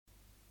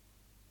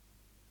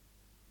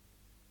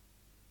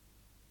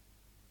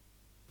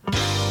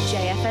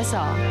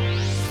JFSR.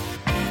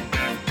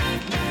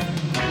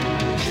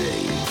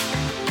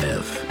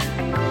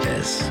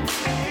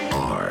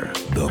 JFSR,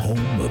 the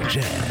home of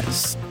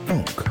jazz,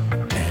 funk,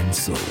 and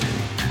soul.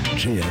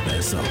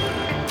 JFSR.co.uk.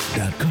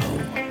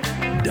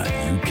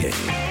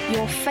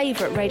 Your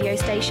favourite radio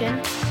station,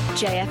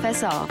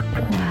 JFSR.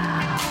 Wow.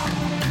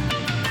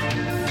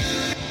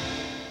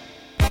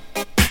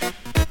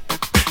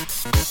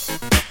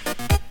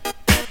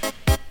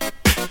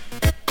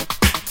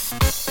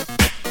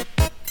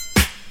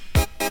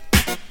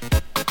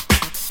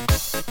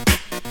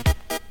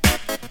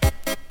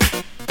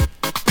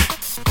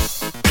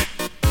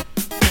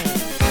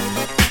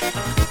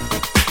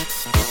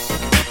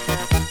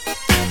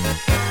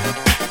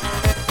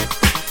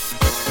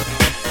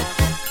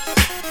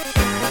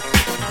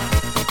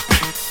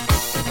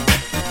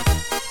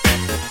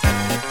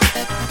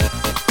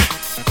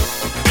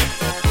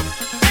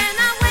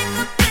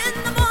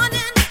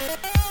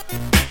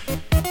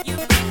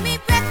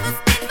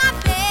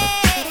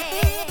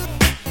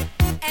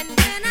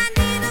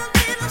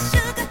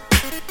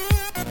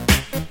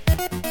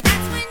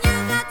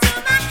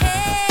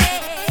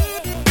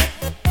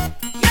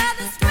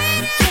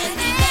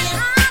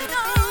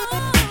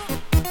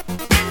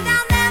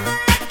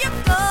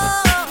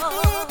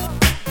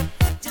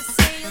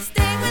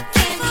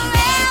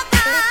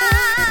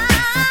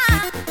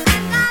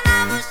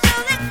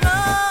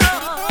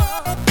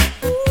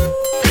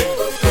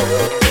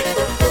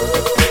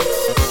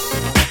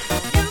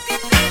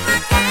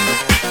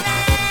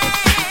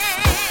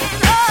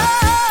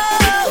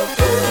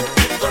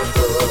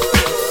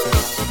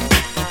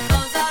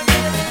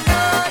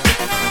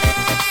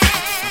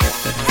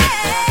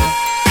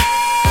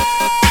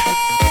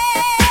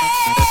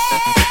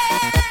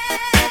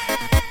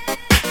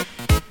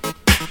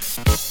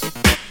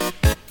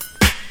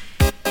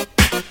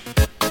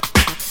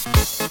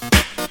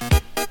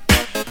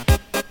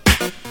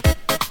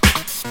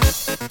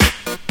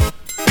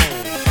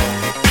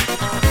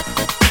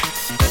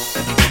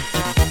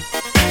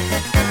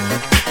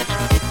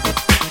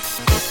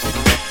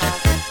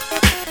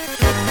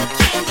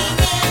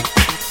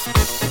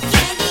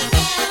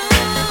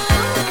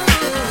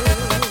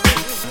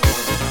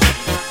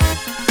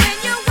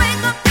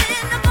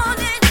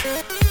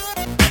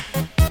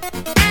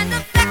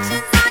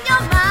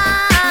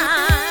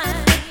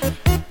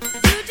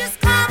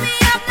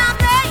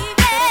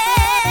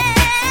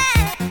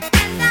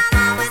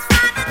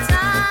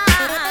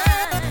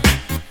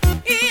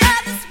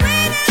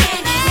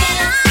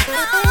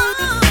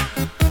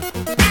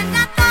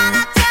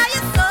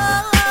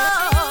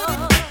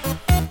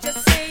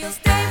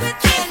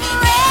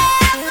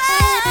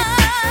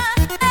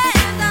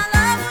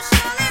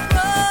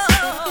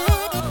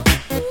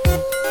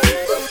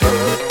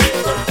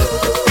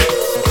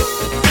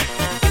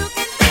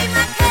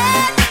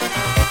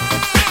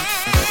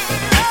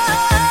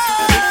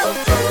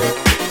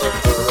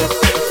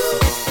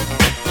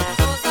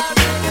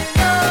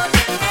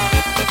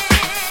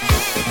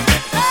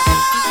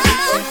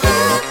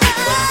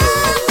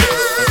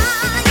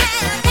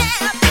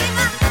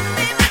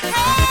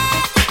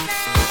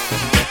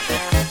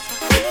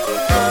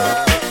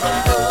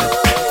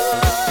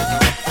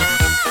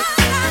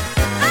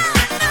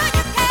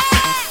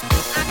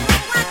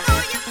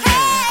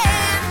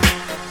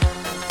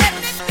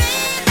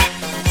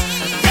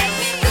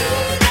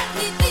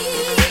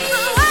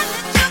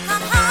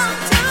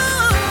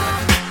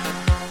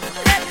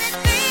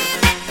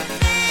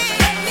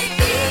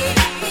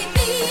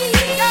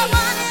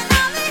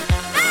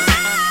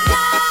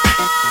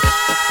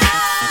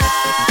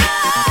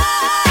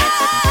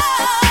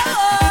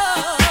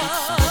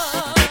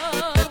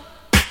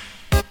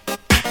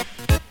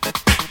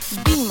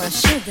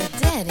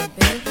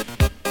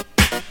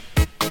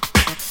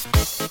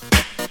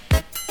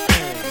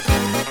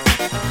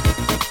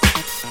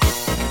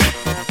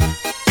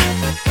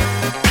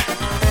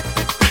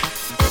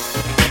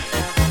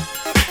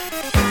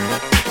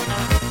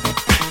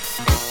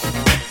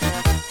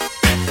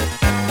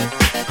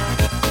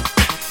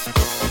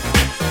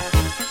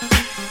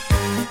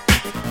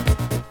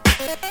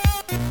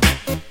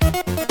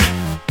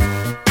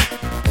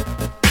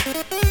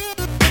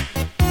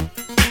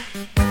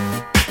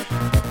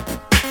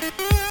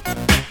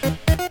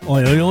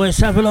 Let's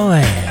have a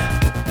lie.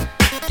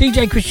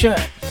 DJ Chris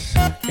Shirts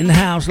in the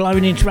house, live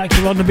and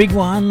interactive on the big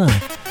one.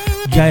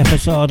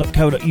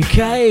 JFSR.co.uk,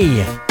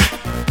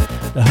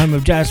 the home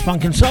of jazz,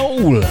 funk and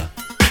soul.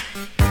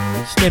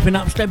 Stepping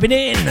up, stepping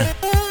in.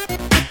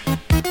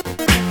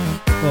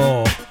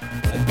 For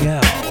a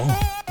girl,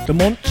 the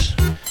Monts,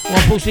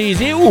 one pussy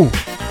is ill.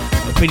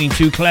 Not feeling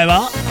too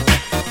clever.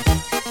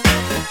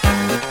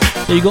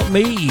 So you got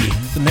me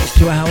for the next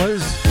 2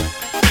 hours.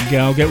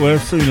 Girl, get well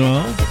soon,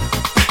 love.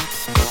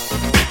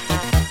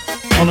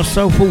 On a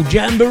soulful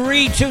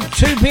jamboree till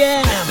 2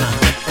 p.m.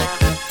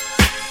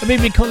 A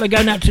big collar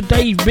going out to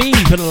Dave B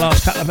for the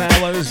last couple of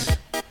hours.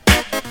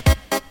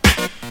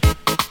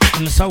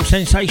 And the Soul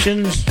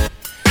Sensations,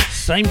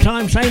 same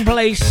time, same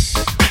place,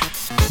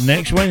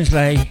 next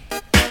Wednesday,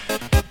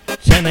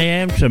 10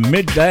 a.m. to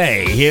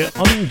midday here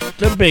on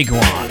the big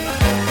one.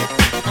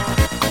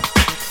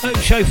 Hope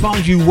the show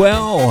finds you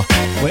well,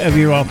 wherever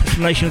you are across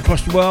the nation,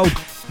 across the world,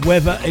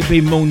 whether it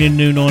be morning,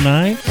 noon or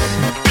night.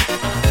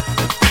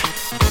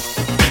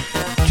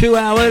 2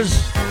 hours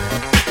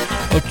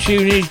of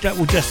tunage that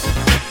will just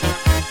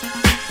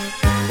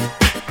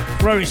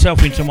throw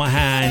itself into my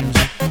hands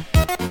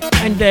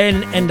and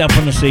then end up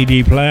on a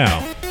CD player.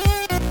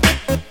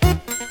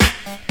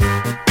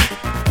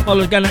 I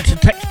was going out to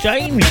Tex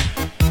James,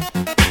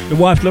 the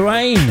wife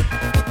Lorraine,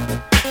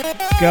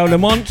 Gail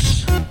Lamont,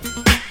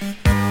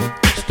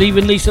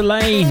 Stephen Lisa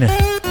Lane,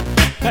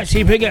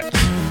 Patsy Piggott,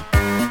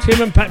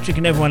 Tim and Patrick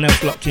and everyone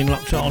else locked in,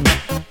 locked on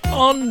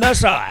the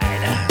side.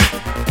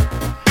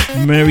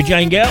 Mary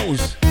Jane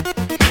Girls,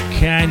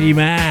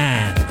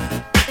 Candyman.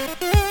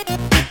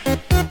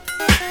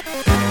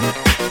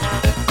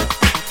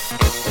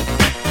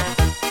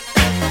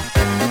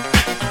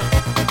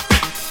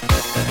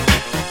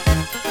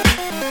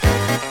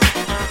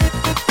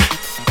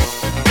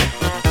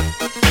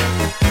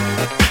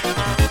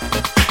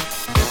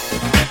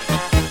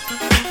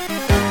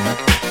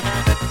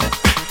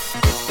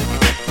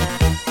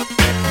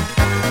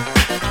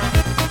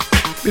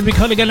 We'll be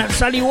calling out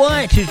Sally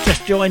White, who's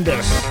just joined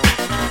us.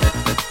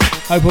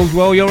 Hope all's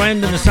well your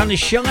end and the sun is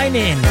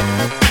shining.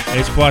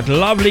 It's quite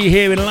lovely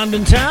here in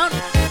London town,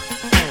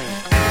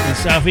 in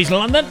South East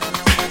London.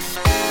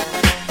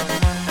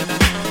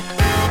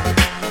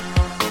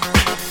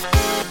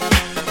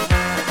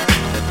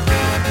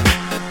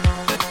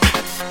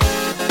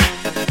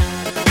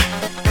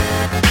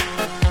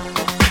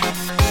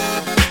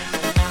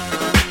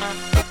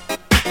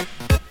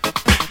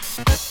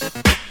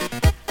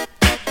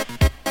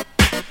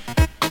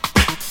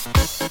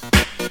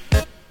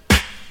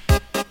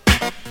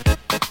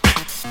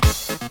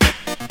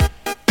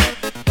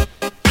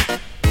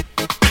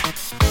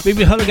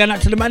 BB Hollow going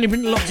out to the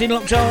management, locked in,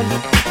 locked on.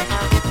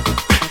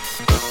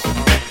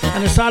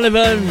 And the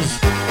Sullivans,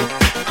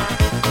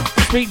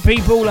 Sweet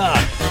People,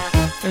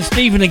 and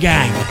Stephen the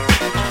gang.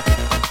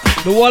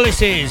 The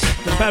Wallaces,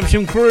 the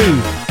Faversham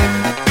crew,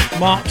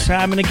 Mark,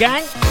 Sam and the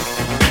gang.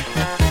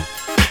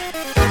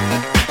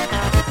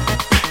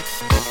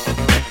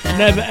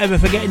 Never ever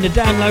forgetting the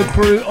download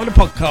crew or the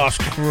podcast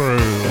crew.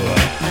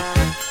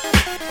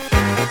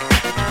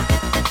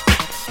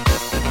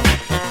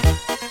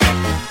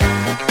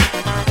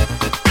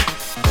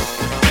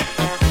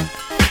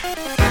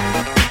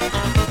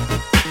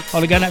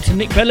 I'll go out to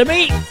Nick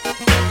Bellamy,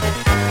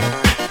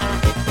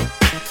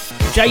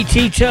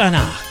 JT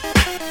Turner.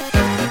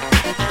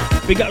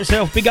 Big up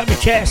yourself, big up your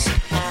chest,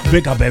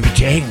 big up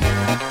everything.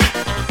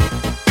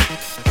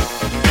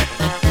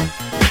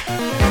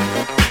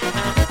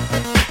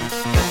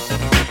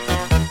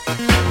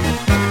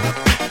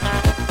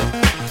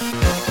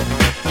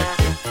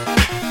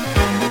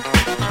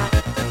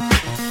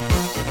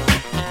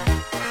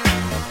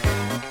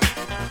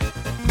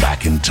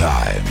 Back in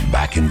time,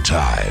 back in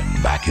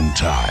time, back in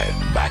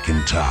time, back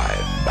in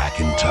time, back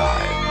in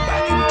time,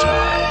 back in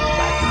time,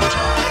 back in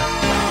time.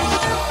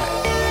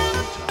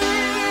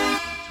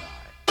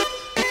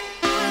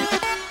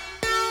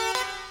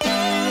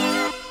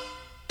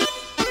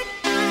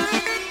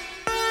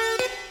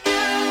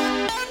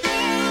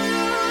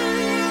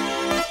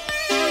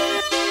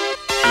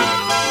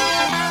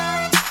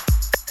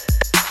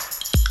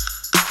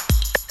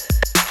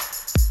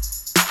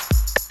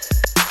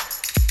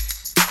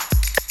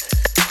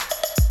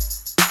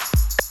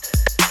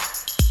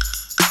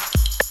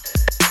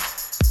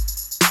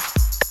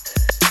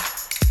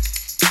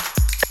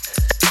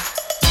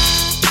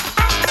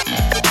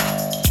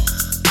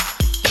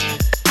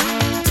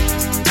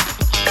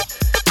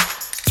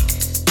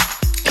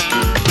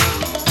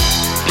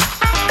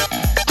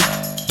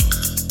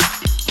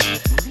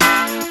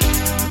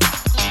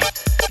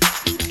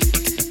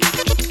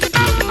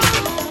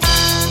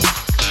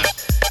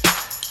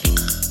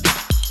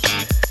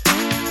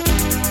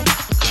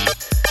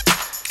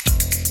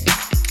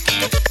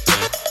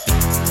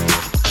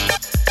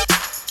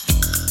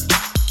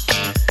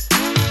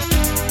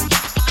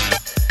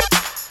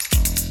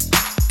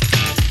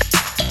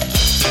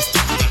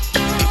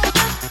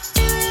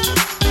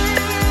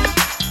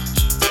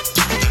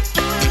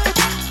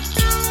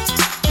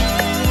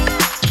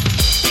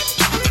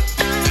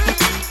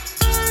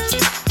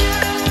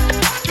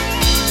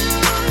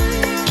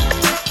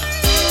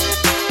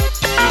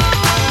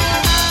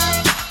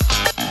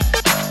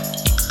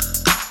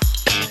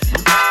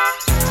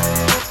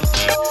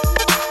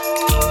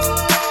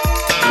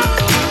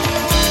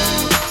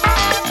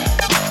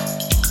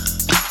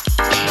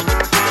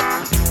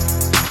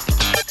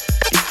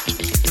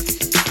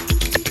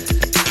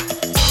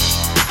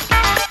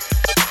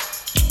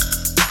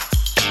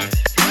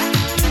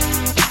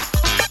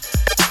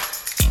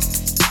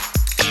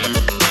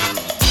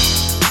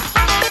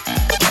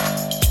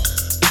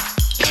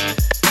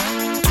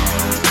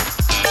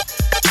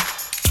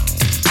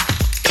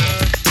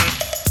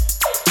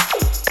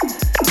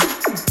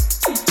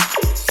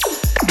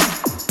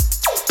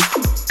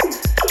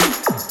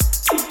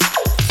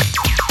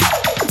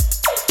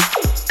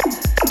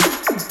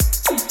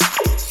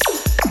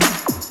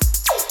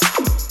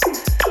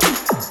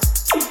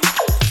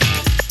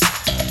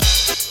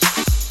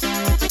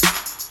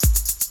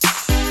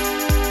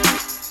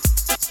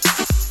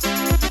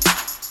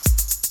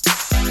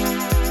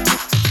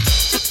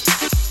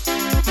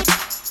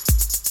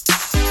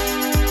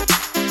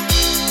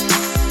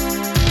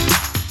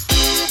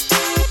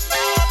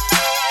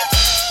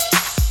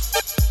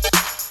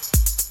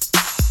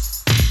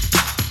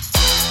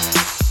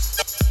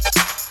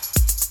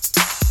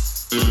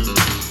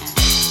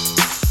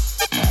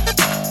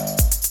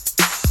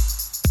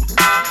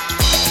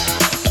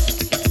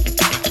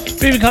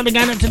 Moving coming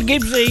down to the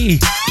Gibbsy.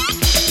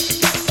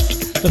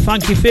 The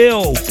Funky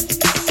Phil.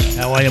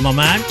 How are you, my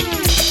man?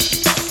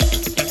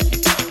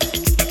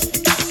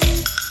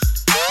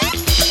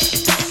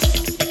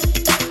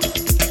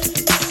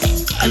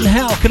 And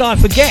how could I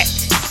forget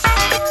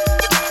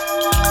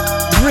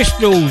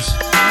Bristol's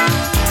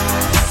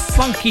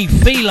Funky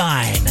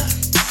Feline?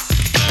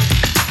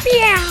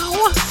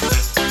 Meow!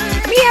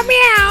 Meow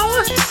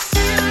meow!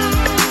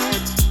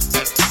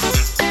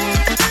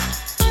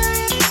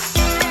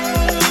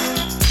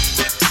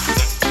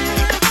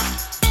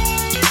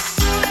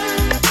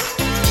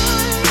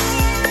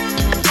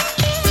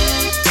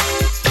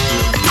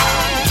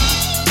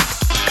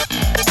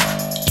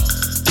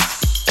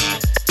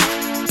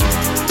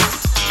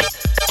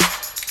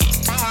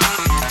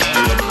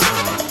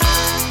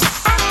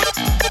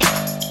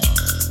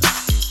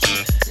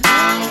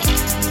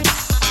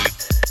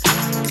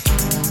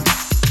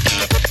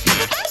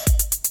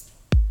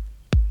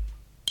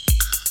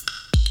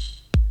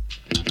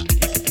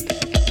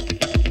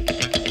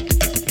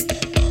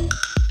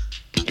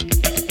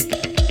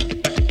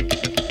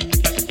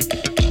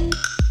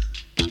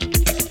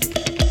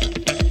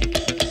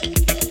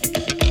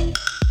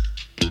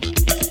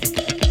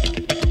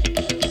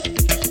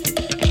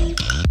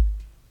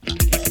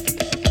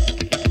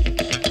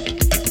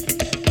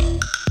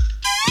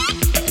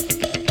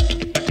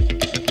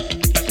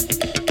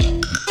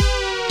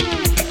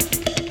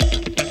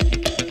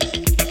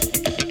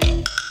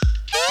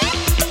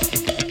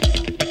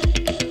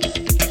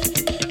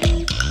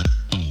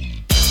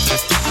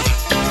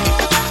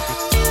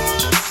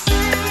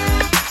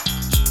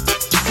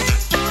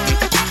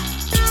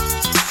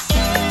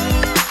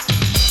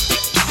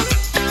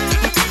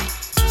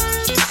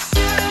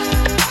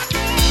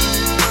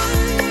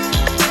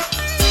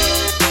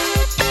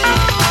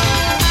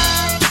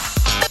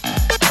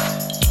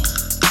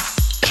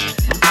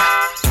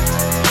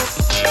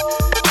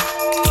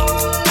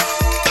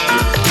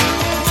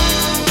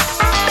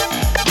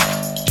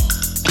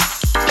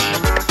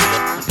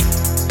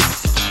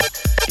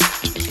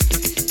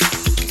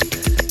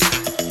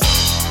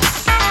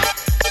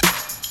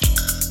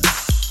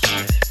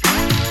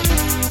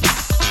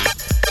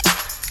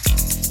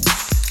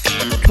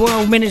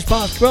 Minutes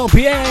past 12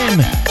 p.m.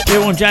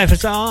 here on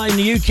JFSR in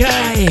the UK.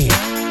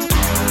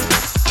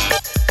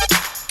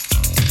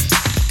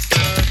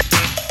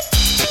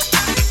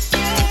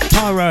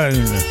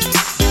 Tyrone,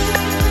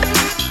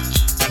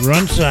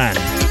 Runson,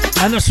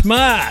 and the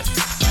Smurf.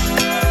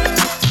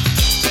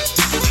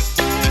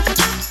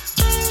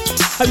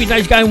 Hope your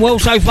day's going well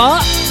so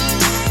far.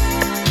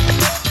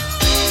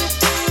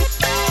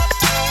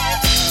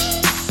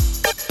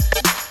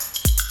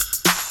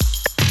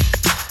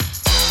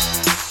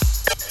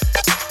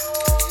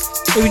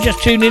 If you're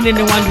just tuning in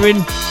and wondering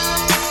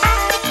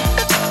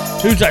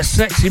who's that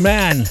sexy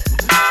man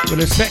with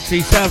a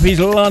sexy South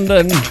East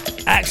London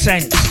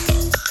accent,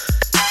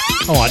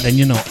 alright then,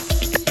 you're not.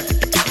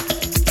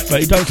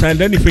 But you don't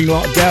sound anything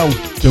like Gal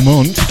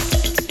Demont.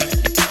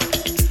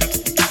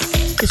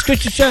 It's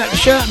Christian Shirt, the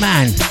Shirt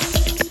Man.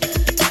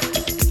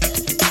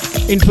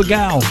 In for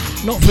Gal,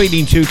 not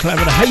feeling too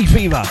clever. The hay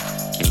fever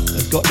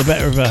has got the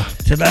better of her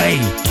today.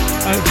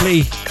 Hopefully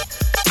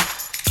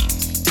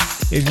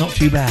it's not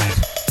too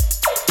bad.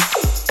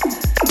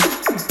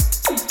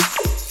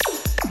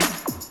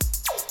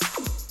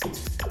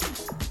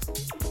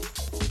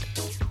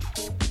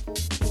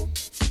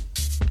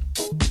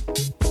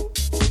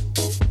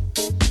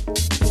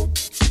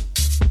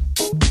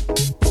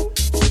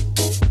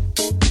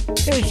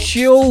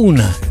 Sean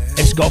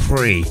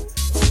Escoffrey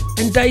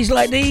and Days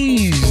Like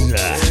These.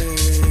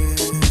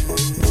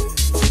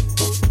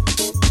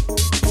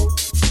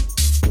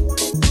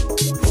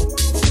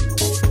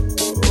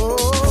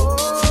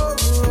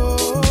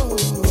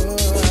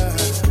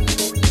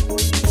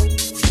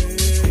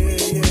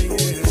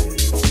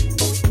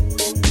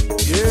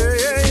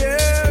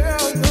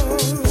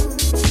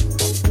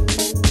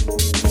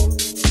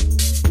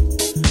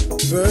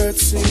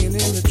 Birds singing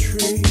in the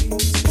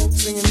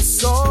trees, singing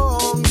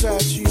songs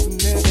that you've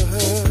never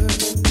heard,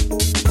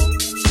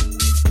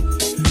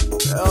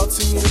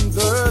 melting in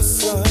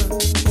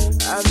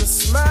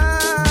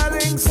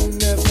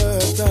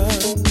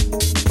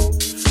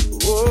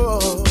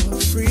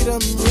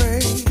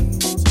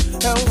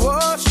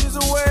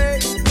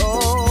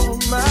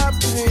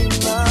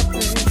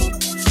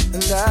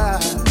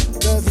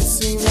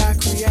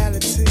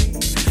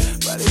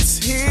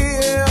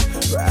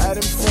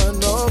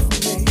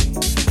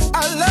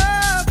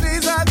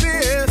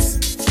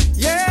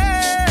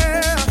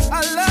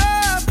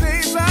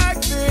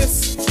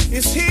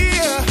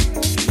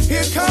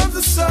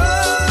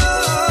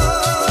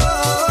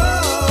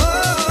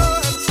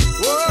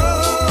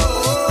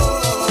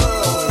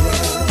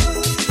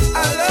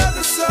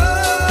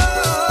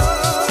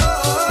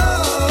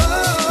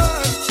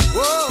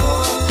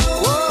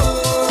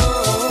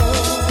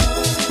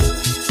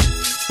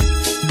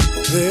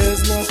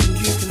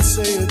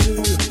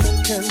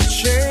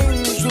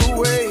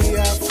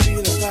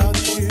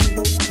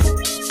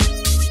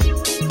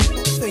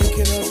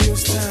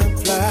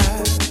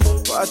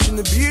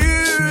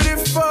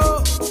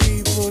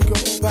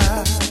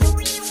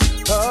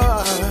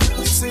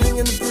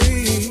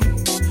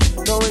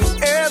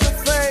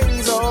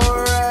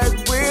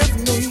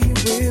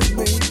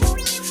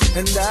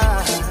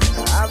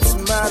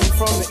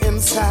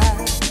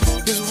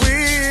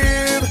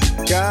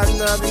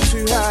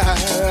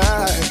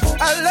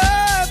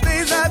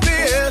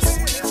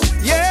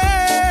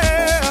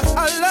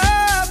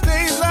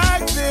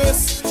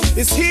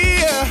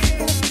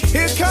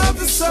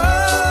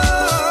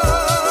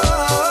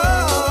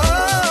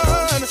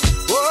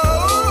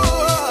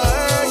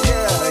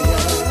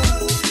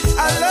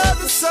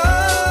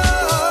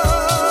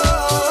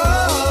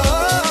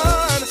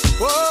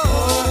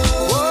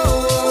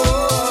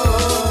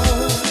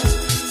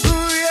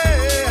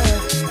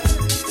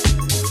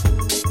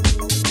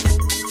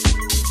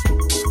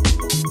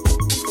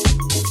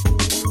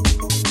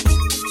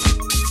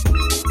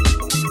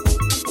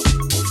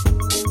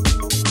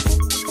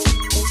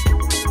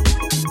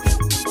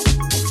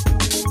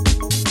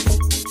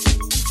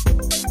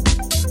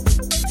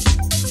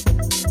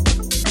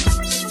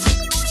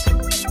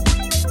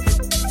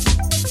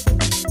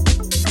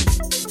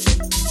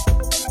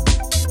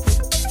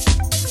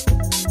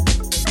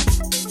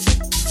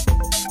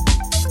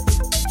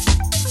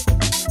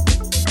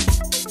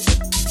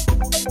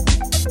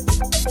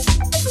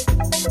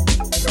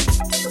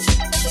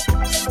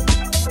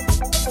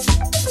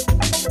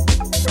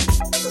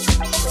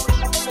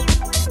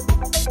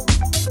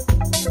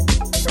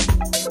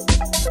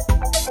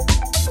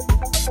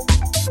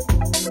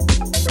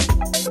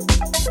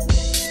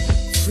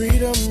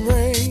freedom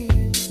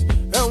reigns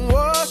and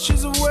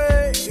washes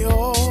away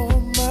all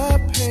my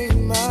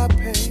pain,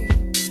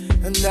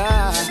 and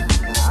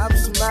I'm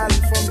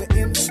smiling from the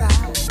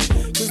inside,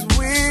 'cause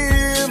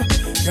we've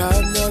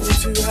got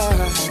nothing to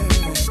hide.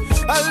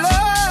 I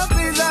love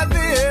things like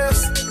this,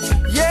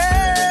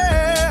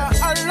 yeah,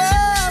 I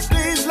love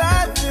things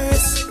like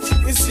this.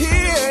 It's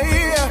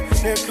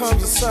here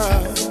comes the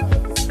sun.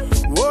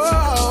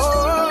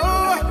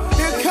 Whoa,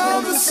 here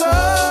comes the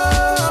sun.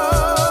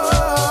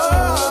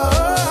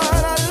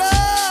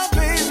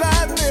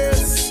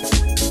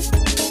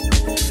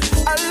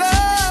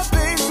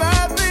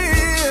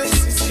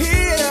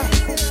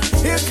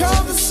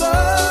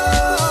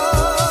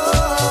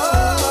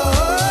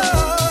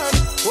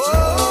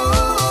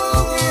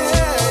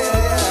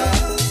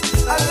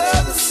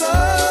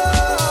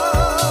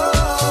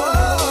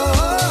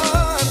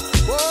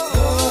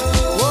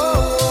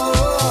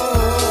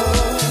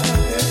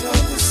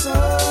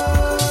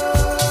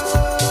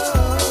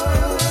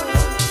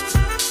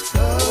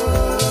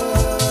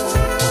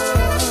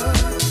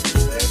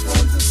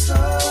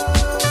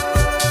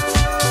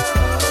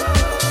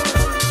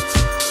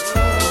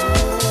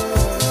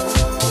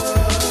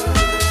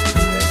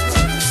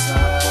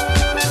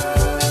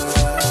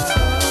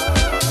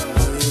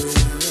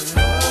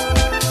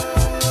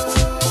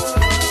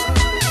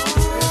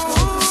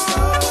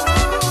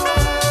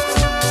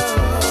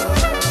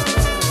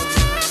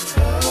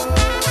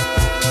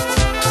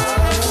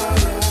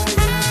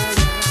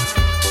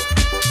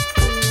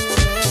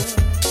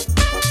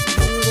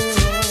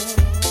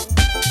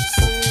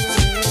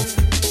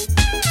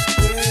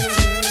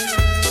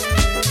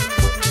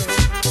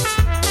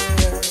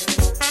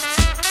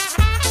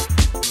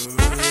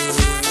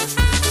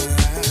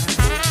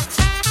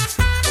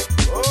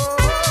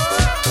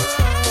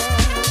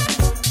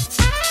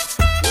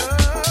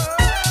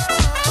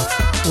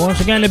 Once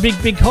again, a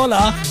big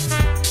holler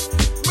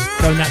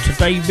going out to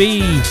Dave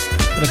B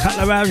for a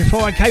couple of hours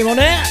before I came on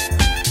air.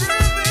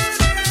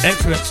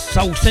 Excellent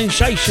soul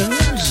sensations.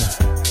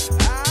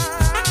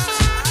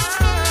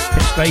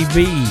 It's Dave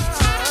B.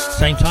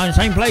 Same time,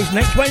 same place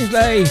next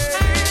Wednesday,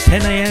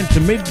 10 a.m.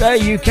 to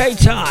midday UK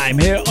time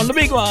here on the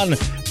big one,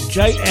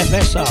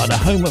 JFSR, the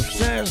home of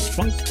jazz,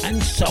 funk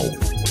and soul.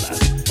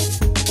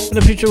 An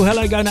official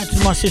hello going out to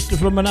my sister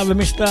from another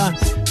Mr.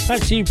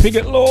 Patsy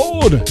Pigott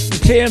Lord,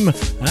 Tim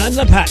and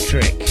the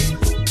Patrick.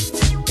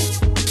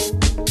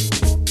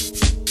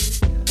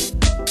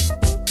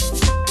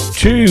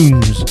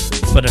 Tunes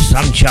for the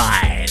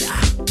sunshine.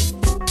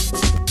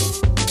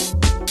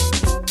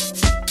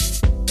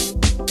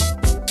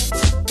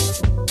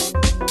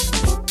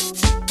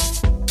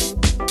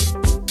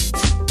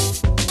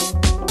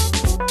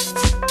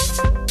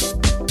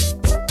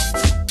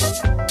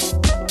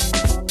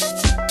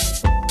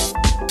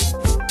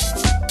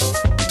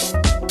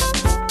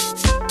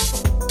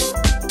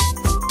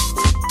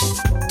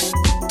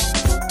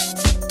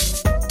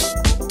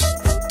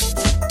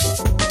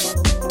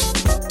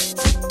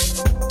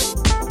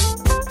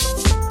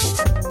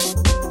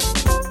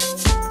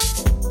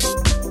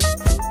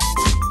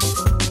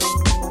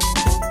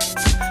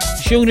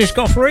 Jonas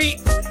Godfrey,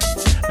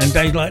 and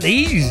days like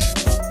these,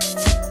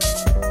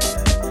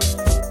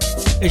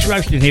 it's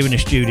roasting here in the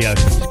studio.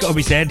 It's got to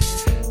be said.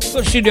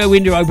 Got the studio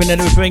window open and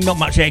everything, not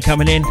much air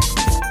coming in,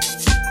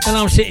 and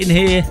I'm sitting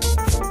here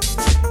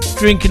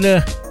drinking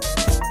a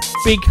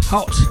big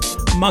hot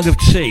mug of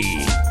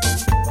tea,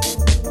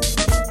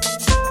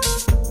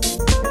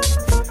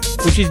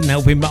 which isn't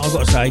helping, but I've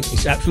got to say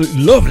it's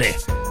absolutely lovely.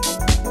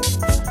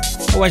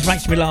 Always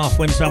makes me laugh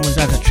when someone's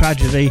had a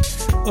tragedy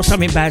or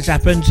something bad's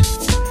happened.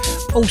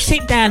 Oh,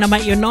 sit down, I'll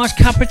make you a nice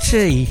cup of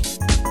tea.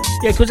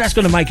 Yeah, because that's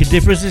going to make a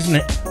difference, isn't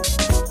it?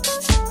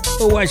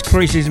 Always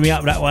creases me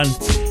up, that one.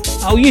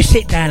 Oh, you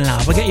sit down,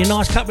 love. I'll get you a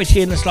nice cup of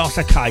tea and a slice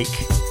of cake.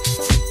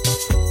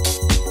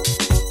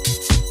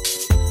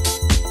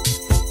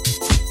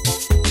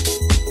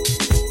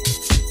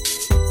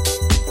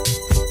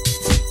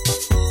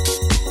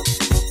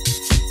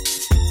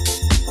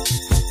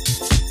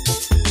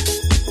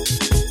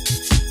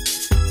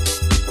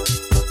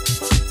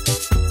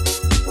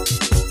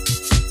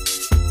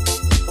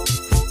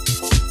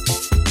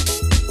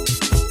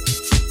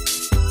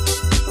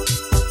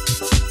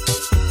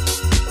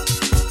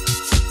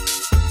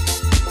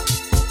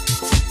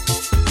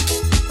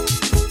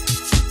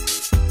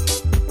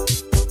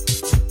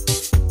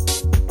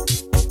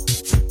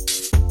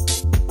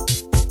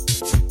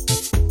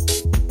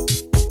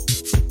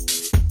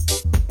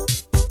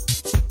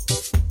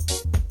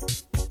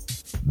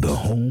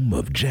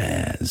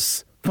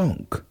 Jazz,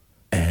 funk,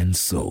 and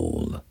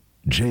soul.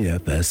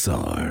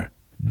 JFSR.co.uk.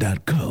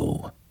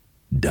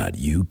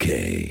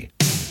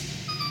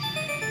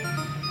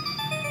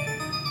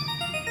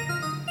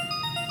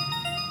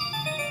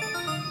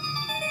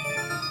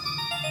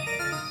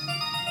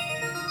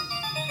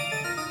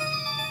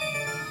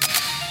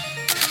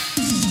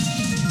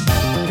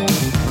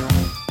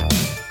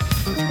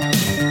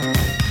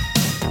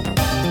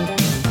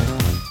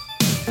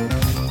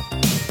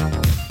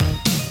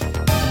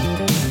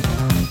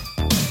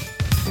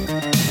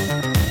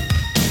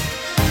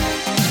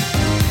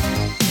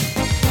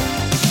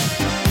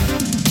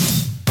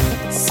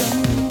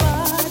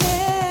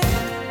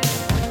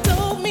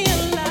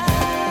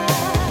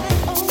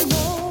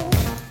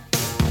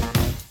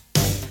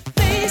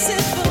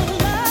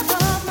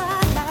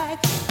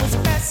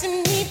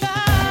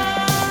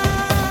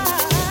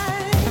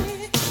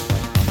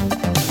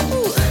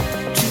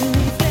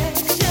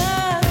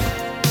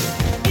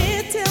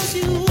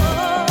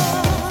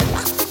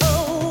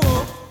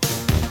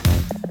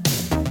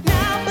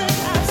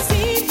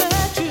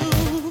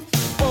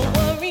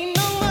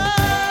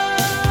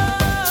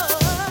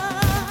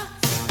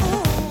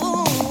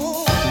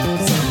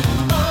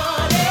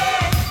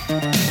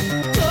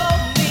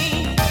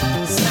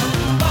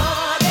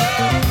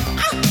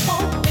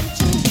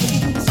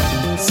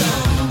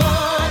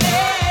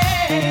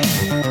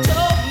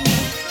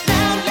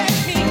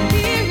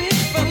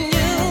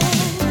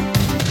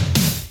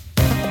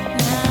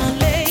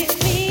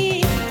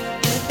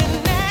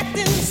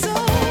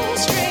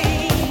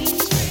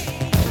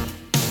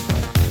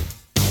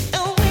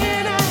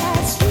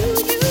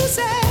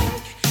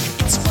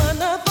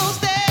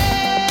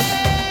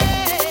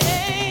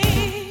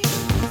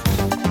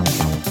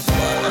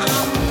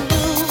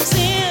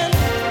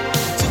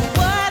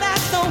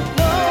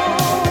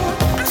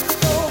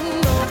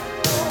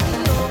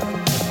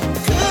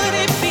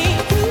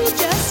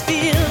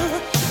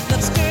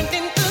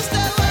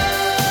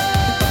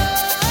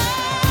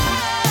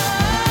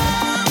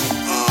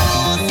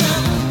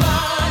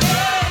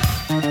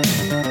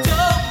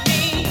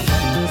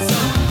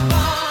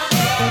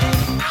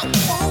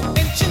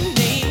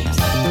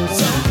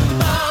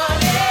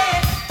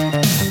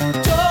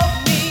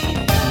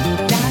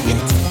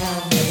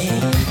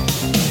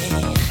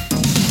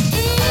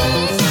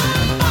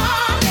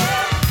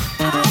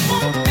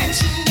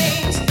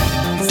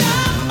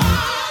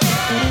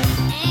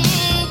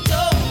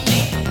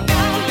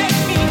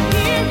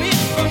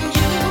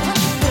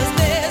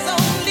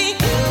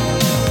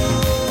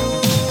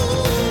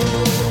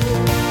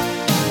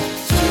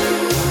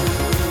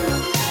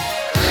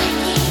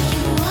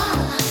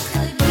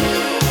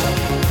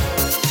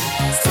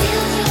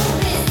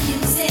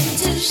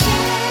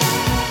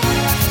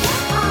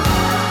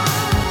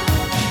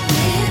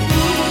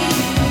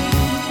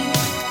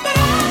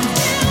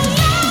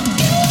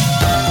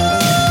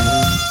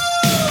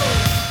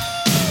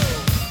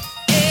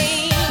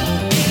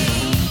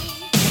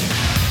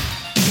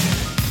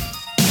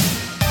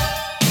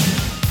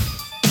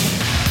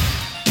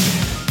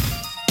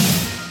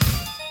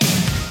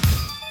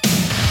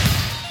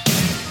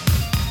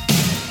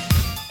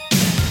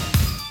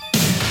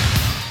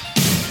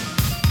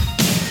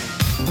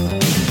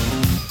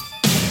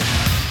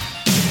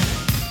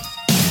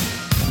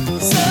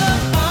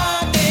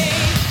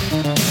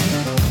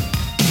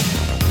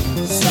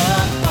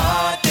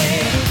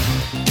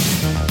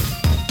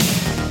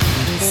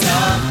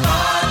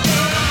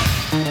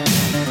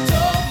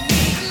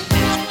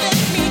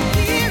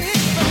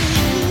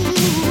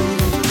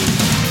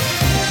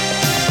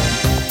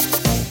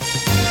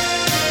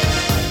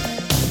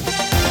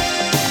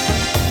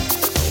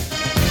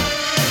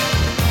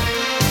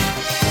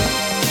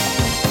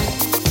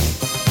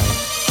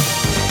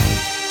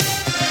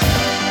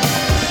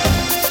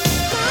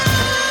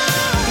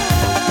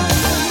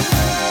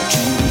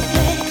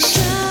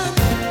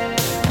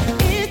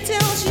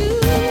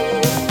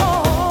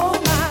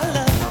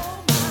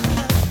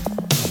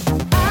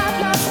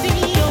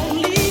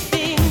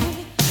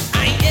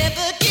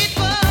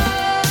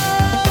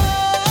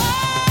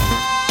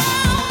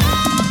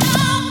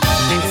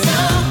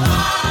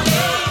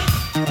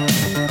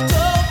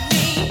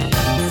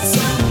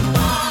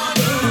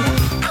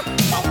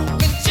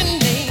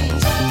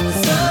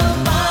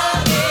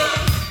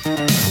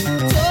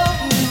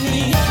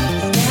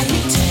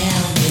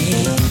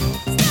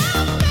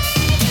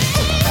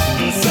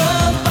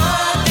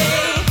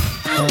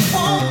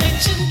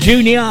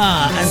 Junior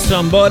and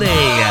Somebody.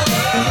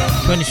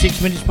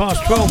 26 minutes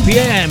past 12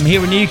 p.m.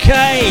 here in the UK.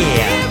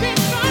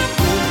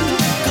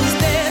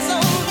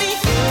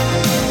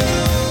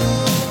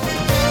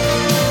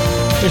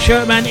 The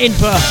Shirtman in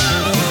for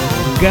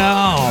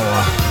Gal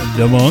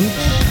de Monte.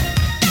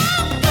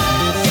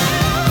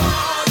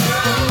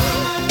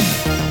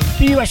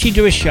 Do you actually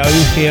do a show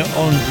here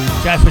on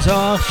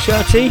JFSR,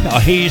 Shirty? I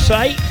hear you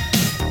say.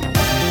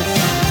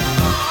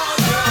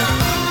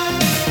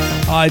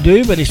 I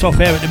do, but it's off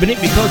air at the minute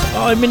because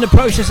I'm in the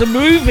process of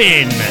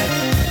moving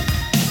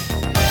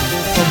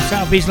from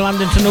South East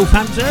London to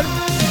Northampton.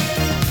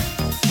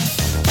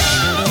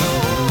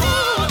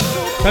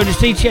 So the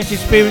CTS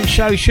Experience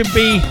show should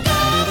be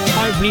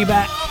hopefully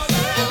back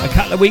a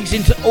couple of weeks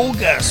into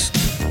August.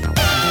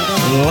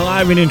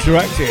 Live and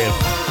interactive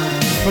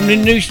from the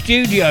new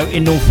studio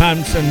in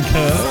Northampton.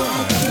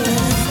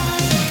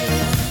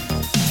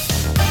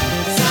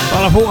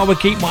 Well, I thought I would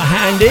keep my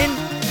hand in,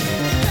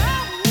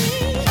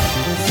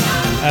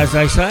 as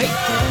they say.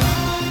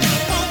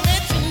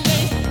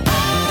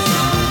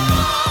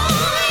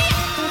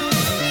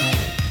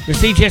 The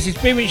CTS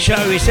Experience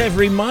show is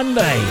every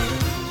Monday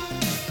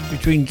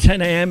between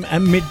 10 a.m.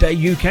 and midday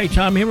UK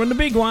time here on the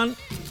big one.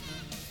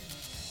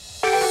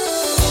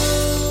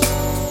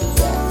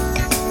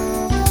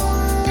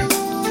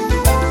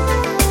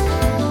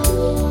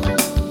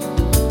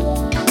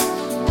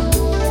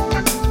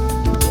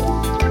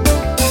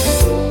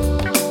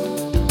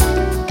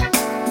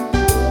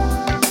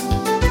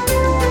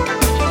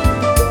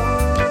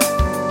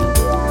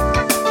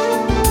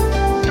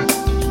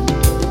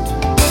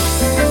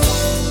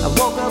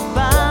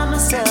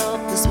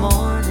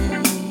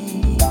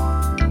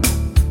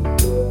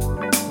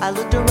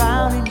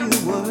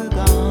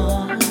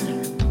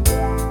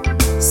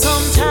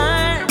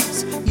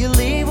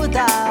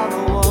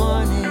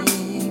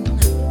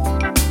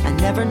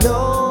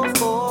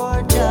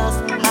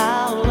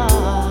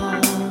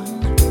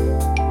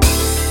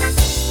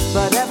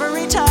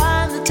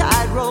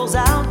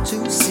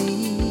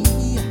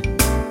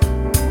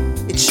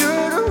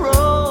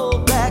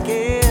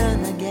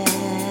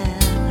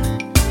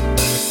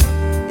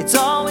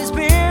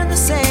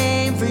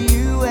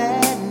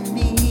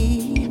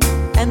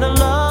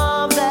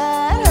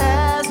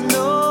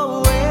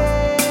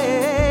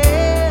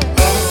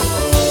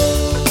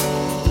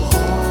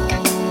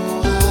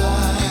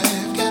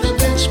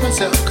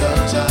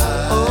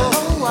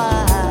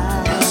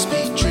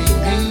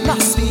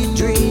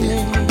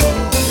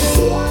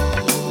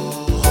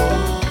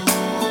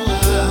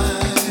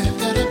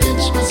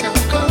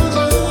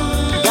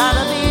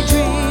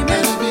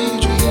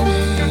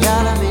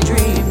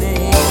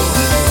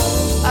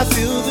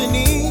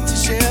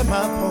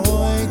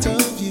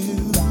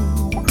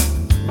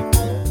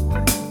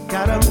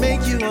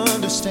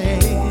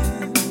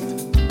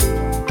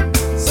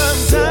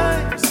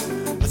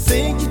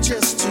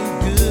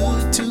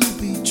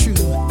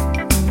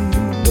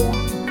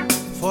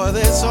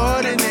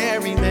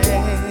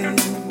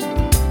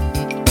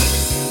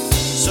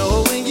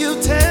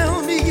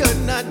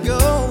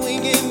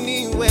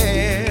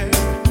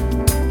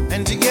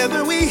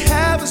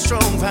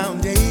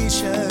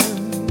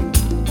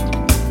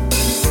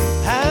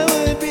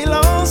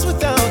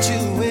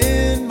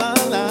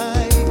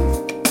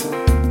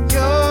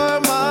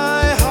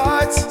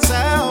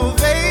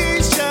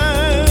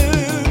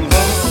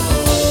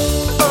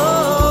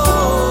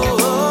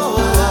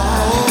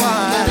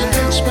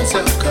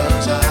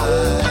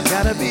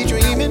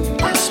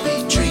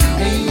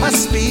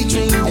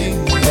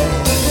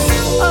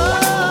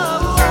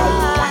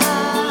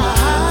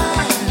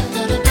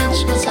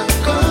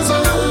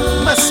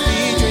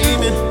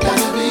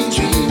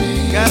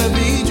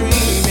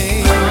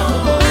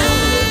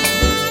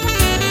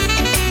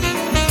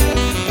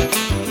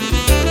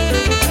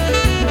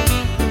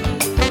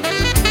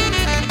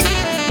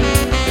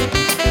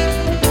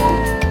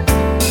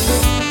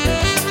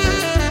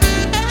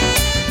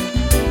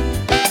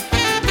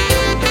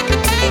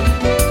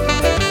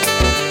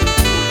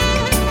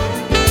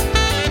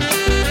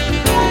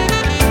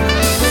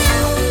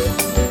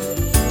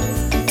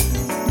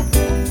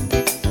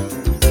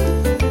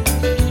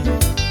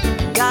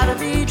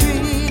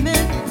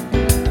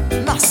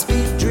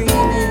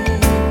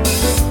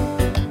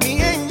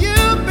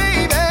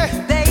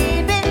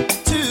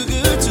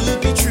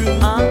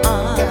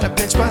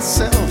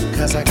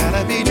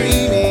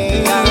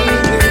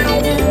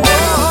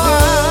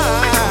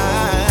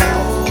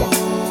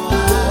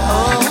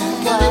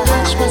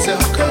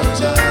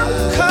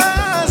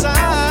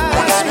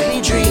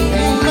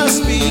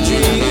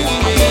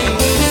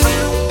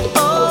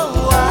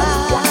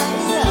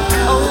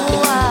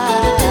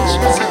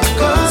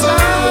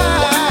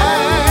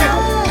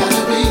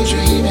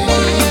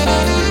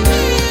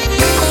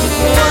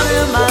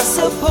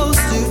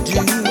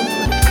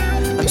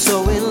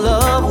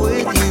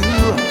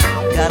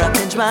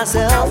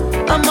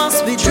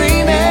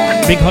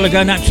 Big holiday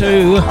going out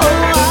to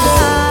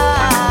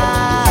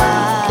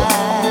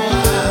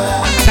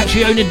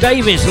Taxiona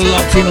Davis,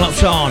 locked in,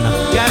 locked on.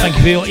 Thank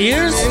you for your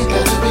ears.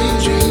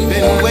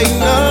 been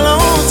waiting a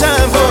long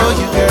time for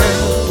you, girl.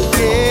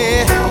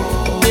 Yeah,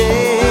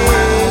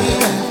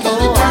 yeah.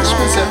 Gotta catch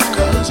myself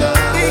 'cause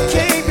it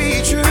can't be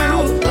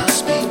true.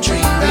 Must be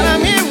dreaming that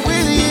I'm here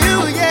with you,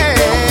 yeah.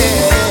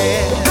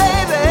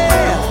 Baby,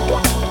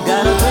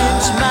 gotta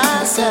pinch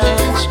myself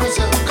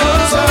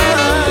 'cause I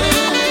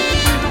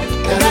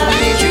gotta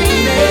be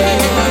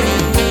dreaming.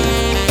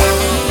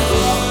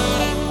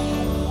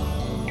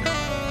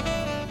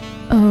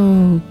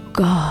 Oh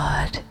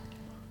God,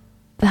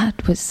 that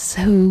was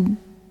so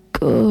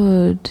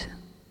good.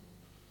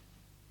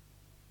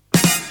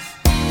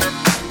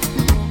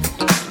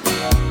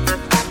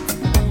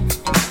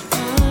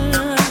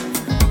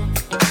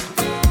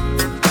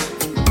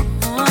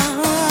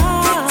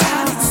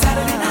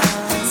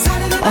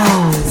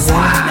 Oh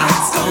wow,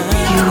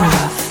 you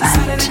are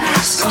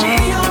fantastic.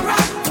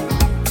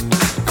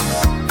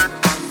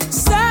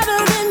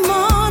 Saturday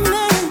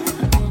morning,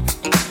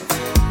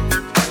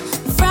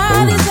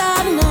 Friday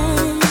night,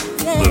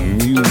 yeah. The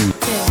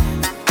music.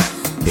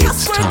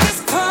 It's time.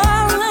 It's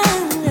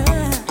calling,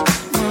 yeah.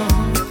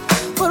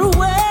 But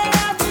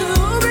where to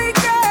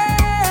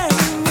begin?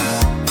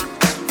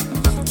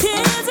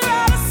 Kids are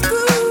out of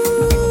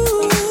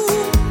school,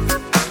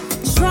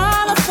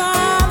 trying to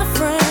find a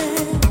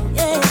friend,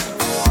 yeah.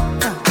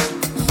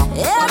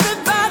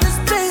 Everybody's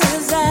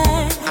busy,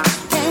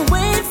 can't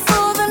wait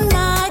for the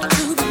night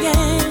to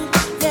begin,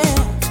 yeah.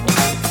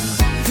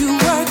 You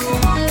work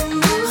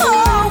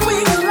all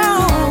week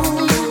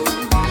long,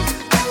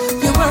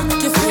 you work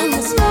your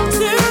fingers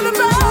to the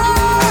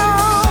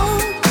bone.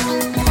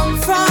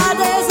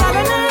 Friday,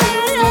 Saturday,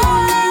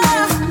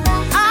 yeah.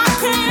 I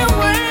can't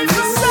wait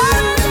for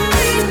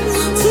Sunday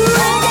to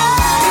begin.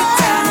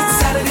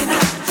 Saturday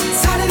night,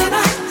 Saturday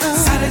night,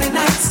 Saturday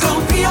night's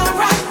gonna be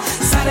alright.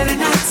 Saturday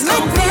night's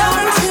gonna be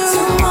alright.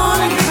 Till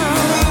morning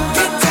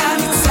Get down,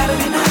 it's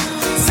Saturday night,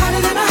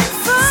 Saturday night,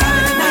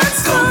 Saturday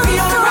night's gonna be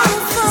alright.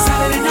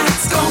 Saturday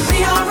night's gonna be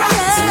alright.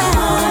 Till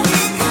morning.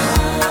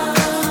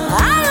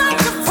 I like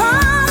to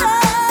party.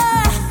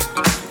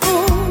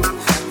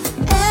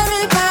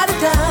 Everybody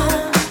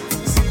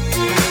does.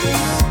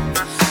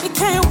 You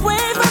can't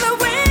wait for the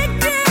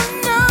weekend,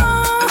 no.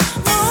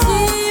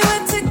 See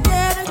what to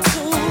get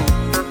into.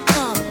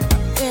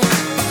 Yeah.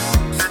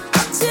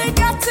 But you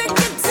got to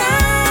get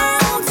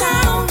down,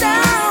 down,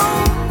 down.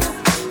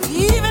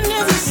 Even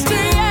if you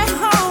stay at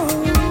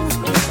home,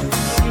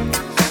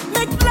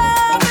 make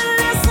love and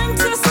listen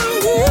to some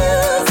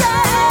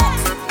music.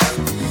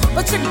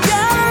 But you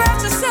gotta let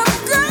yourself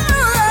go.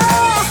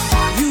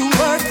 You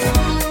work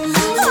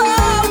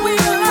all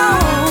week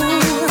long.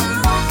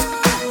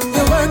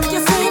 You work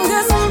your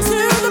fingers to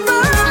the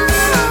bone.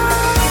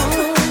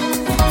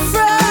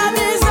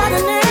 Friday,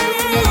 Saturday,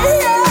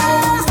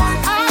 yeah.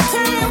 I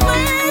can't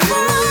wait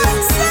for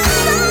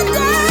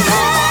Saturday.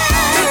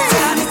 Get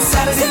down, it's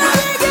Saturday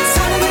night,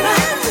 Saturday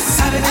night,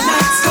 Saturday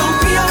night's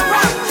gonna be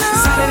alright.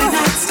 Saturday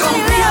night's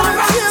gonna be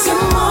alright.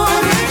 Till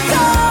morning.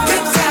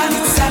 Get down,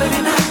 it's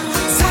Saturday night,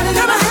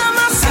 Saturday night,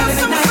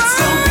 Saturday night's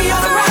gonna be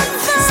alright.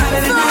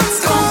 Saturday night's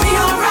gonna be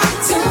alright.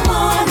 Till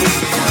morning.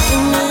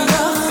 In New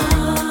York,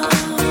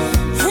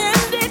 in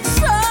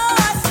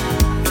Detroit,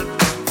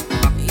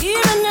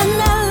 even in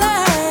LA.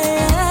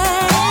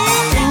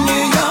 In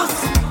New York,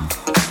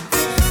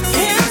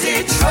 in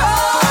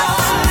Detroit,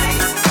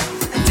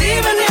 and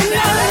even in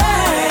LA.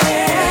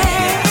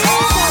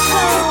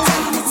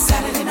 It's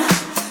Saturday night,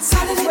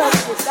 Saturday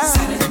night,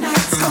 Saturday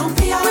night's gonna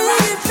be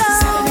alright.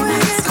 Saturday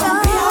night's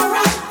gonna be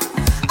alright.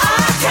 I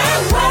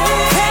can't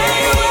wait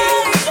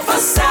for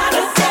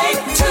Saturday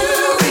to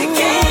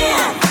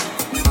begin.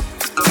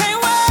 Can't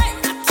wait,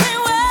 can't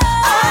wait.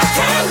 I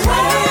can't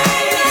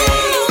wait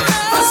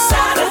for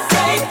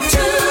Saturday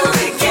to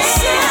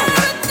begin.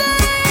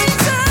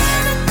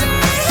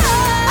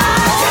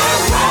 I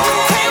can't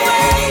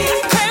wait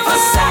for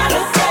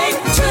Saturday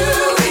to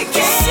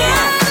begin.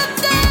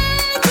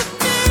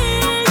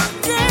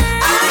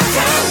 I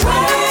can't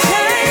wait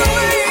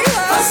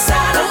for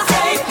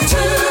Saturday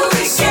to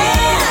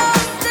begin.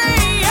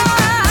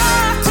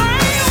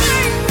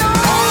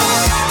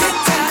 Get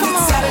down,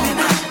 it's Saturday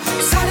night,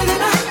 Saturday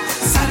night,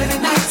 Saturday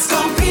night's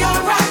gonna be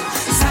alright.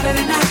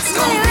 Saturday night's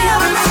gonna be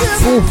alright.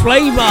 Full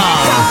flavour.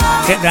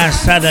 Get down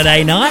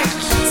Saturday night.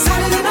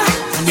 Saturday night,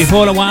 And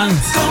before the one,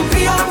 it's gonna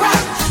be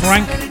alright.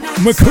 Frank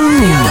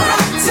McCoon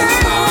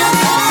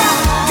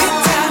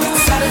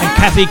and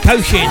Kathy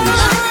Koshins.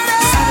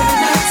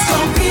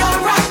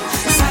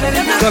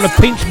 Gotta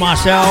pinch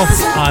myself.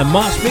 I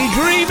must be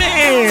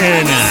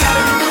dreaming.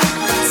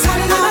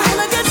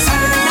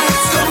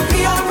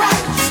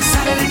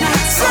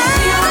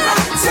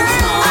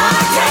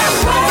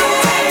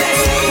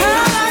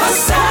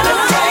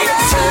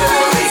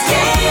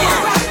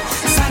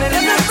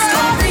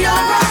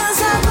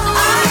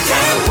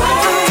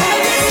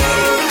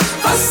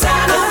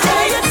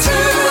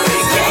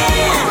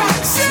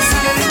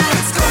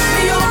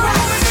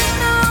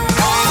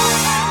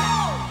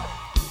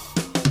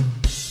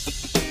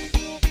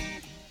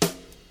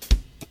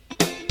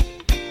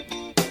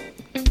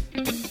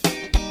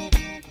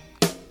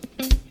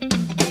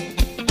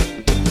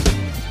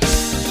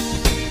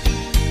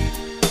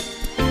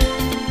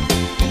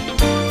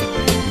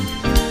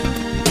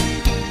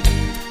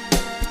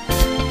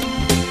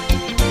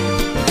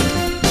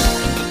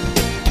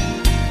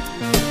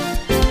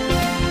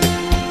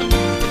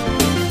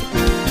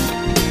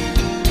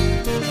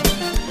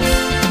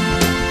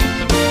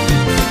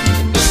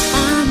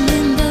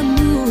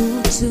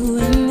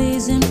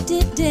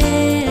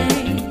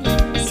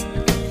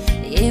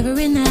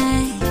 every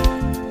night.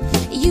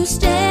 You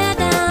stare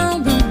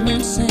down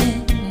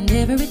romancing, and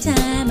every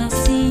time I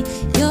see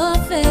your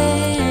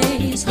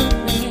face,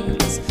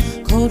 hopeless,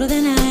 colder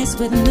than ice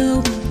with no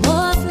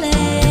more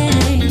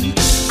flame.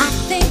 I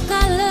think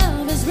our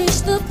love has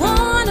reached the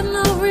point of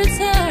no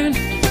return.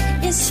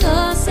 It's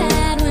so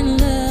sad when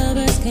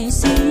lovers can't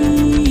see.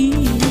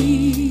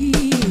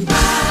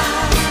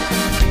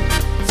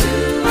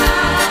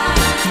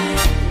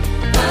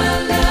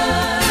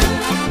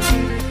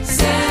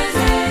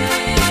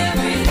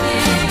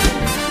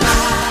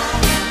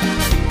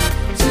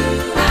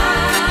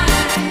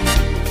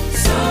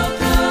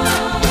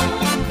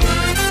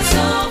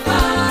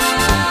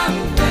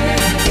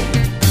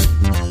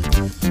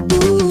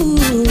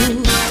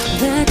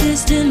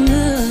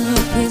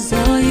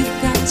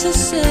 To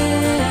say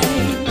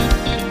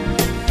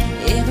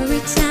every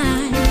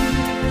time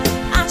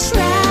I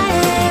try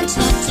and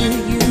talk to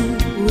you,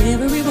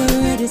 every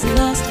word is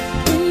lost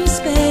in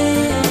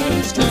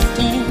space,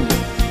 drifting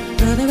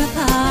further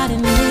apart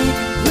in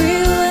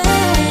every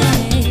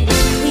way.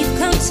 We've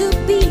come to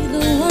be the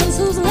ones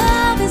whose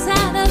love is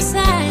out of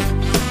sight.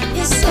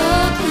 It's so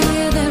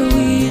clear that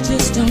we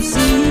just don't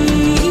see.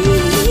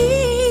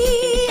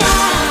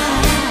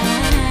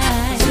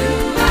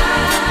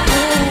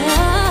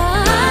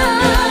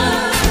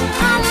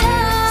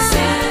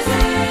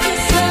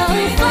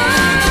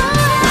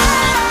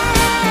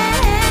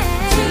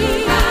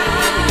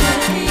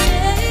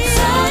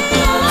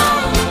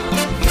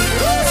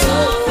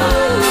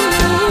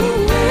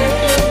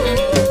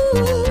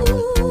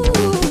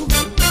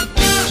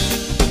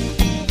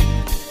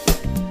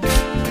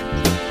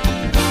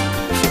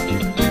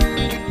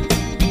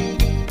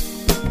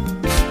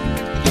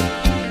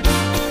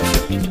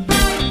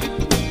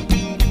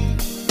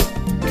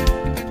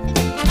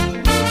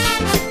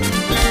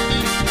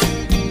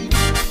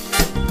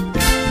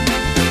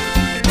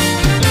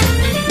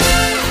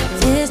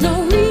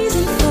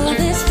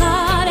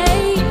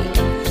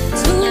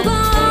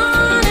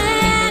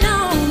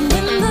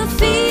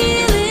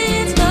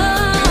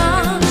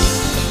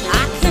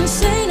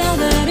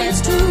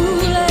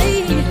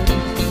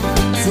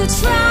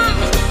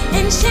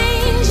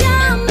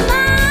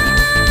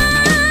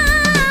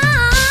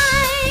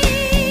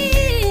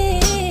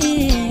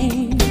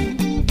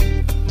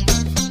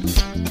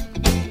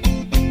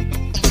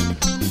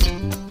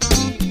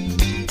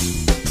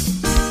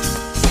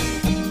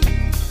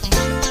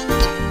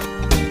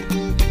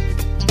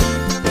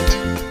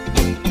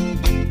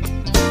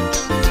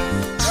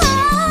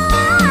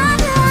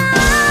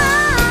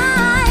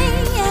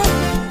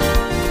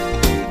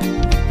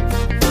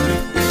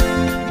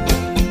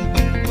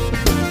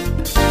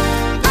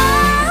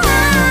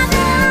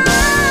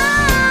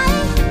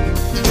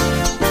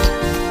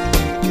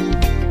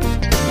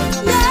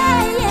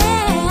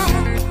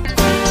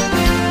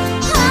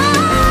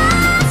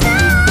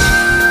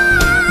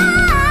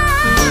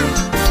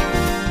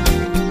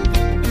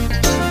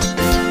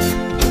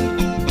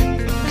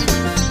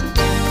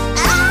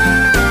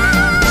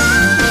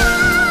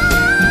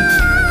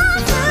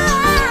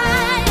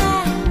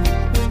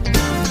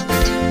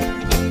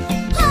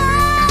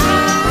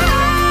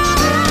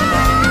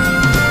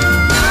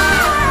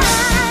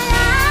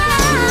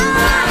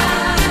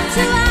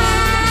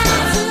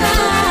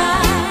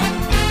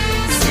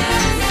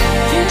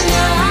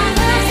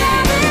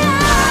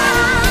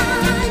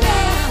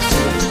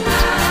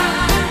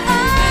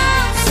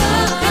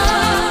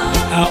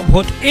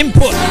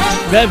 Input,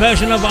 their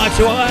version of Eye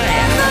to Eye.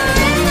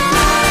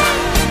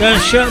 The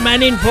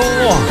Showman in 4.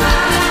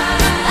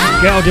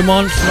 Gail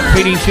Dumont, not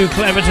feeling too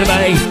clever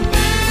today.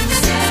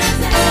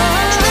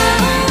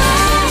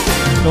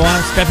 No,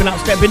 I'm stepping up,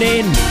 stepping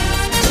in.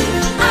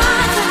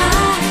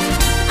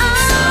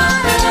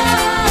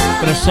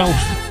 Got a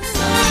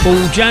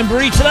soulful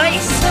jamboree today.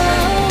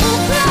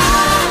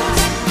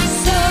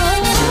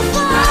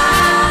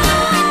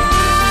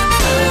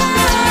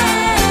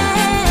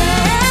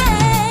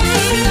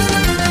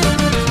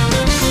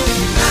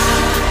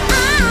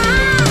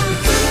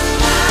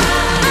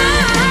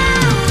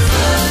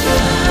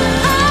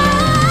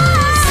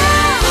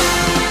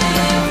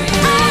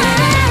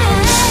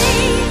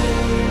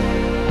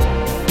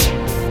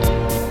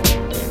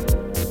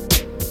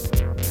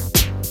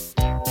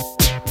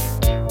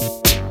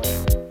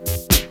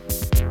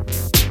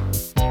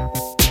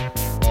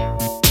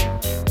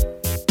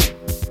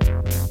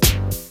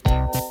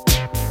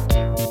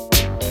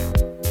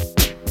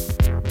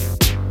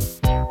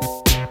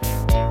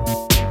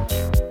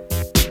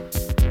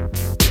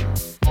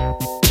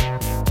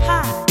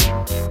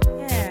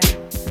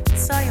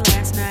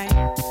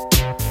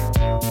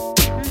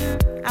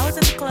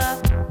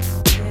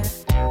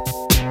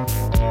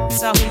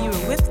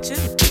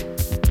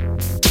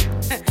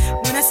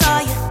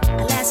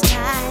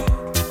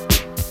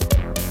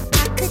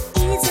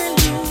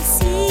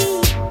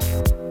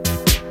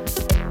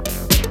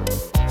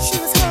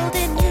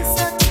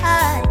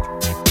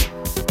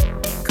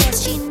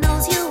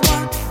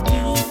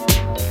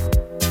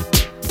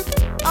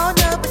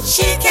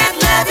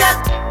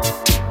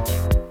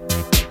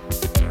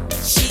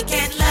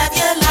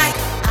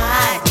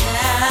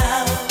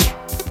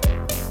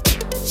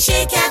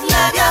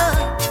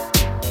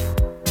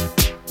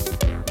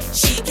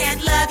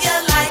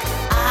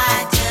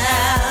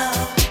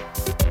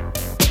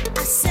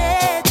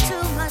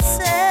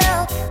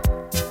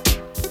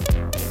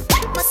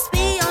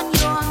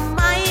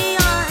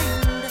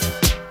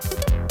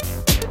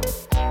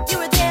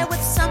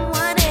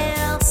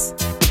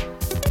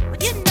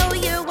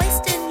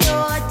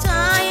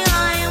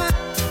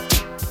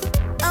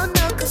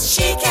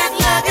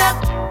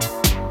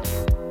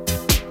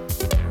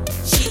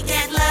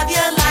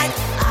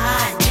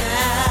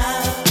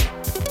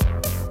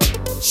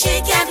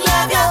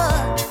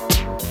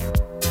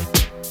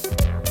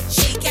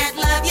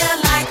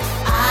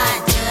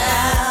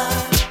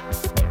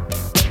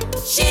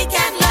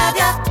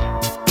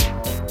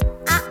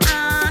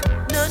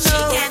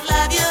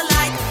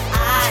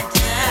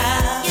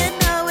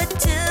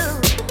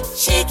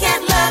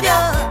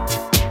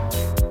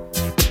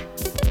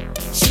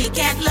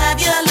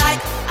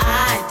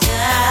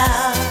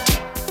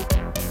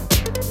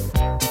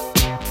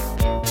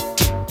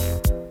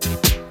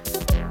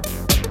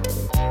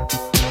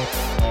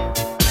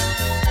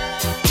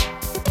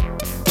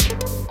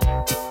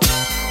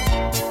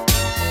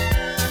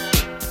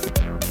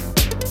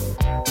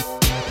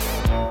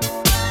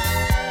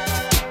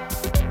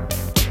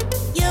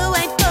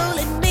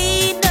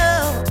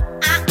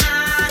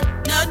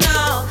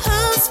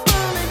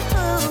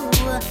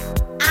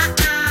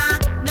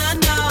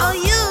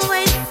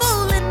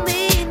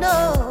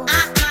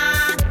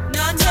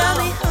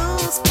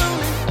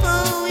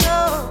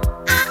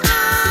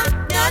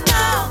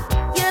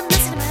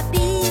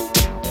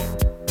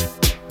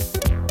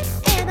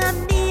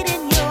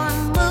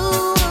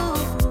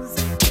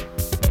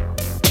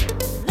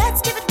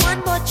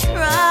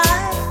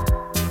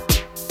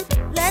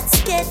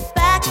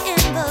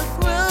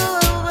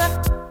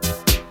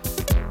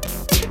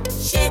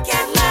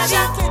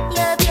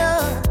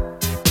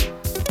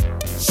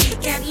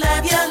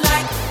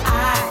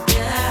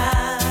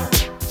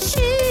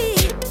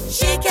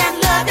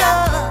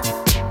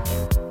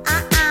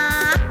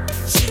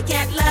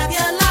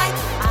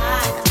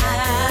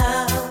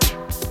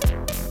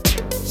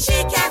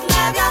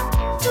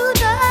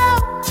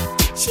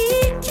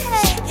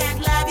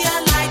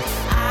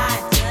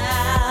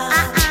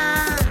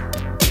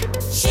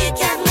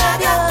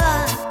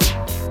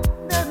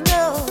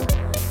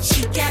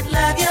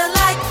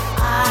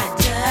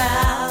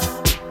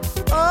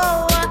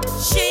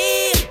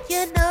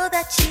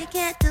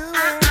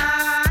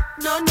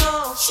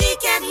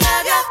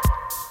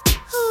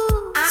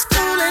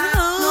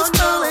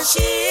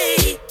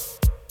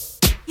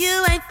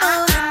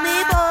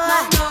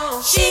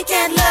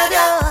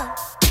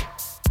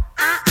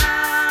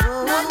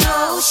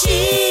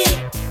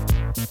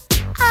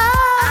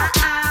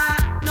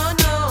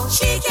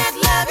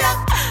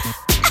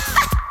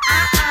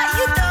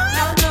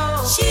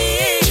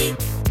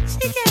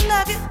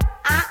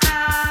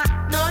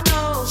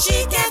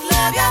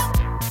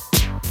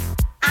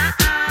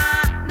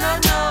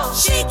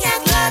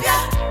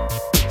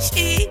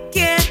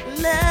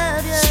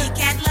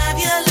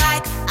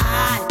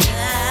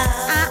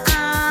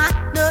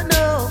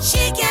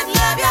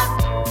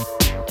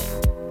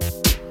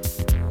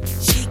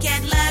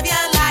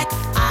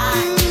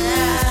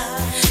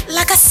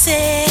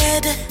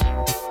 bed.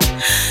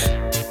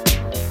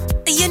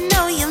 You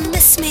know you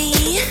miss me.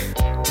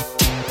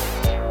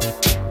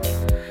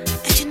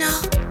 And you know,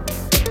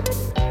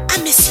 I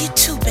miss you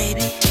too,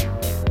 baby.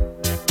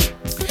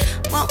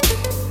 Well,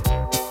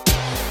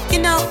 you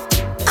know,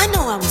 I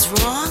know I was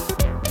wrong.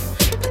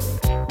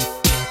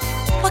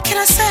 What can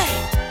I say?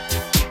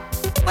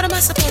 What am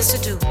I supposed to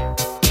do?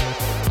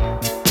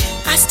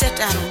 I stepped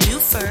out on you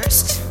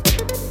first.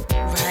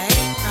 Right.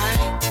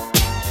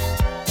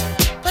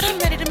 But I'm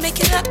ready to make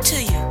it up to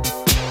you.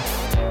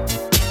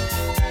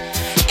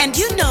 And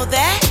you know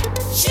that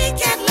she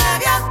can't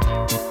love ya.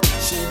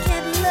 She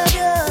can't love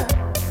ya.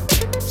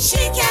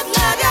 She can't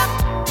love ya.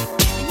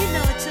 And you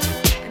know it too.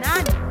 And I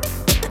know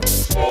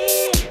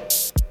it.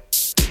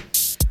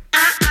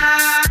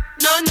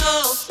 No.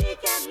 She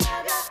can't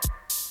love ya.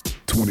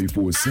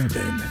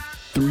 24/7,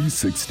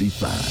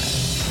 365.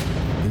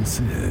 This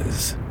is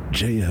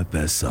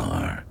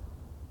JFSR.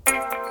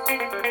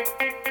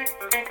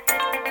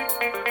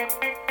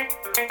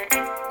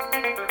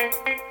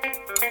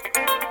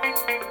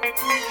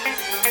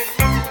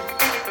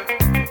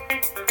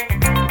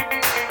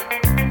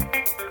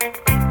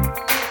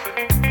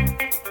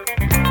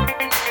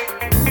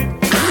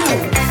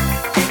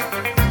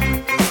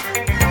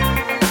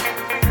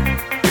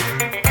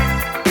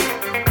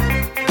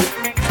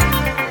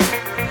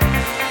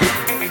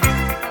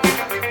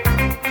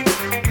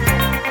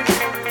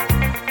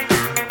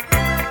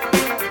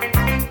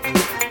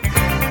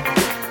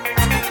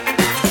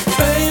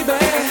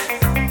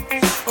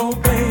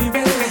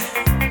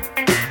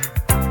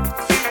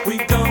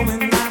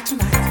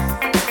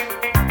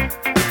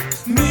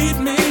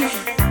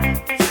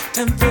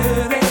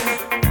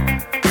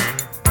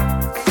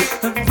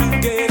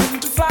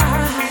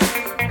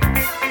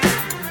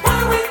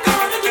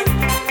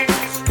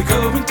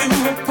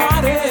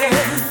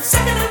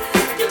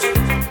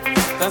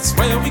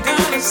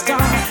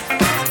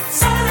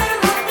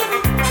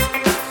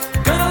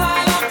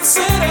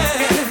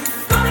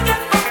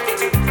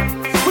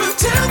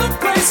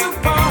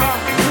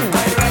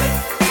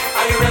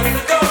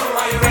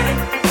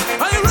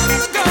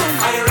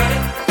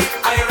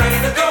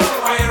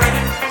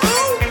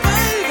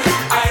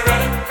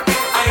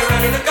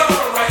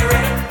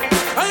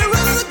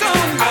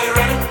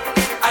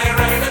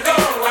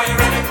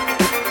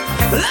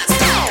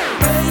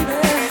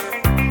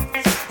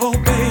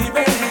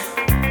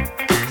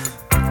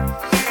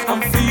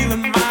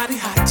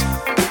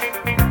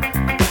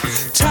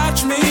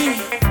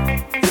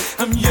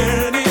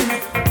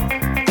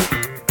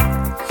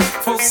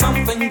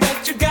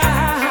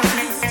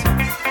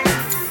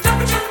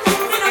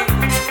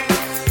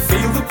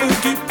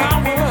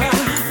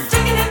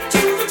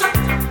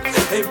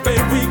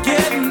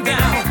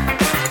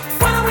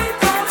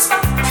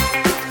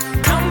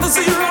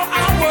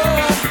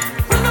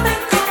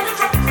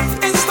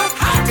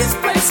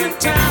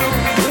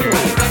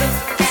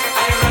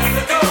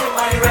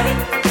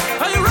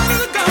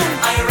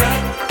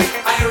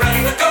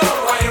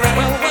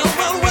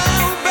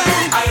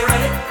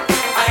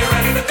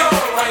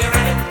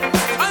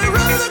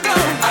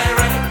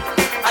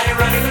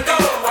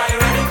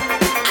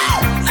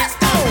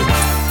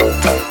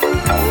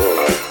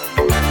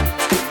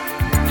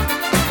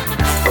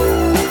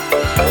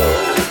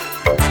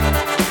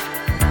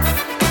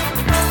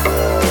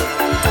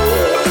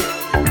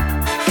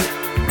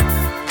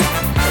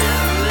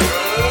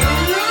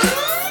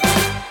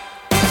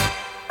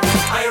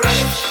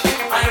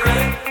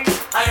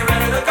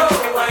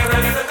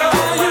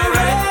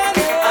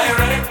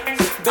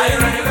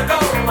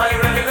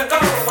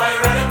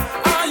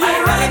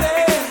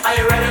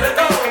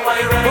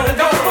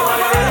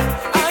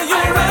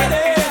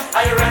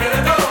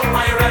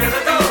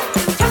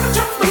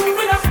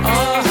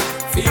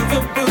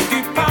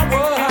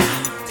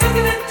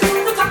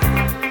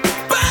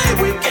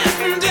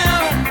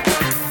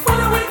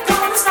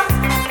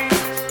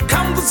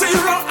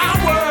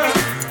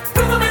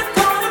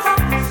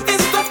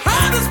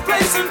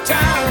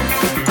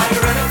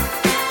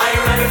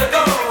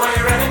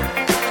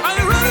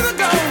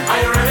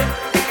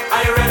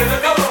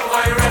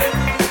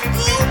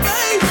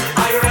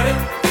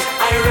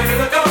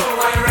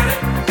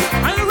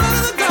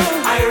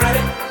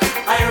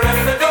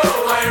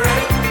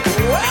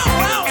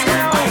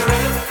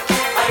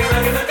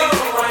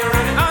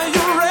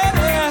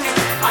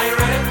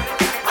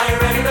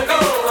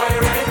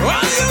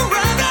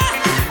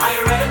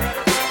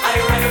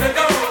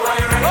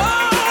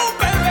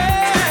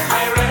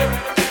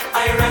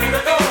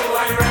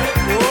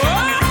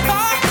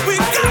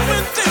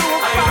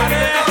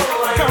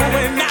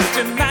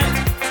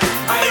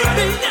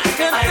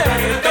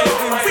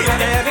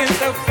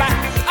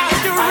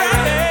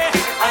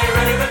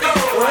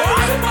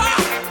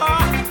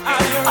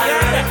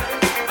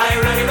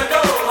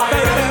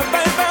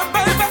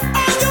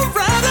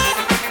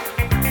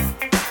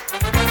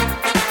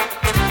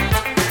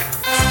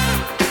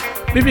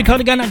 Vivian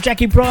Cardigan and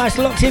Jackie Price,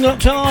 locked in,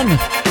 locked on.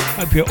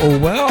 Hope you're all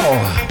well.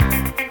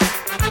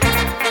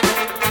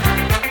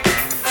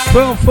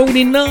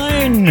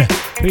 12:49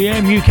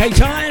 PM UK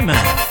time.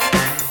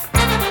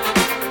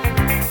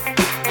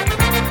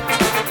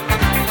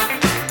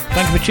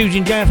 you for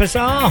choosing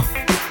JFSR,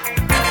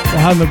 the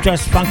home of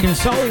just funk and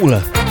soul,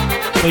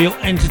 for your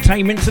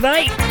entertainment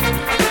today.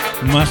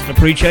 Must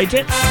appreciate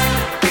it.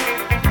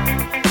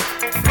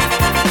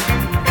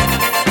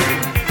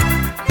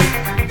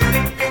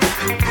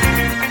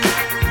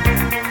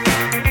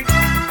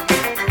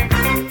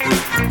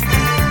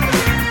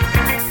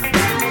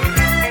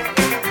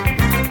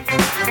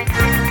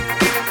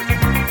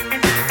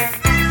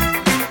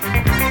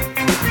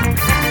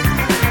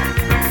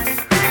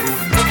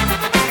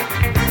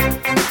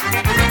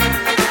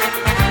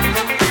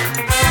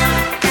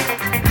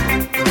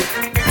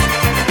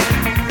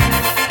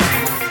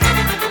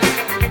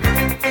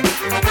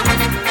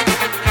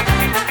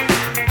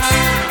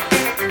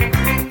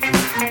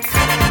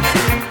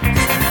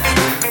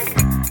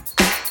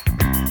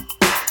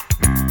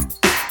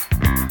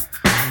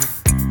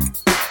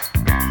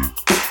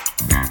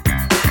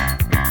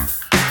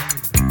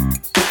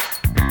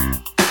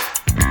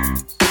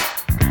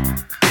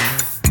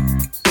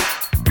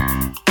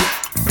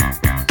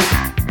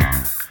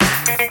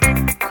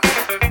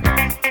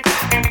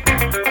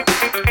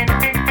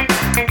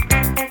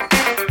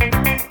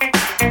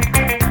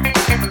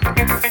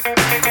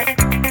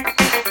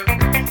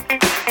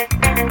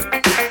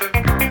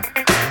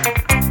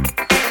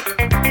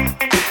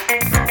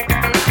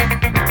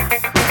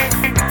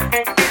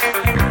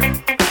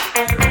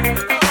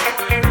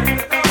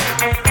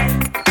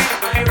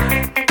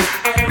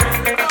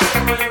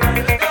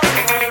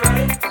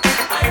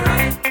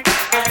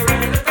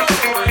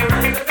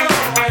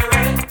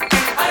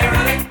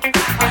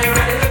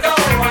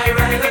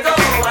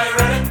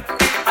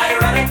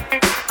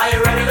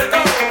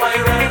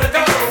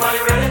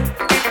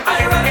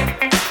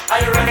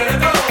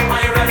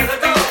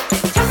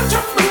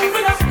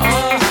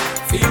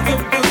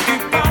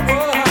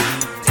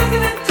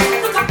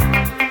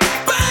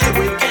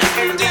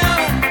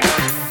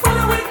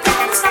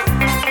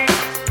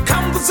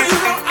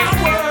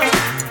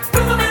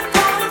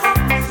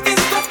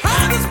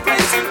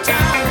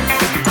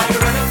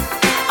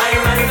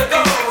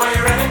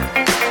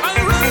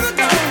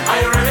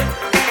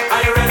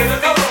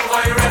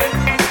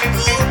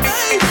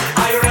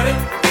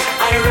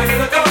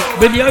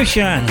 With the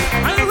ocean.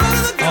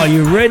 Are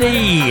you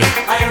ready?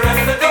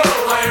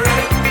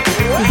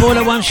 The boy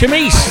that wants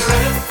Shamise.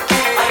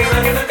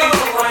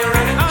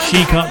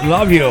 She Can't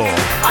Love You.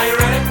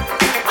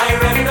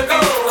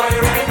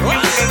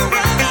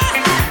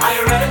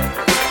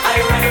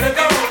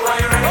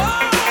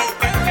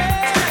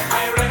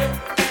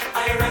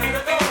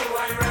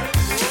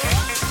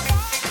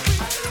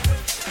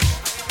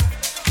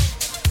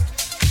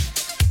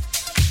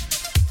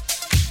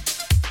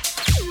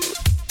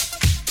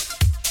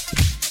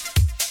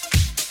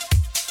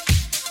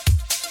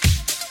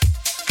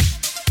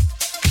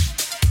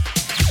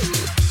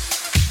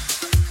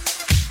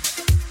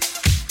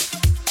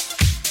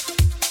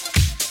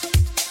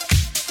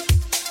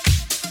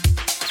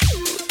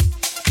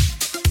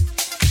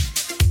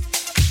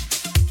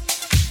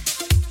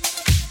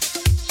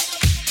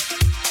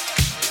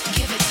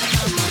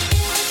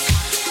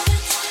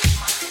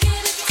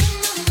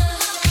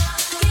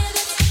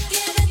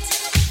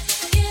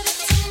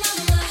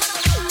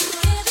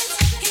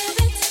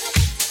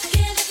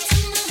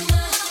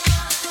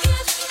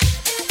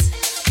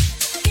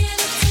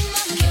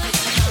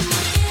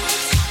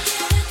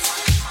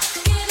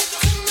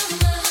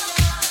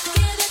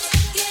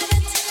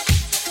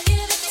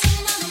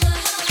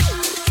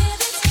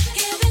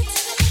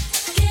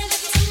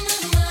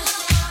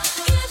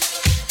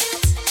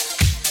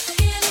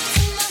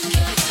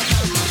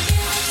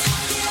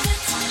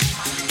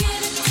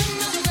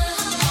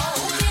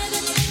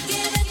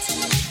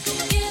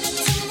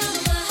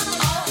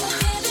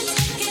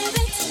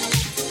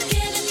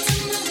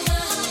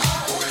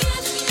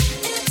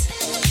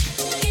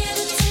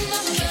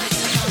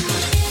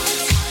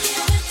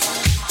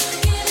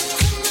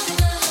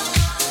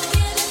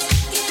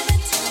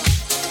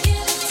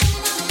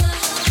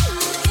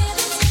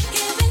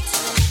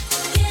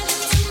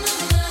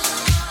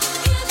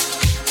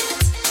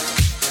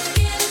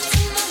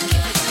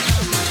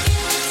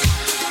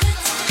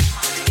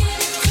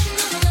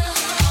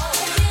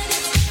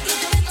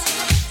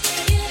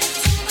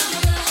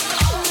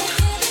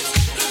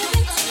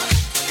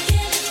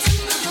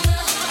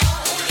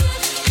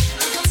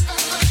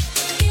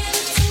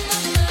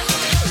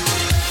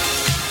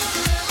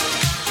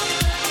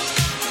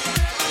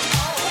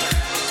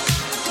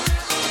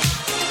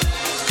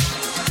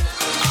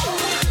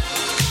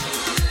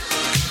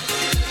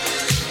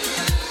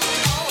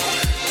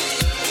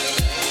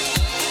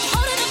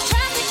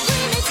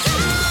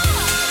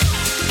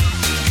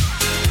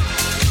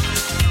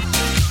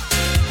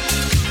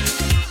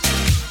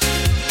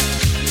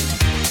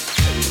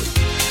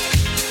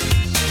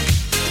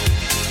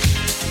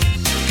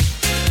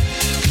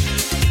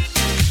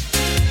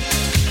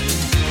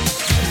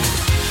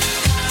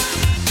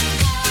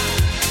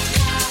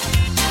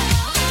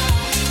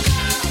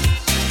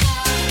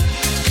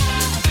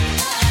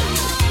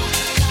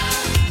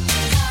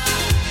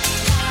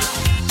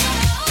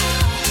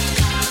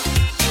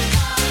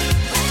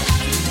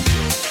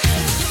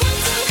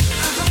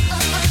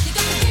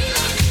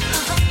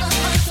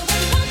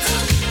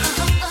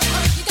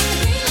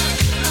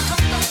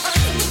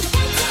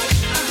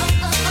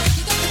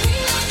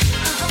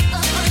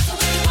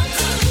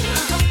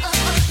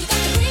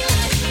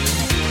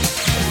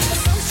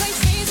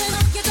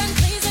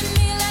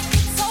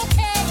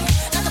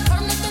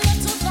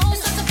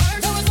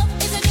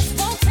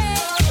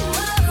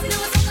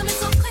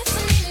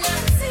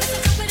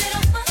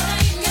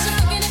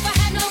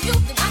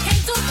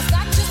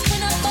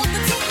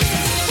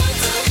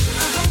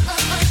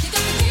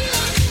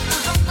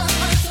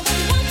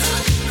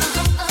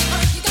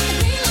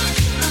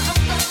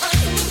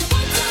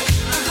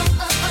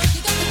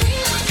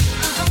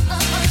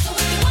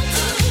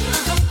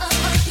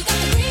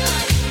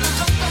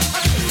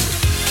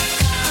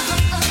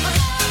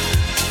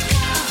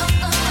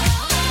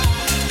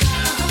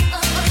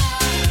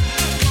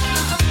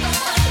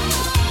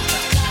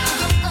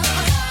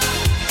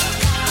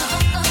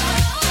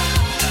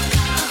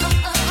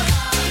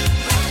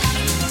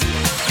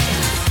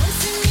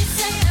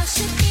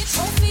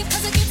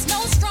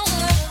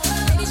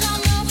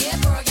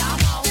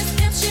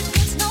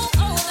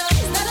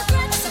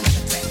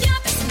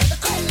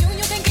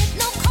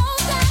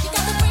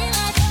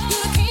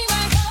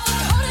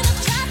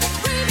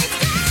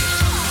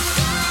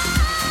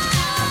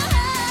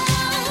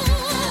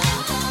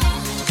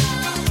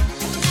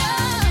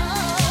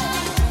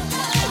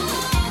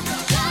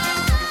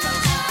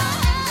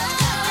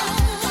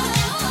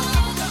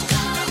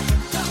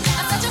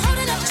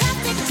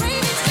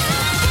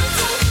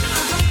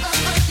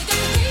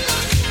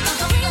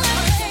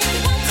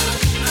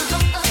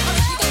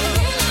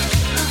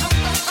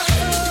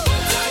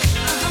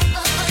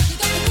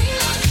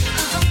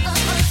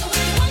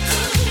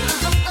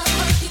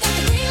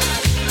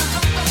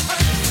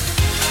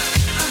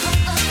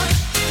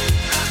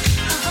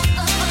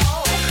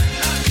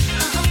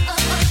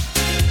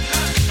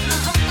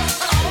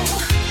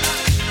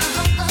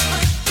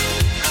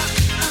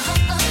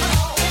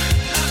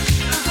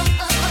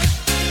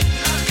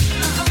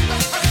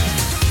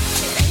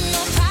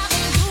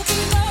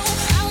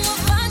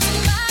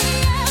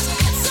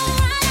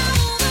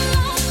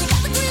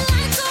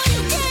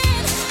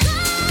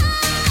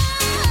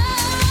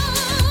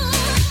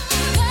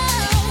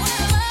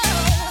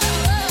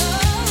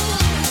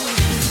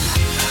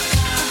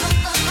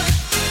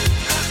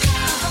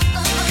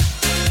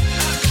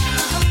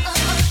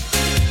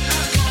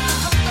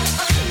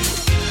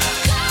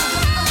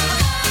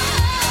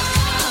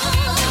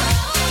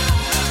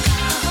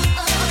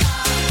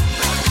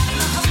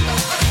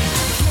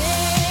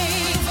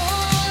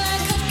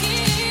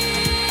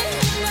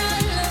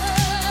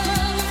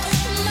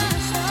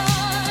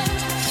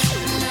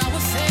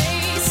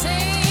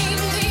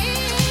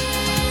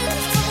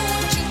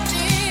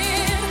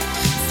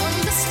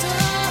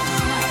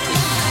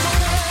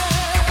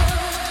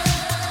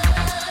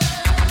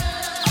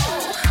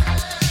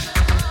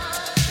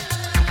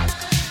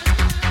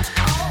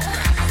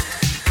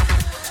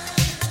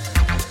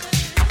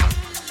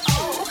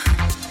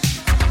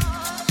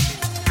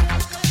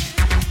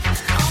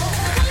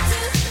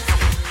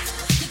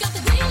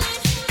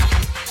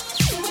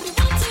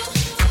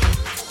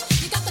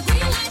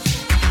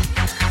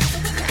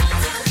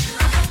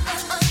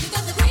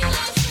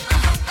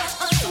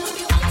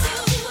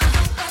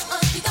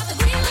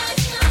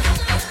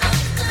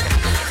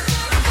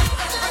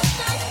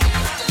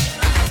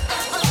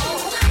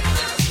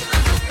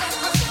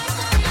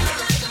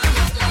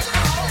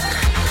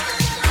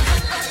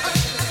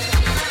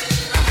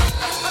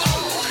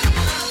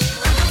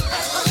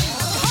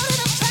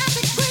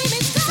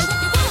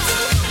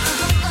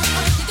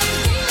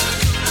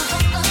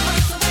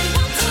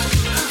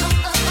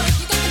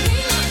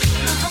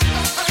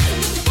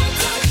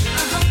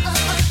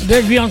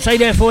 There's Beyonce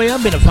there for you, a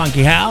bit of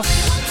funky house.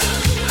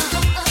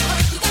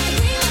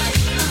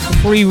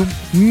 Free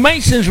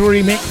Masons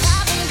remix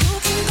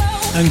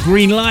and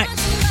Green Light.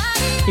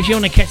 If you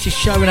want to catch this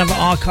show and other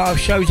archive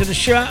shows of the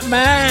shirt,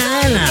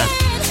 man,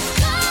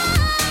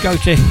 go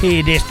to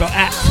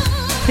hearthis.at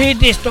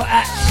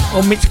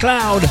or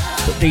Mixcloud.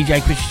 Put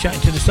DJ Chris Chat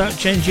into the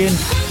search engine.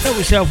 Help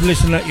yourself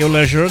listen at your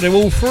leisure. They're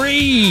all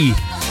free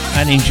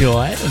and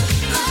enjoy.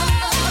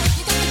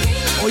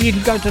 Or you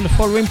can go to the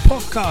following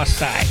podcast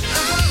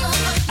sites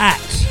at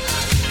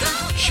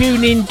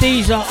TuneIn,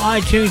 Deezer,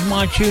 iTunes,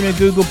 MyTuner,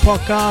 Google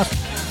Podcast,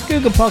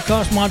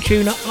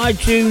 MyTuner,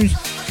 iTunes,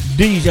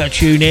 Deezer,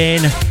 TuneIn,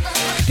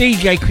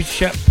 DJ Chris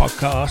Chat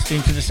Podcast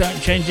into the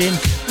search engine.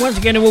 Once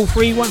again, they're all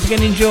free. Once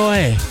again, enjoy.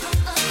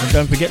 And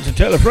don't forget to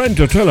tell a friend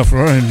to tell a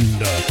friend.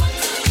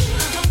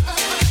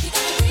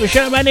 The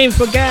showman in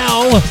for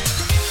Gal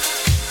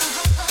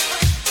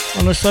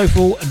on a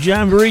Soulful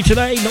Jamboree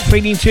today. Not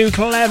feeling too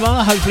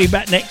clever. Hopefully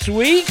back next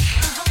week.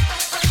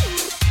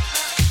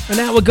 And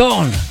now we're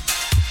gone.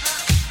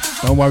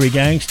 Don't worry,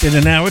 gang. Still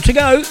an hour to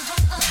go.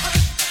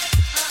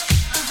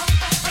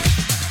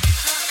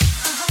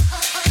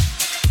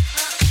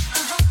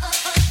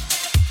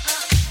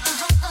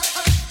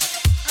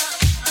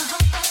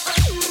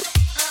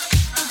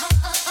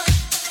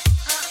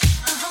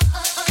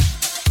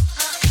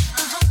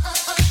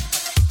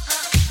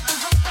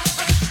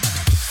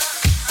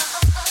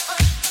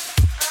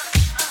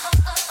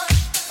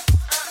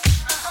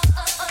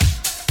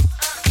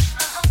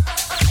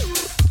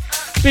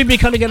 BB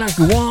Culligan as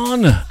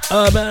Guan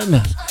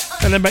Urban,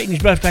 celebrating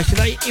his birthday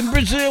today in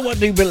Brazil, I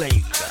do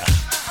believe.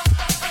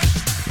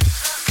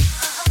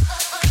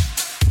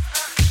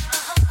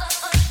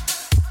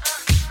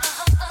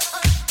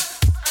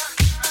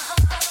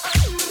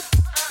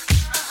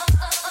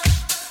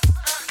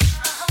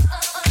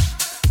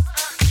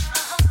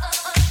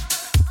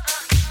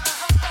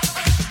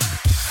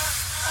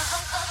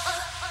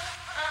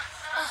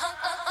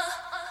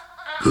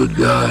 Good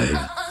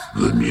guy,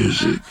 good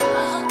music.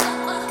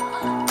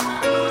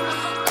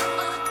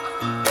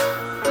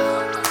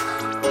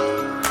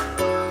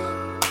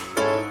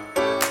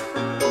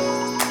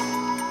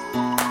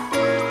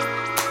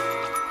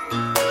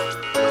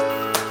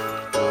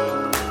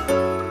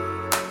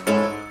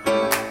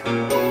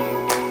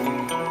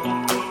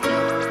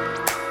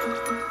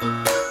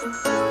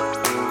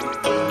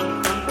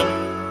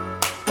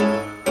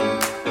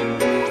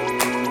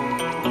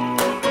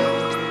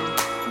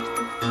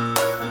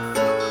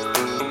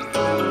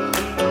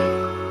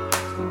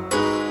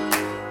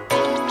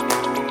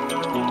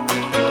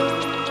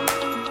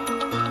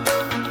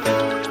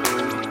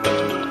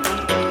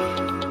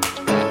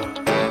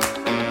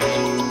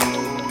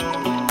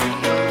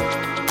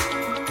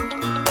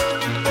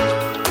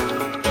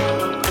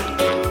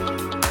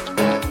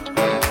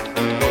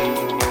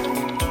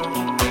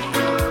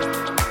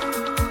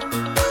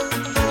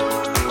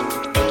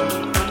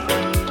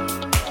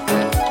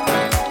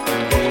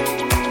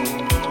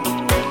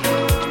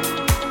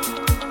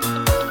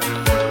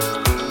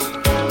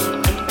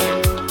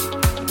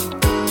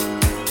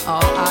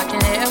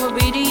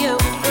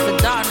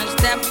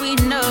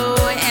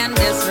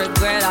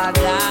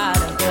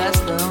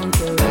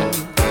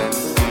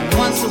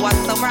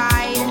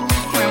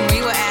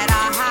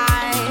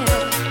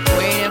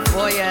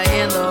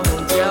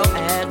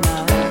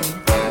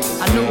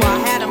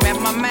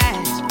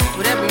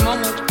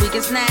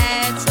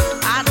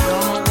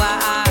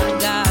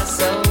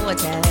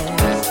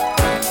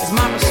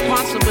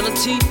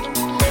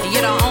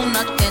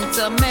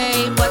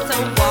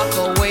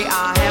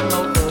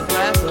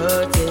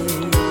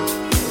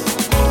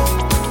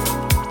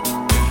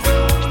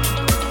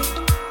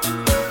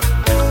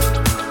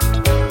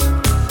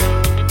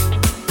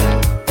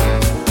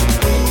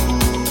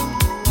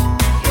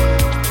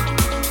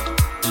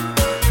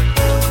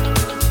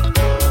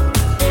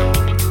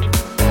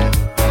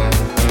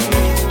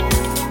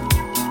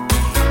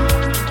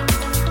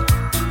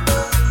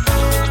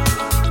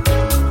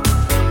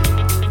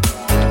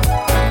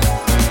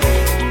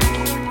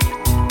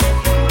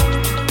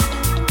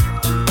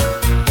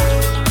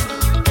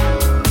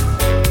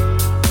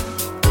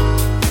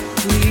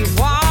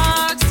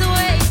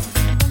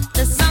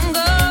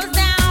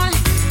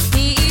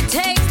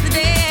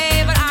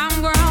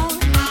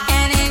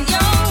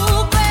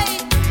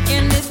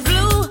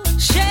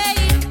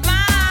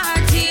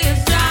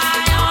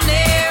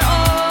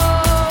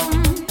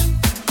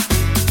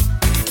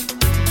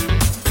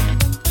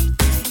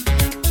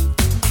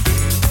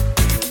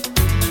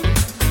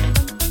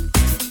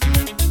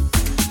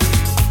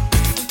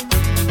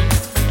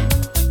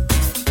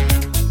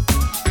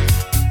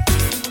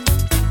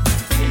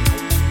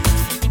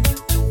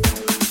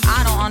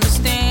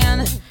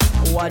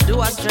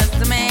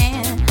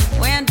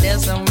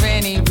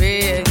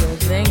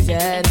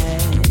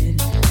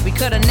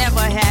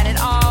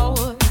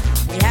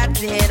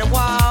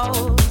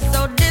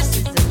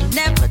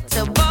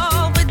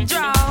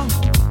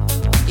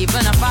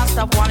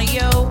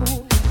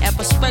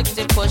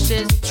 perspective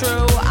pushes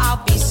true.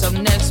 I'll be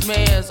some next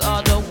man's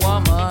other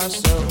woman,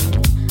 so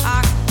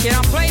I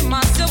cannot play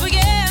myself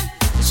again.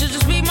 It should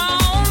just be my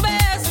own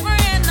best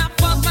friend. I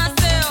fuck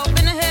myself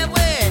in the head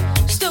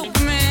with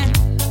stupid man.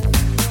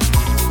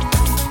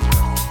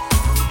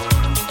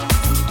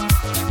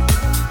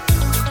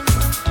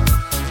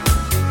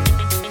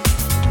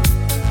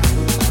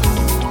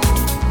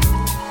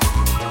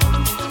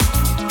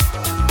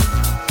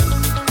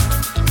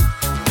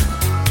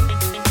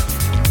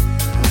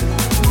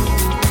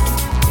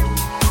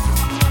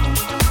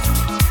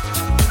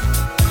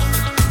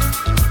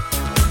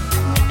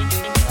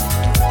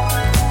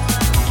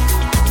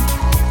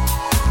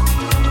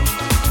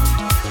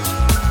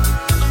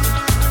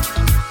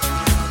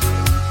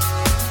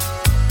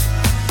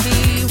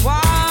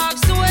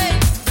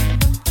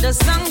 The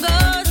sun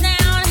goes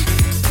down,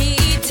 he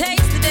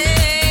takes the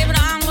day, but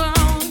I'm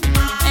grown.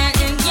 And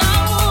in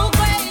your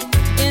way,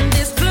 in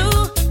this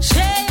blue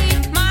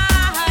shade, my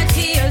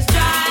tears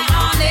dry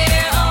on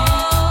their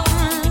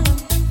own.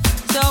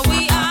 So we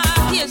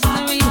are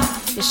history,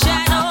 the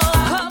shadow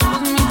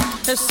covers me,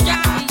 the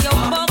sky, your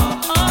bubble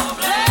of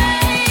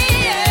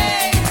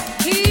flame.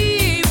 He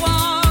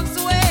walks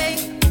away,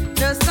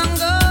 the sun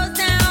goes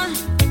down,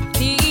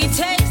 he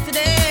takes the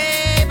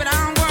day, but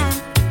I'm grown.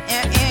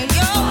 And in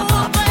your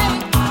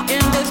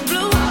in this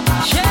blue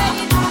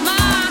shade,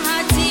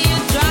 my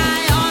tears dry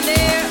on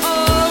their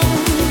own.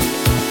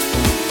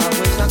 I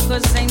wish I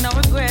could say no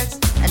regrets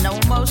and no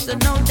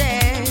emotional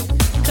days,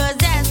 'cause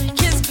as we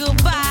kiss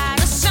goodbye,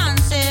 the sun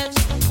sets.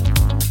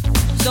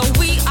 So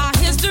we are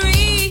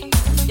history.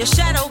 Your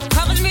shadow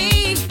covers me.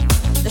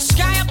 The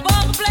sky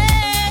above the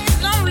blaze,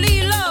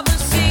 lonely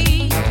lovers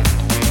see.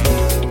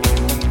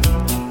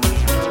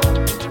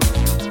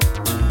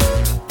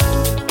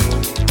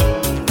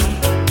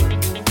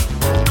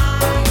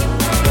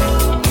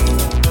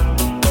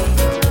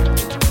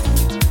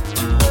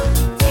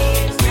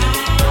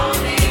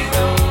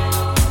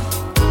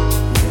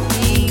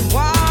 He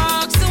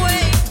walks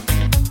away,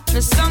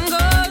 the sun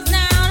goes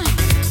down,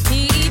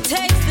 he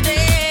takes the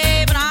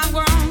day, but I'm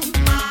grown.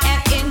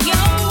 And in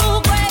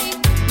your way,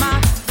 my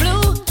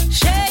blue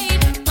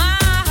shade, my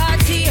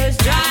tears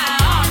dry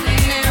on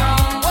their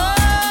own.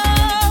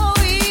 Whoa,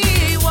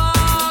 he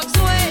walks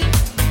away,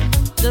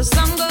 the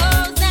sun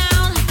goes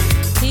down,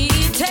 he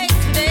takes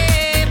the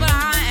day, but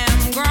I am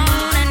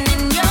grown. And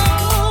in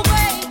your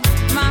way,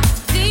 my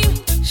deep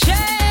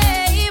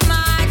shade,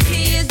 my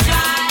tears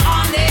dry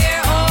on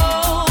their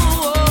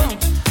own.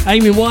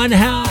 Amy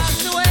Winehouse,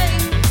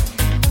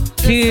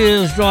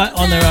 Tears Dry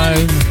on Their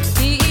Own.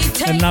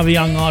 Another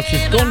young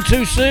artist gone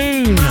too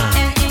soon.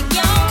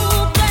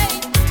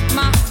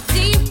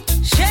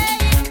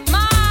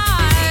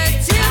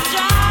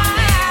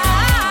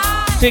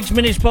 6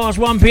 minutes past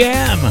 1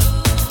 p.m.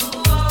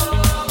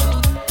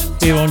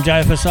 here on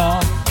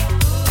JFSR,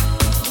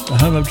 the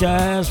home of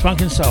jazz,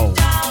 funk and soul.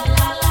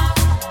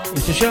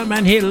 It's the show,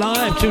 man, here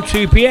live till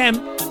 2 p.m.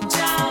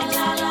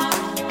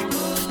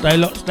 Stay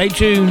locked, stay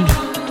tuned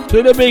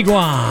to the big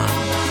one.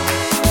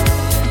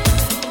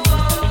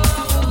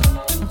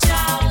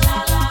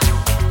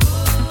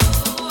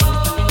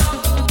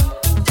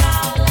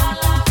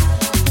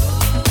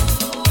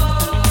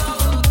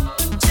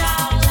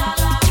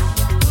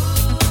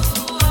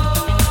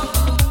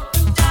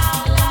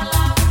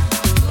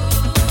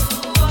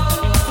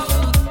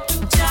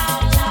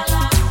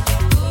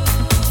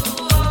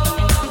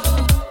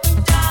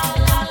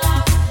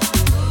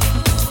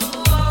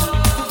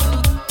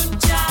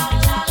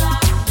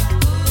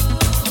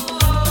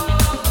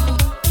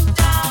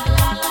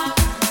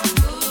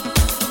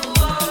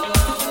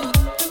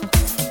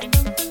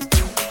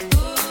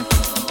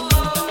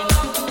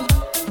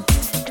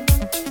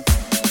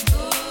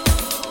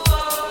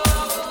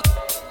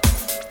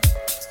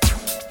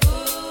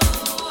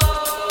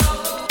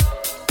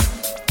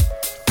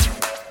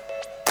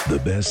 The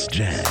best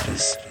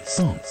jazz,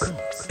 funk,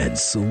 and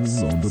soul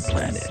on the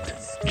planet.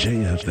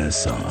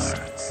 JFSR.co.uk.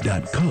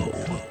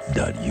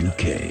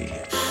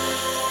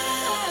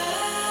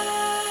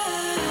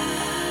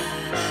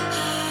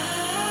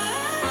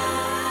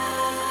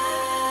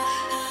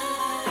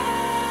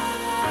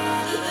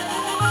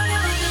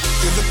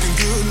 You're looking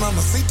good,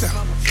 mamacita.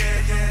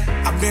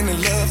 I've been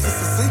in love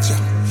since I sent you.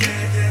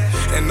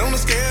 And on a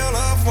scale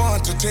of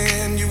 1 to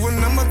 10, you a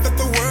number that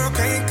the world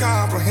can't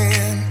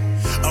comprehend.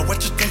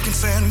 What you thinking,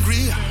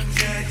 sangria?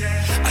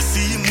 I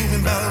see you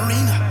moving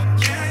ballerina.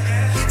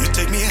 You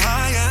take me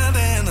higher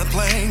than a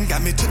plane.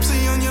 Got me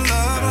tipsy on your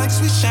love like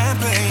sweet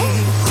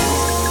champagne.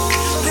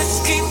 Let's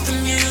keep the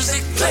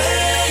music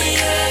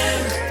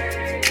playing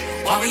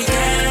while we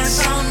dance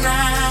all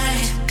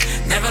night,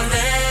 never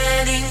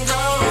letting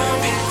go,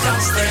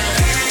 because there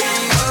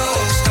ain't no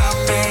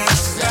stopping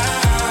us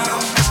now.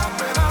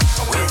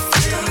 We're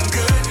feeling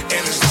good,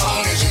 and as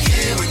long as you're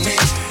here with me,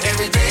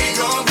 every day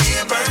gonna be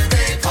a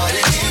birthday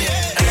party.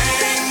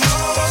 Ain't no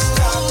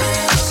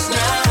stopping us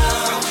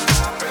now.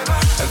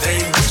 They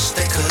wish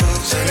they could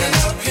turn it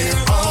up here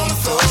on the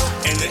floor,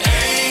 and there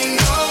ain't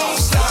no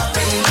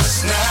stopping us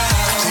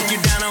now. Take you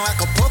down to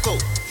Acapulco.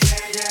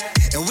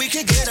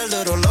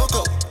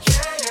 loco.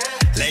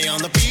 Lay on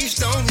the beach,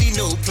 don't need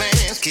no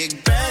plans.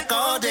 Kick back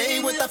all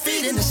day with our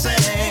feet in the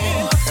sand.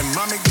 And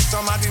mommy gets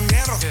on my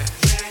dinero.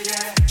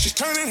 She's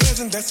turning heads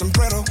in that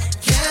sombrero.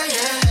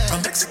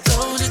 From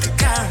Mexico to the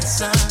Caribbean,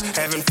 son.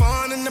 Having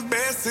fun in the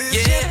best is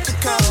Yeah. yet to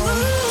come.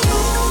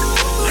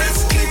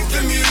 Let's keep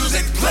the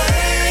music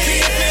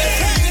playing.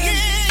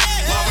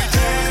 While we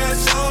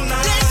dance all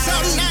night.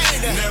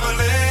 Never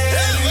let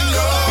it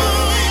go.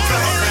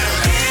 'Cause there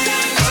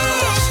ain't no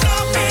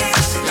stopping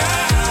us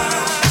now.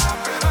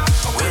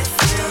 We're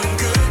feeling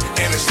good.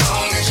 And as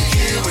long as you're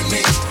here with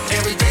me,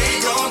 every day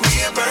gonna be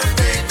a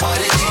birthday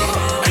party.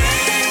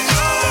 Ain't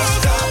no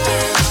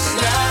stopping us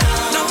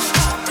now. No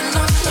stopping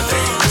us.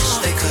 They wish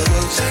they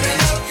could turn it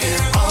up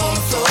here on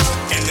the floor.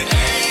 And there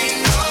ain't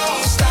no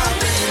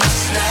stopping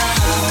us now.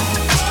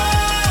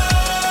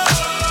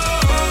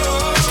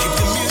 Keep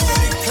the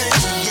music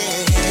playing,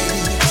 yeah.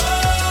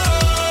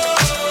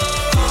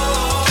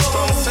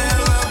 Gonna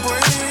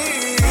celebrate.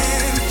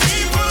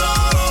 People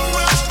all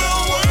around the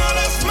world,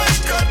 let's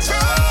make a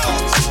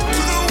toast to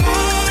the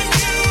one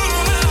you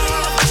love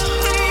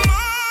the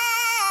most.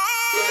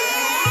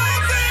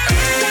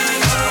 Ain't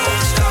no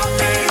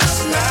stopping us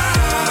now.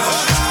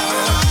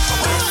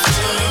 We're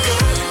feeling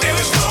good. And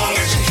as long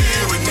as you're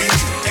here with me,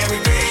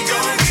 every day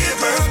gonna be a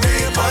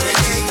birthday party.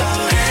 Ain't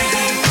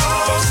no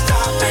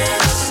stopping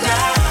us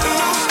now. No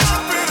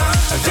stopping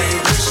us. They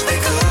wish they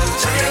could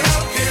turn it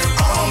up here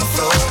on the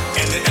floor.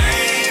 And there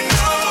ain't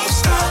no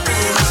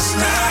stopping us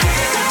now.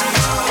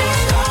 No,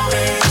 no,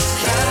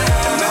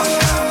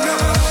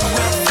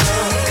 we're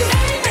feeling good.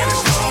 And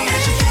as long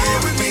as you're here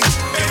with me,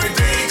 every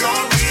day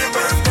gonna be a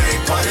birthday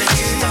party.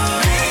 Ain't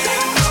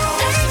no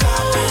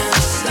stopping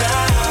us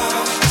now.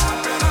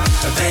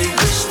 They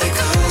wish they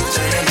could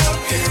turn it up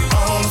here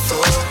on the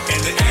floor.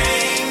 And there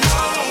ain't no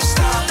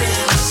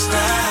stopping us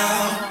now.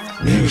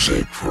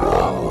 Music for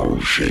all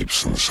shapes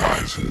and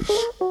sizes.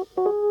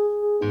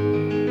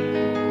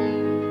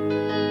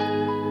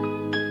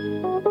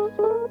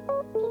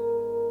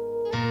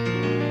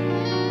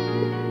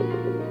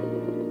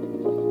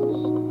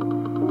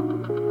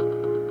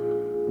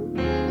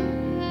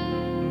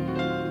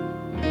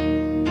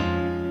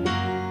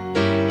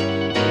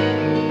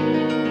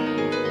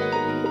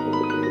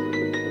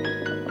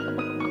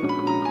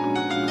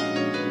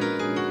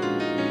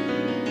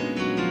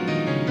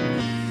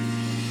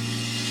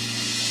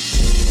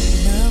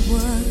 Love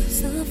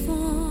was a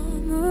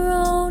former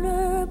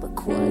owner, but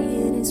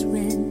quiet is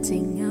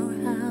renting our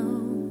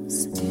house.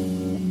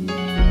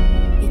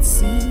 It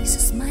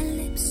seizes my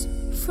lips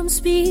from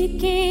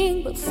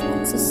speaking, but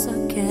forms a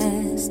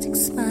sarcastic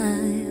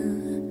smile.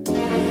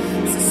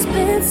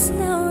 Suspense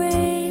now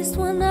raised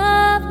one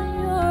of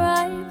your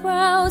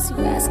eyebrows. You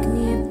ask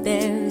me if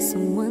there's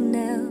someone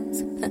else.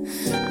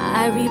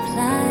 I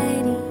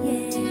replied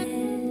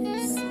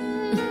yes.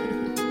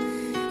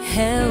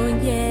 Hell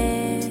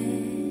yes.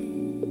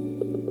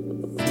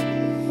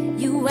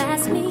 You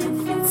ask me if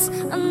it's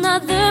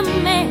another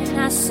man.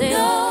 I say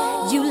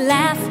no. You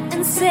laugh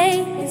and say,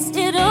 is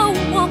it a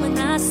woman?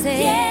 I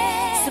say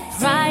yes.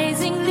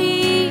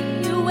 Surprisingly,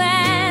 you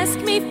ask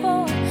me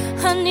for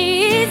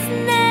honey's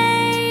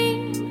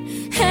name,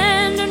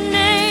 and her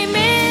name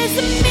is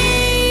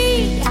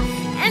me,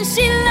 and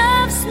she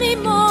loves me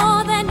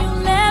more than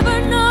you'll ever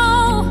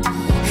know.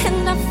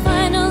 And I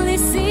finally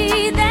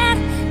see that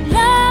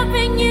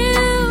loving you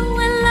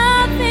and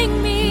loving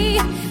me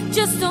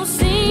just don't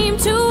seem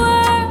to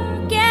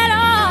work at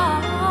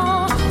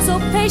all. So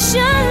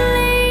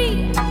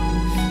patiently,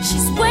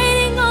 she's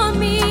waiting on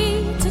me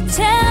to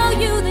tell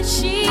you that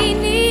she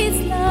needs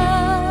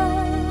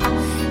love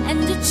and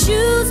to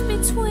choose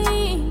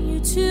between you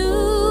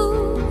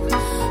two.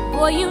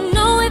 Boy, you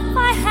know if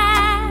I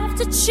have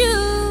to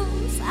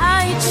choose,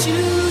 I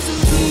choose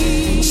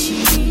me. And she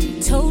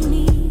told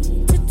me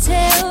to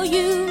tell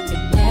you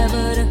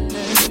never to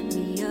hurt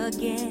me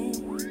again.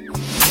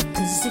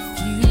 'Cause if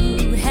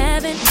you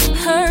haven't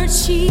heard,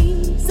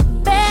 she's a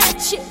bad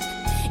chick,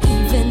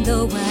 even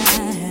though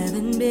I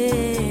haven't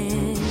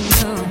been.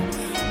 No.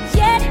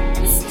 Yet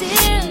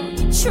still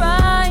you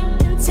try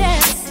and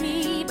test me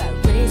by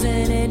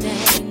raising an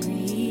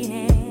angry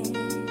hand.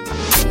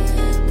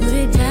 Put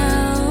it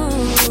down,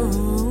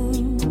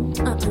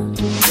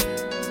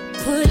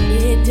 put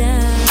it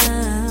down.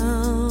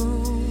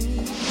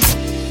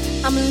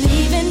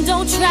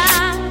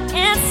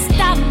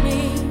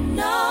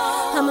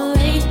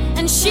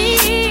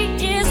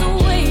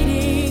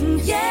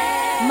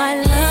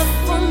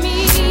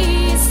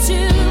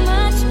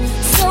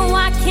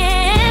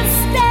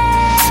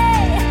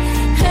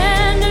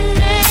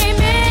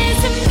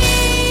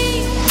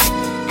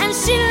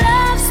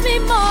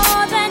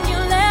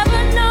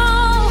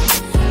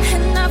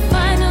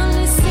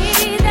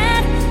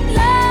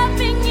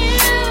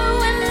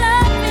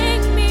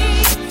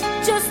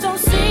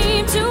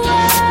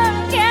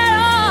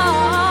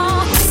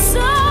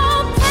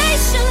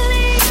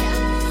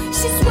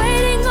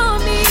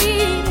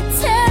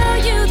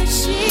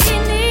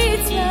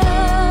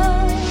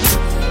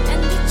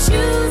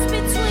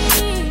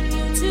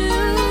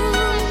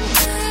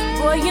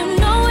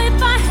 if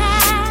I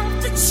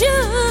had to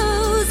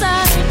choose,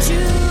 I would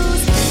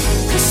choose.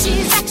 'Cause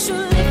she's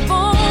actually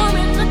 4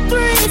 in the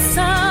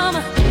threesome.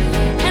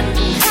 And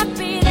I'm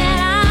happy that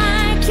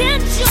I can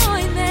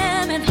join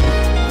them. And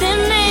then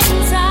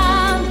names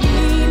I'll be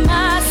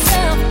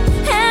myself.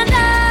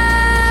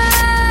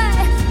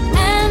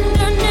 And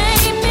her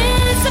name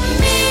is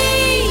me.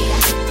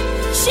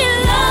 She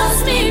loves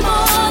me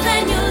more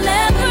than you'll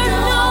ever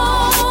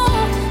know.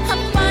 I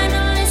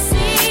finally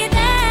see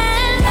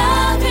that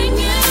loving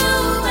you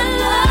and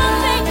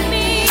loving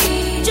me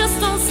just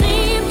don't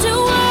seem to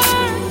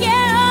work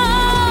at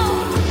all.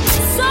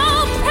 So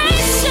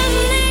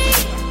patiently,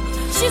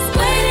 she's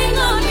waiting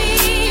on me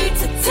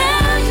to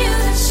tell you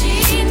that she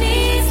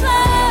needs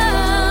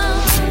love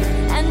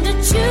and to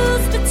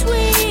choose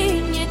between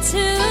you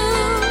two.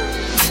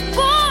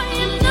 Boy,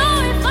 you know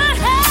if I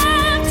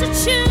have to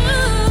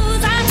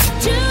choose, I'd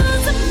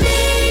choose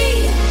me.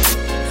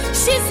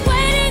 She's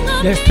waiting on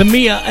There's me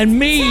Tamia and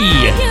me to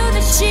tell you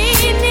that she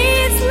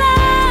needs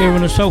love. here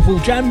on the Soulful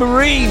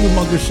Jamboree with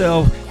my good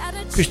self, Gotta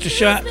Krista choose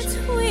Schatz,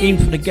 between in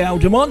for the Gal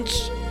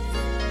Demonts.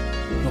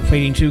 Not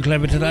feeling too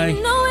clever today.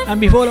 know if And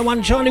before the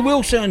one, Charlie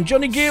Wilson,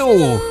 Johnny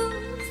Gill.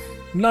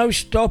 No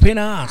stopping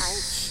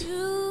us.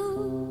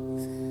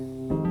 choose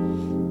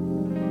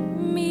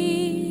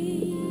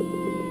me.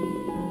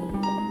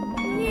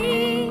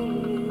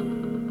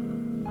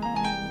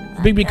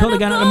 BB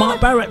Colligan and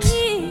Mark Barrett.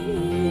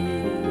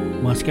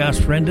 My Scouse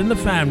friend and the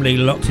family,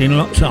 locked in,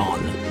 locked on.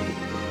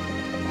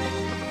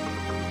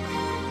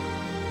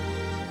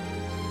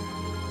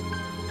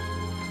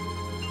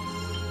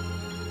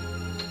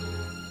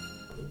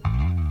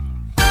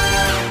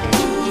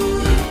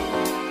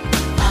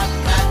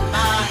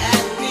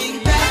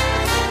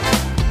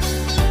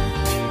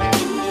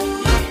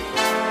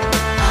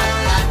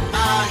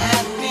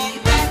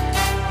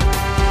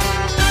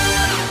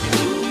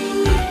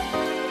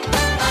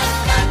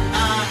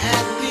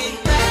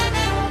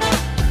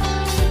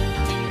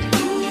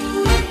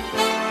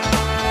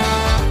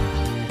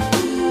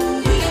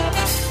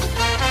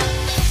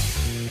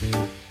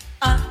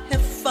 I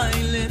have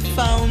finally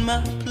found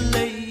my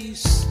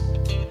place.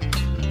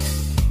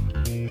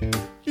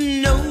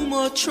 No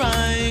more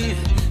trying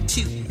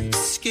to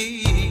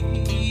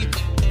escape.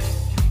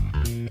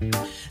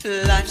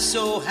 Life's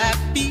so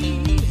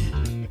happy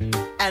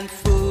and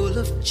full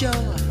of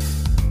joy.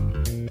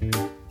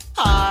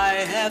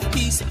 I have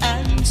peace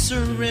and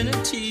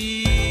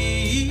serenity.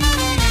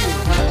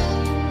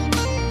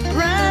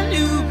 Brand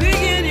new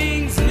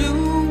beginnings,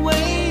 new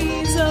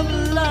ways of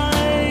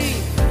life.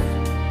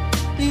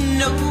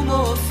 No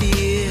more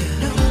fear,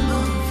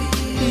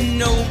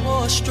 no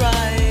more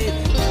strife.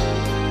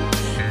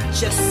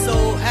 Just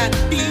so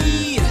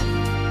happy,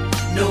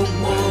 no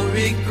more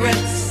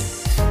regrets.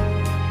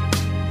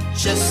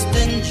 Just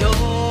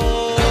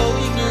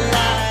enjoying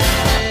life.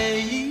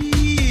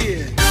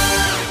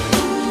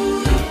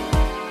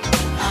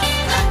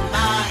 I've got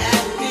my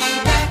happy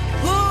back.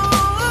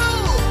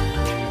 Ooh.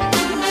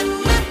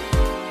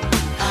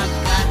 I've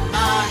got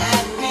my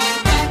happy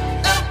back.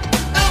 Oh,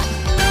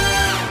 oh.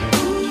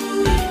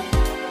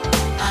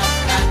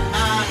 I've got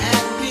my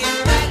happy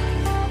back.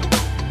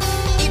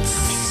 It's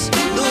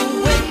the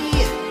way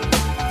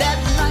that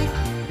life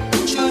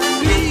should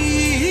be.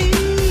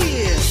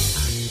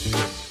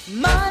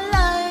 My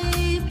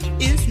life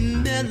is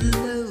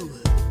mellow.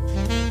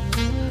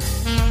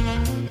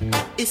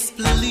 It's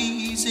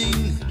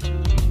pleasing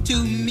to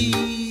me.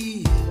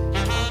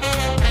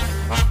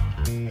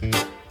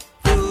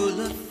 Full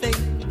of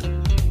faith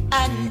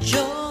and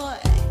joy.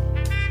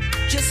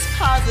 Just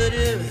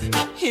positive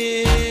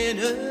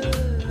energy.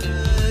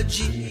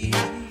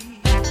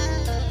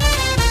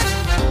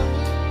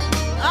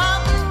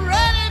 I'm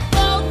ready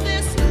for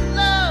this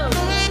love.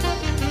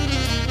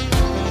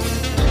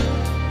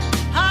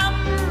 I'm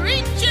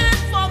reaching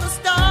for the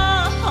stars.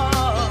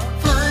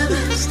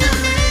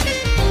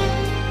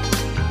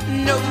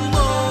 No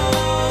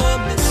more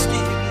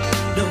mistake,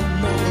 no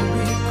more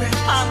regret.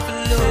 I'm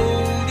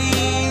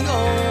floating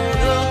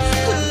on a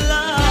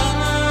cloud.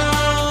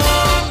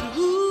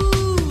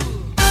 Ooh.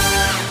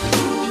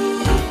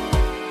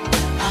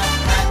 I've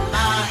got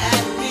my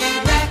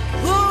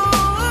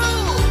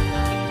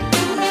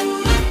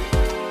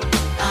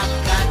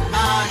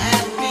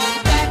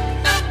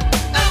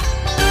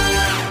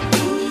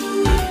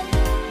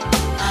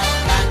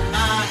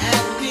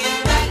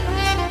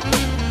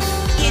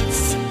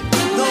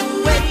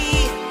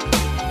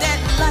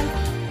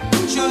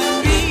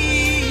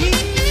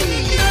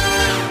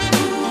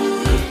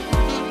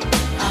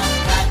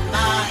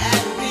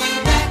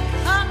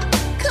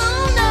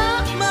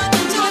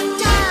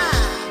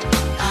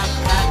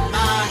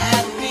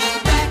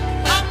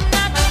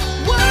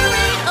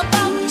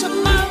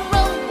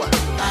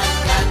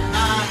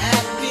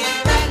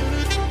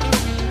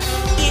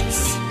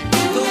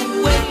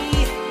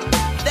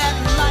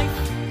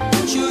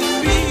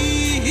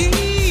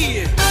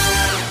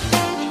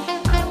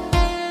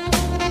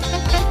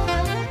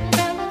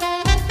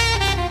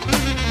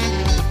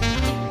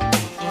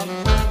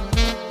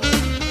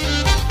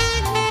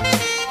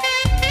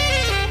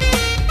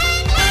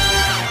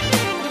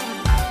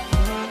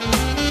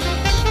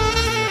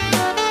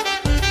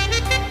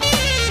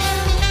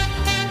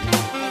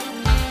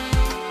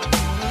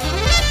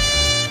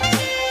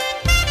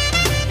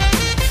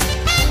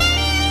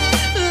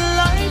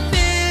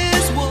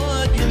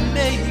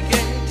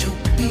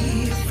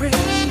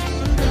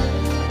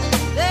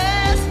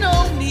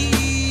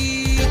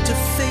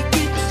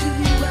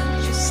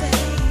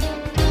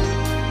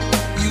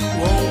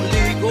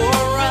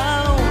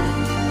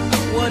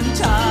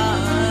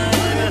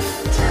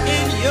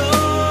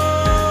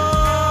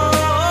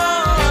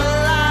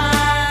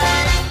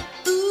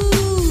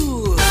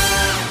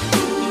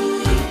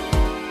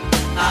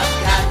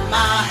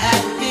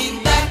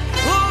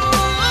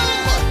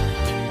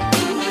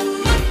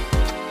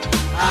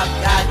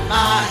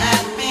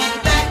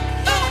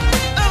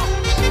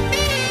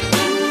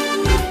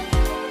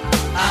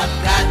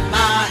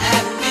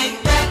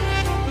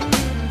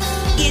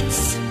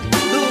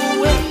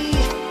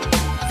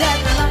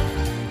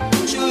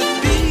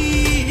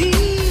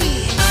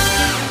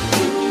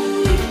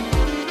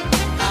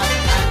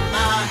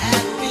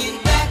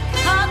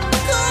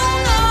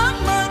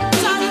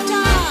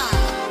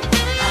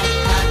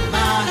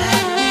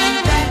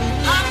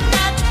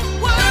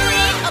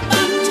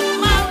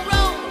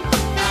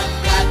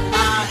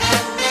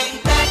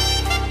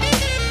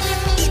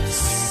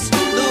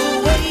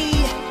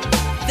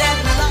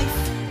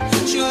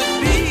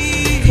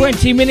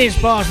 20 minutes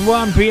past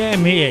 1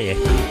 p.m. here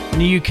in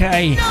the UK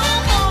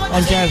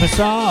on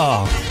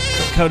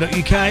JFSR.co.uk,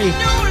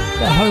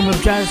 the home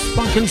of jazz,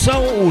 funk and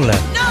soul.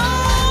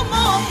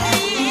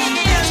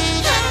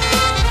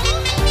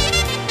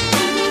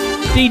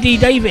 D.D.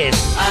 Davis.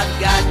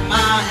 I've got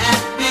my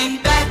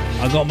happy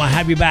back. I got my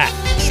happy back.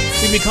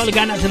 Give me a call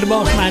again out to the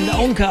boss man, the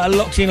Onka,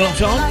 locked in,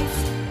 locked on.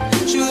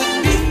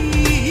 Should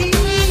be.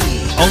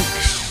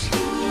 Onks.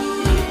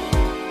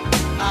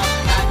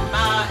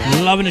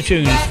 Loving the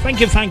tunes. Thank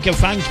you, thank you,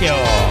 thank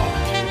you.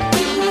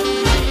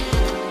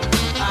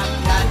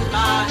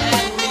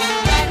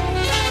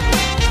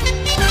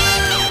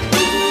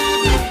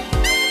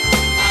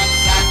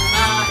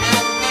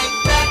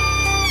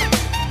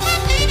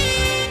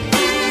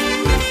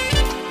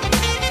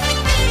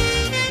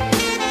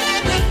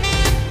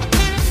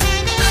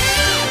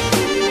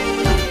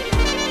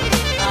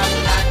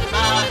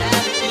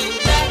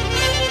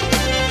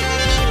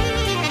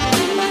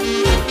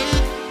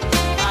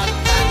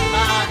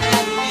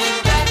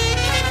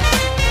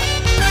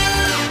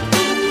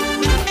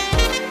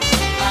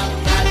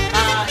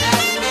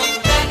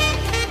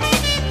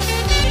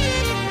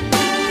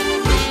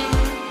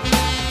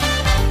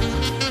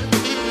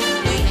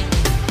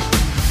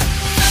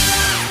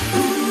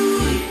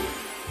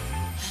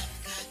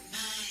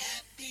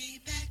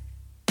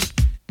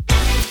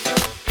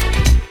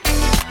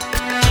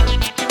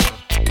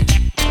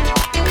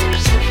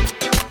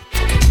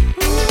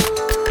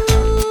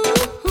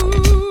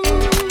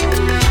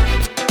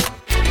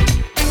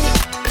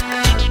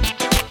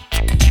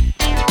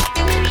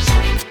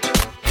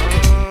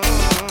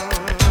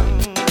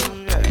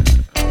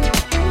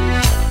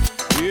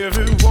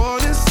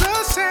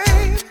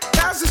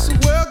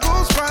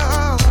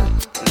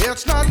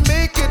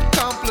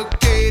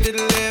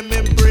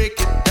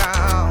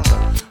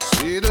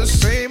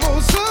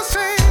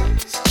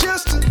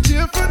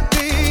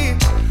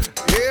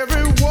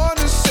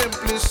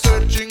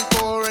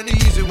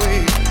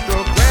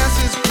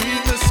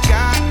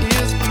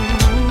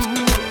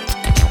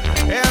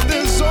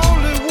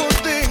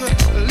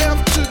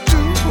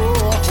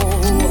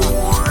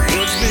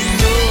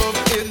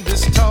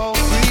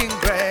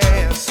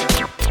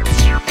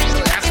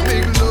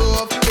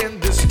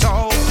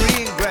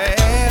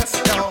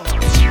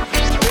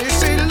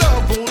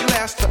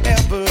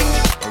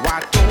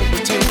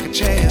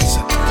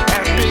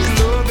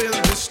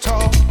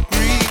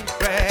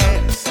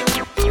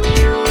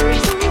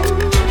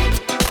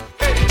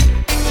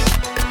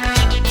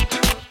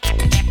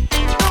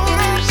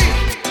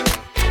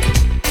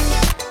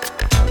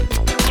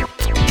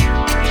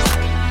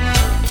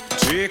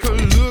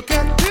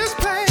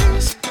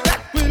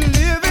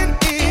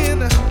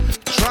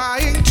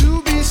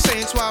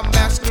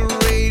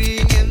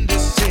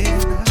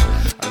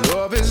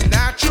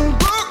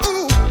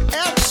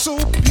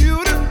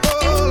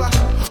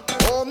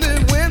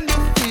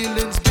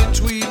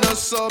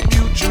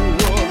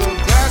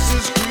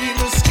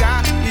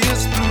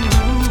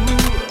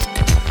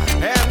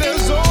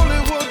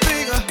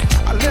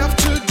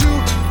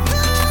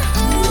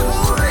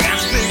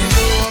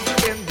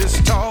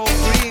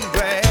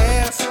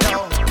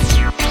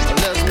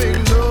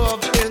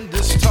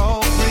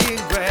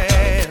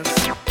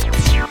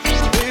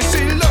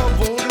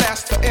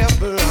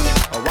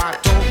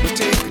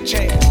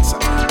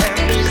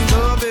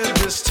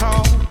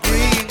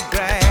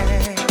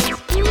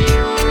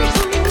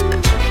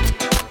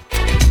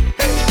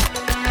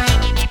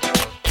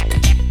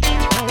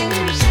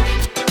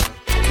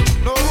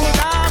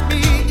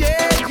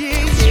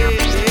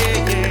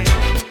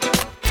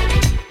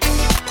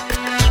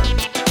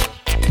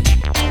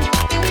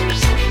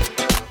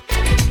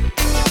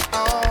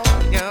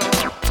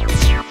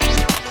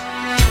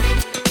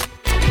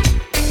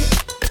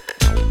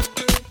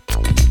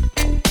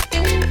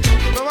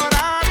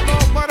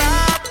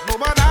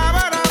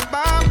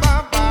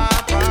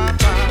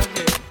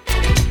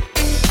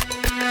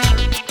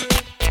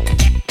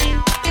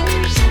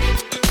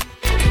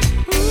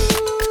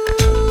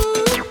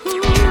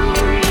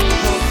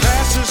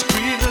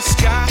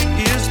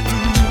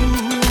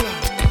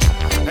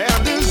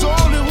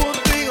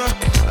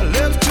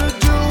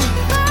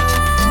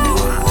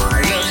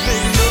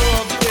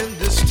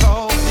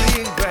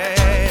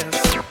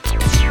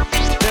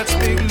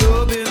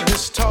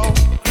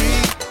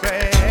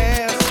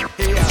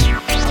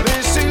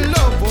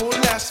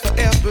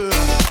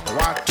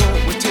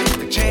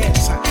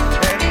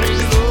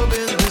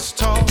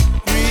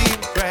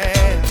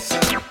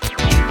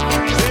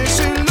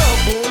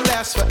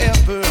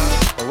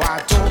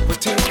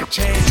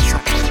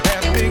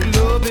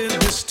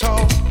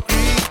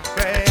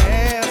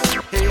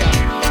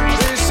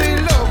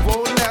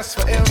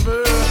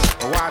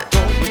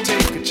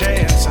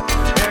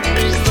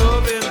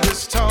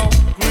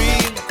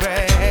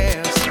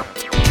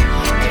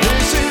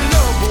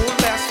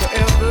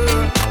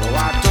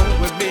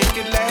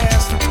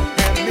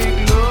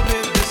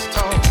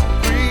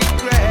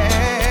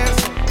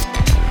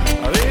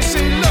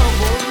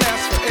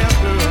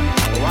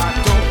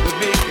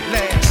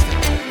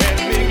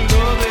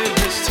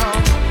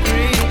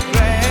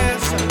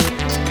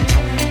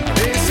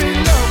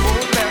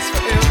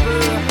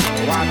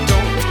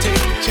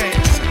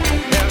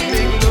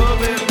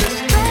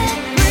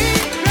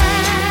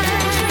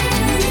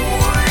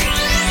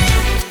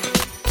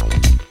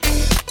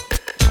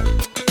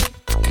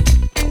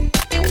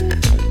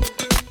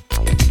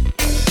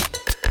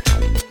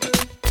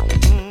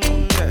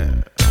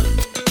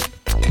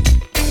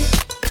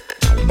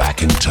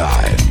 back in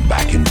time,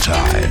 back in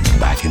time,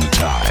 back in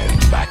time,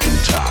 back in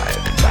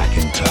time, back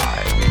in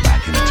time,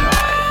 back in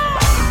time,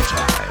 back in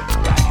time,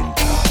 back in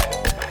time,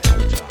 back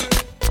in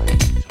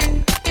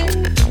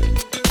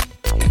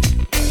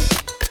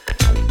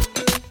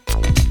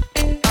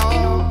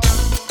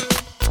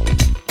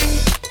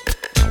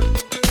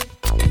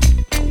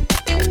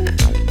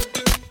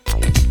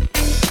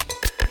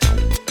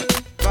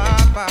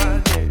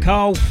time.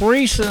 Carl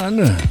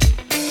Freeson,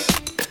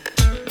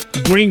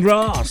 Green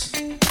Grass.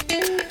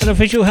 An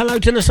official hello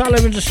to the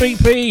Sullivan, to Sweet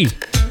Pea,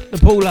 the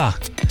Paula,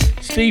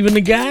 Steve and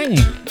the gang.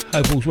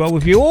 Hope all's well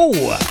with you all.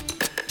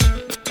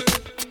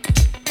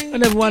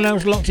 And everyone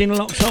else locked in,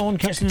 locked on,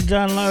 catching the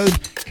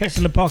download,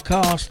 catching the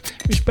podcast.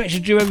 Respect is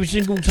due every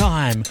single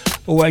time.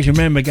 Always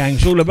remember, gang,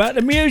 it's all about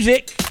the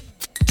music.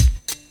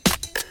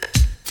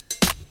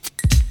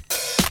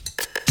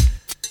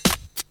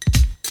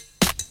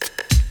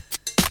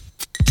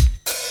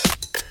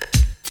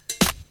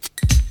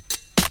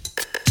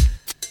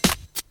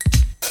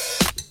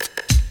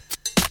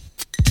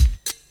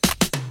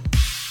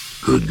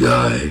 Good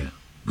guy,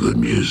 good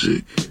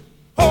music.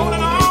 Holding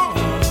on,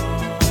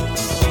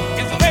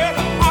 it's very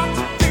hard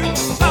to do.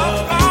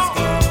 Hold on,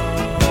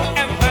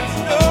 and let's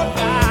go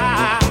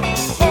now.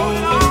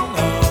 Holding on,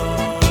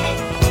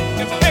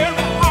 it's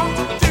very hard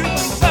to do.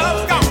 Love's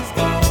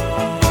gone,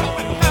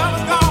 and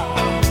love's gone.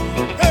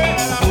 Hey,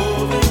 holding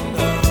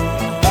on,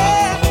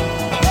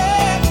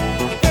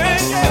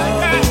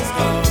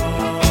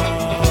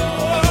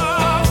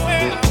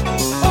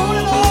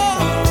 holding on,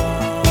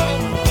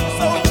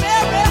 so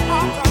very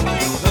hard to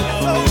do.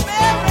 So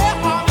very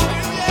hard.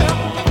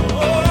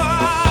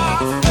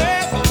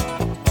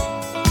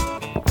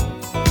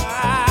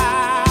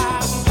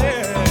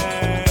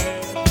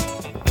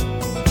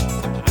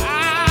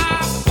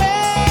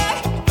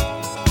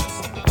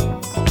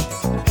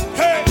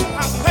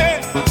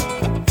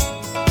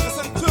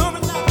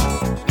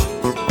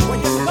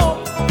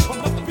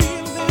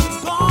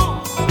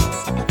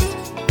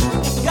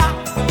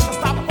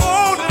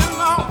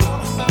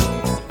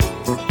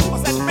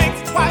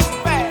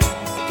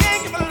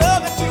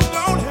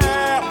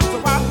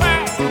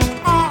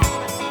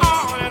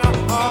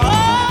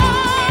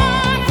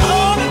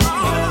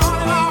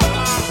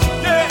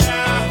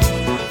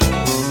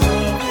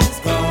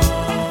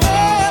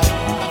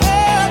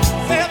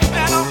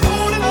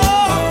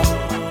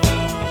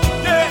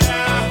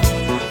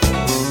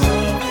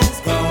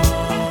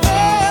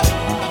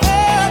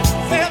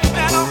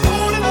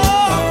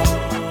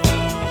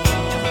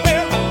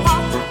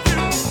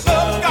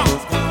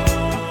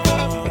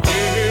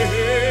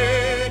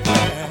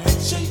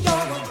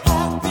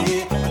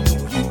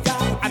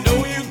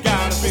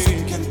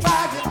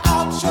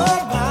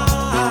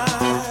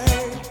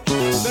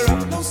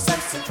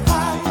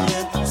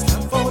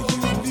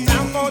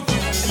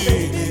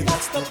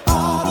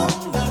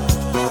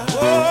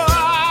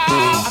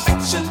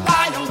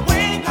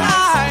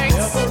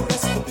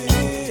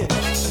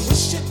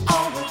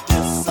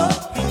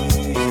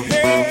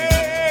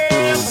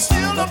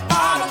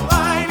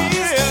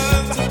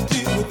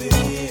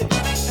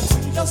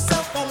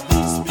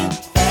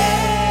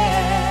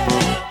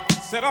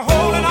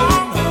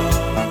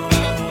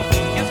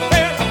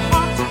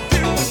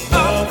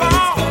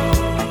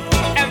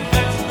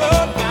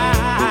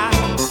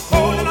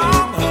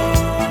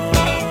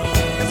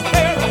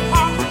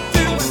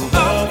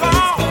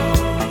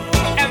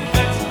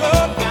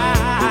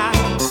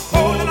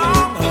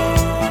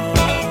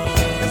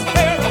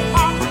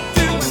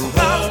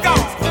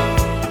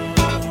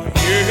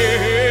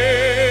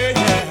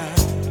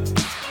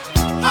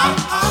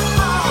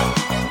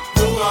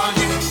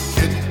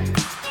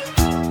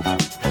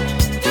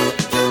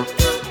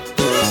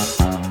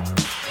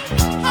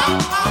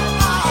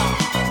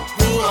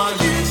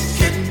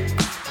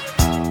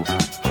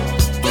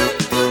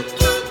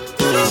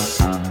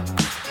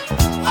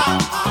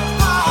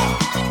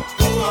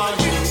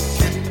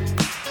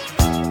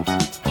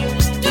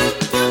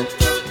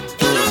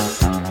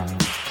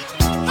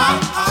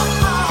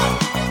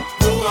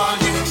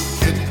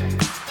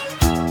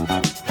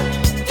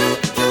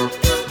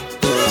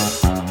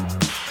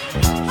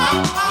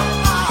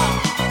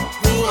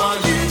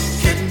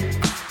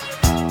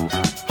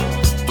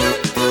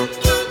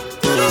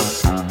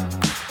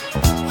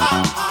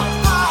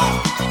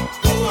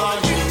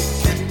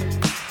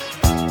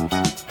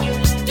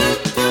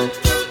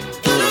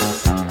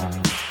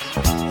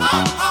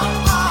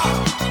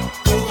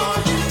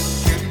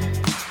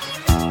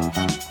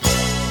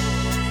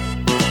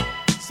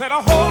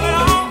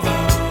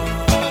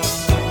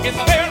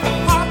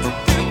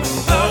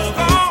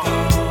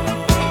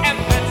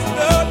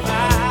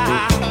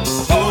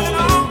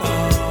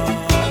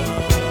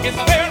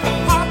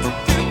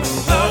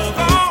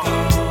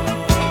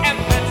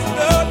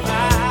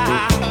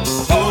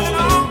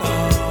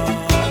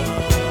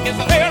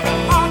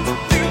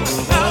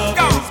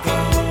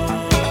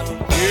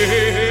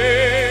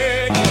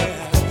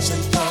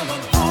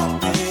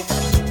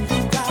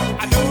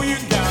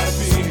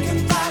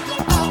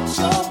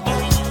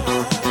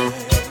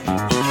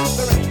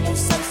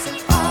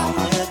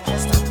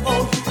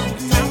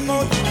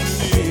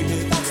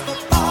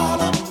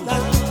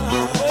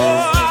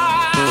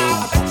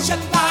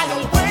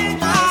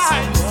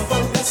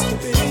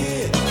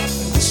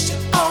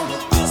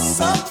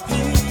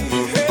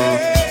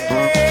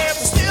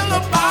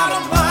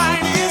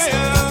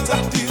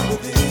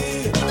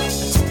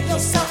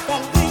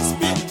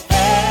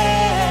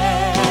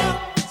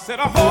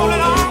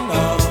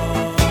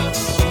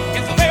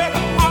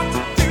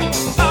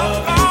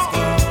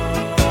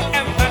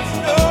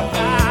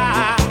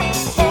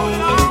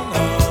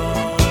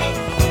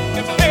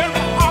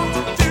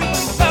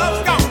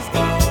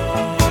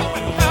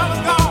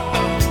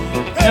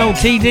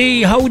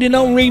 LTD Holding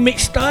On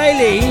remix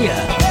styly.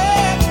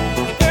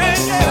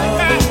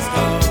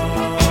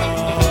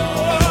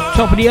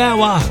 Top of the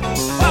hour.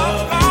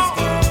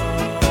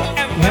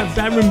 We have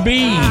Darren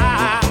B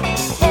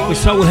with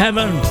Soul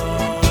Heaven.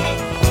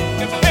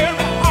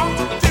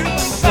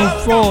 From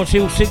 4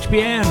 till 6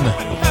 p.m.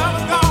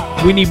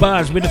 Winnie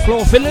Buzz with the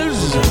Floor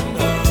Fillers.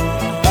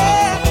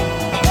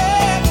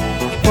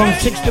 From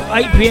 6 to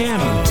 8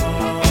 p.m.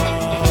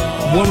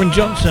 Warren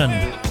Johnson,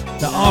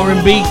 the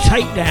R&B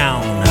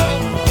Takedown.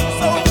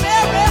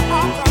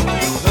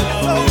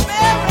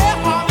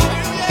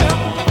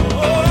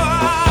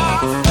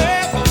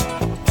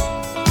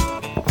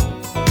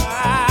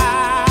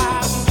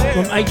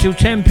 From 8 till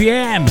 10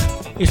 p.m.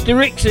 it's the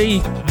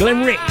Rixie,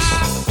 Glenn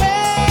Ricks,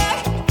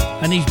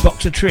 and his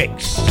box of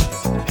tricks.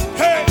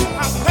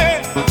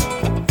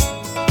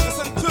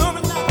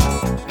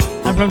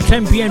 And from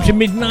 10 p.m. to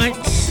midnight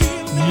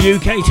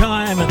UK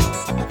time,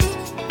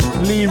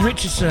 Lee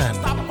Richardson,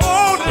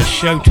 the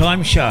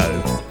Showtime Show.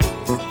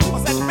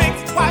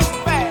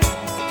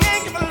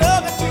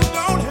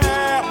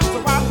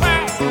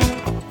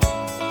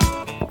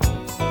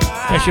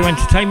 That's your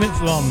entertainment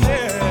from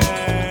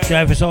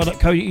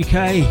jfsr.co.uk.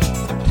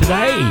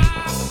 Today,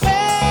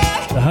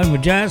 the home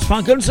of jazz,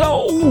 funk and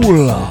soul.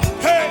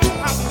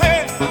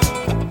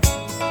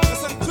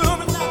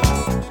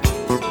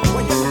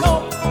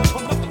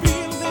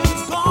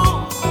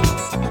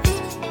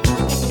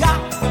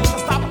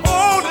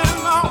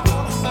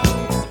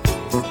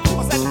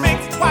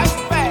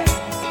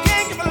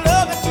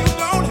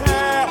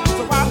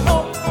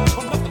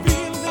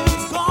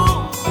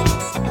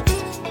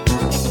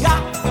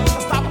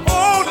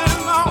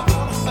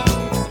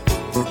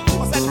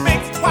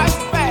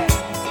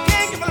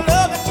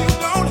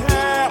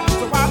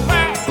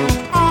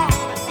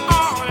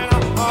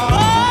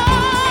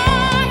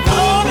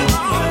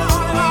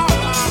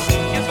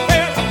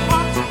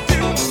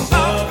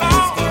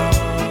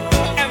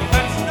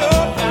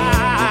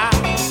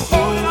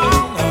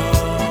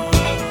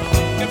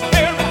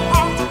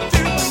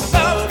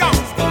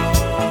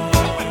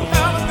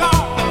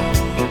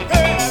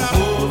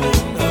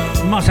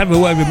 Have a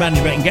word with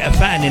management and get a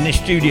fan in this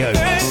studio.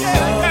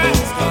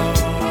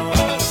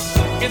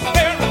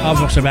 I've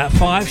lost about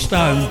 5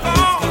 stone.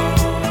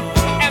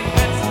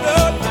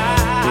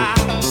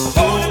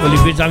 Well,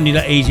 if it's only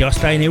that easy, I'll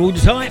stay in here all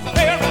the time.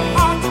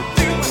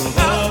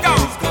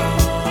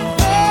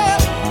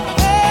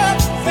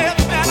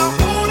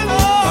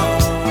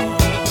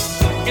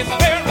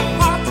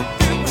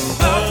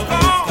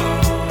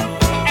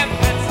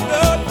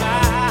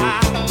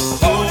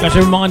 Just a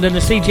reminder, the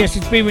CTS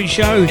Experience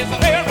Show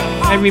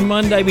every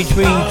Monday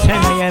between 10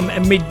 a.m.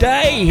 and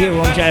midday here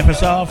on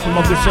JFSR from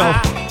my good self,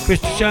 Chris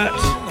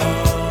Shirts.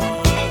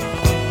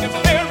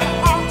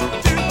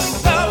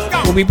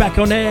 We'll be back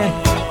on air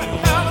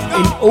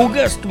in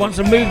August once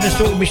I've moved and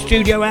sorted my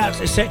studio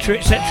out, etc.,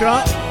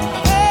 etc.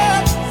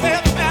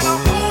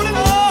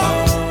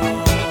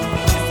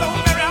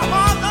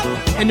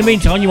 In the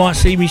meantime, you might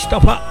see me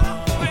stop up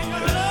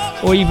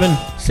or even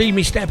see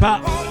me step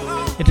up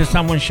into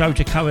someone's show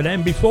to cover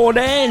them before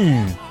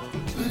then.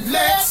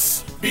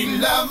 Let's be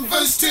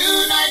lovers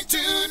tonight,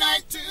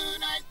 tonight,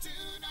 tonight,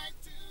 tonight,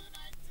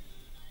 tonight.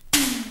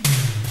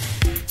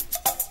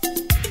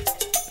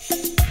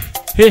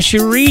 Here's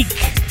Sharik.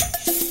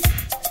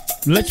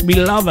 Let's be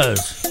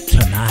lovers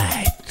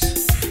tonight.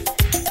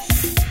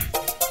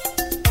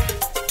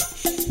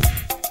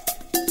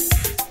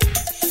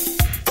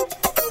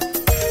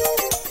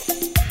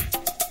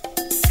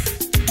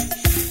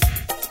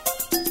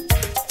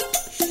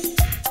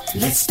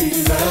 Let's be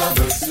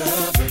lovers,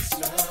 lovers,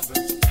 lovers.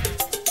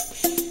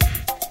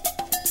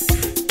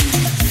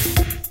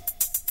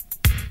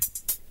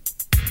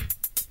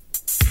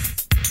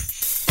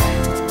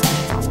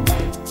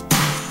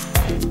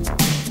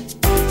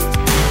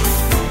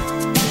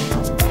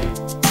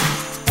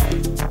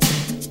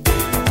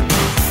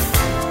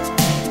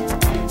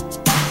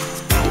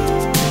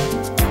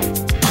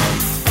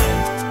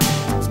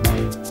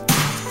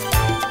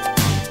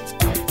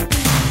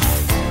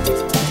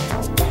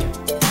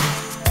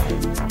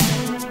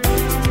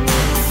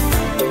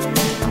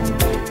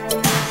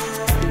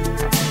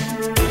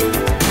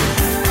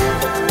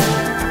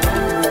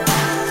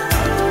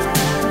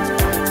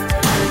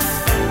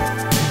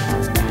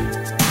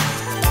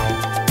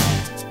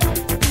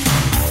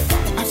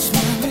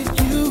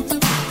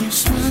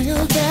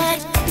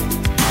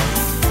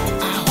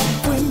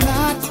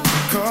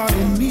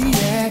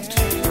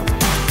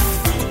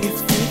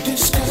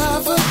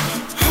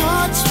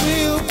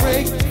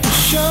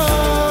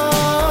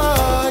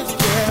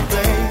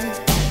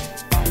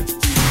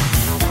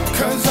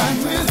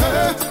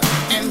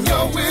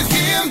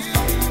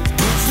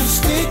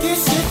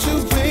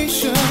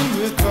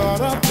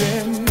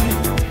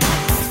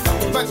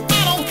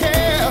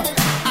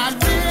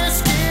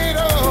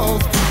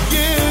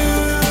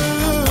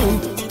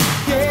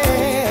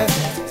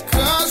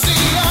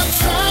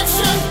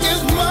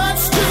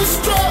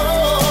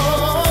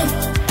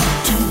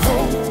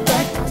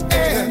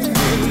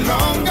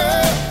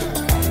 Longer,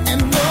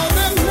 and more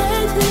than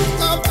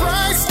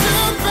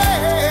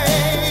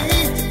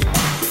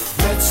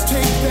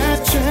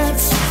that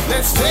chance.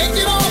 Let's take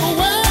it all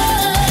away.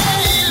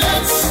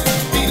 Let's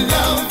be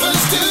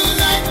lovers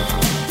tonight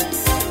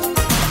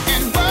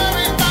and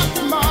worry about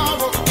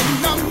tomorrow in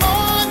the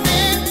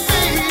morning,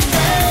 baby.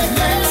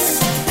 Let's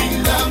be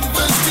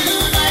lovers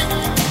tonight.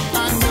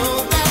 I know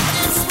that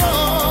it's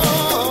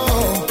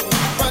wrong,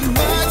 but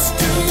much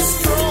too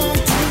strong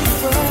to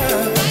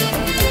fight.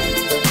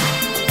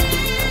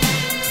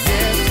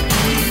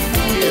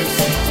 Yes,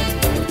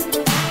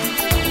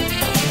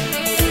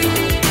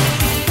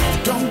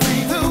 don't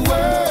breathe a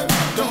word,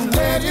 don't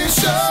let it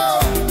show.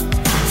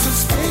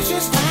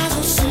 Suspicious eyes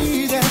will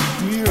see that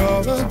we're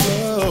all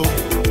aglow.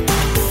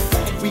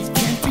 We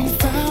can't be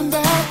found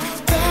out,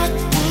 that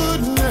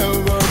would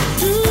never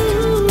do.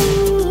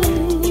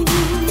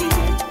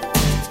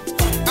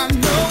 I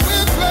know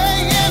we're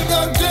playing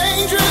a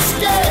dangerous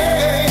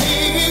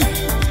game,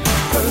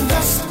 but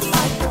let's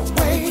not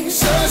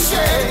waste a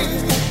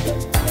shame.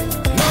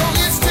 No,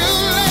 it's too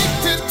late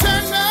to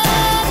turn the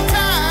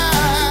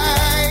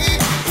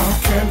tide. How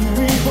can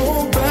we go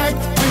back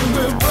when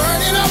we're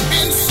burning up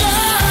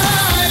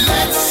inside?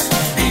 Let's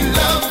be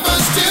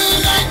lovers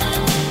tonight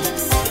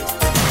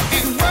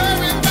and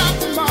worry about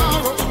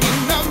tomorrow in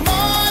the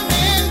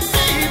morning,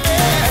 baby.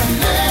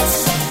 Let's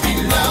be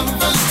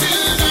lovers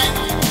tonight.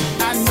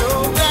 I know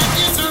that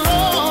it's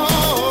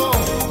wrong,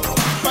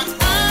 but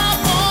I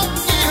want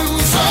you,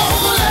 so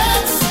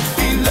let's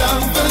be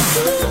lovers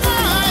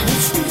tonight.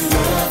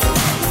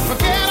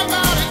 Forget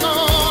about it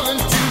all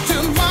until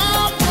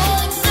tomorrow,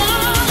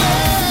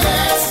 darling.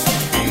 Let's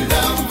be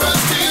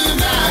lovers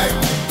tonight.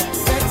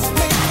 Let's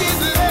make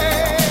it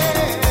last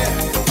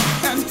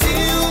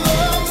until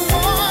the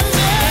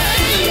morning.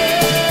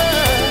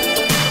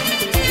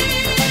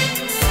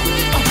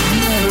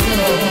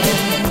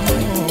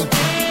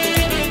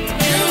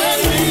 You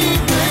and me,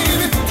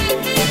 baby.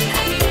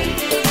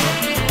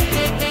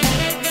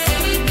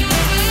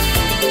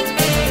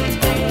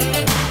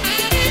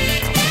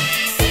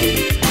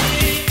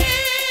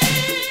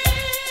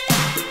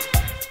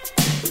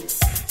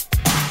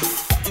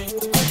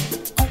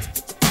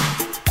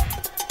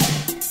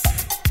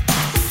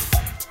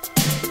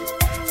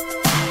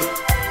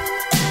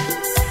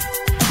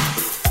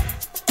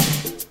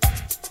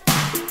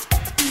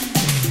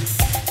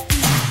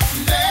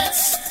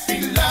 Let's be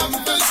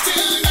lovers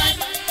tonight.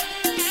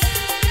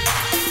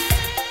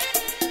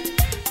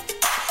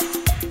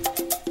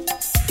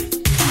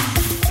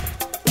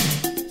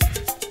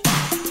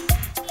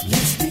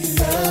 Let's be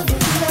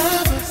lovers,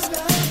 lovers,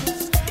 lovers.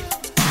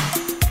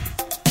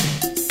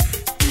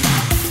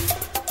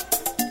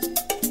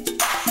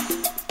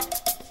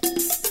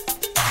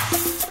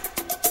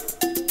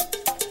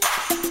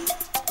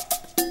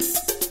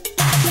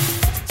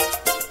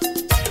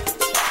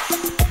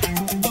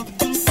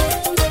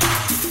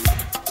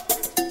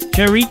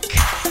 Jerick,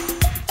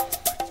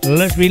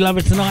 let's be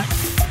lovers tonight.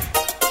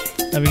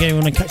 Don't forget, you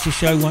want to catch the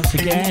show once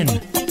again.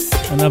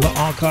 Another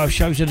archive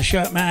shows of the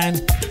Shirt Man.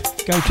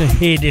 Go to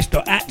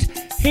hearthis.at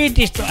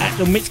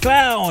on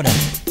Mixcloud.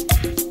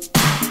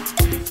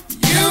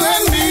 You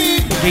and me,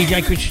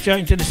 DJ Chris Show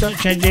into the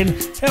search engine.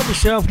 Help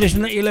yourself,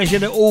 listen at your leisure,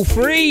 they're all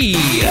free.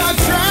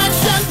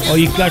 attraction Or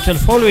you can go to the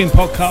following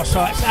podcast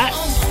sites at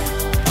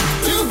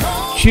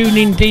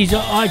TuneIn,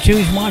 Deezer,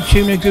 iTunes,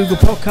 MyTuner, Google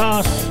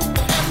Podcasts.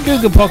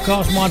 Google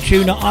Podcasts,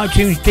 MyTuner,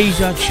 iTunes,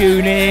 Deezer,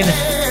 TuneIn.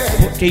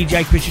 Put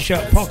DJ Chris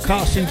Show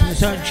podcast into the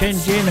search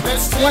engine.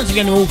 Once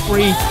again, all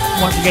free.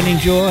 Once again,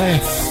 enjoy.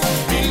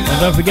 And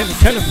don't forget to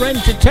tell a friend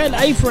to tell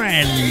a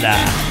friend. we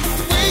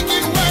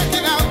can work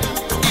it out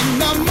in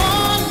the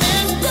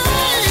morning,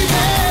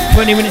 baby.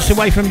 20 minutes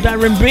away from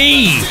Darren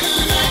B.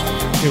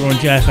 Here on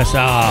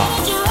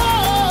JFSR.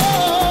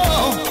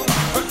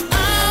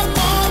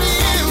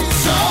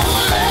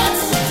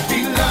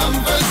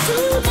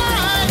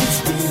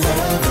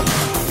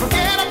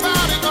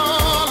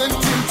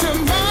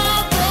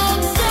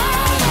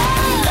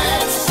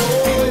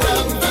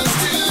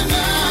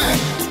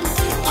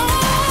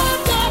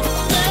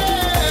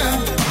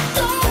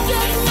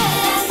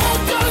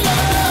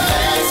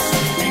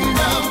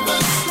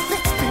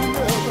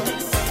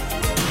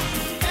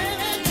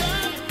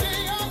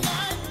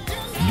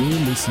 You're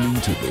listening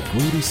to the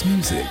greatest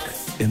music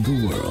in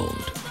the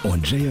world on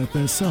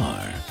jfsr.co.uk.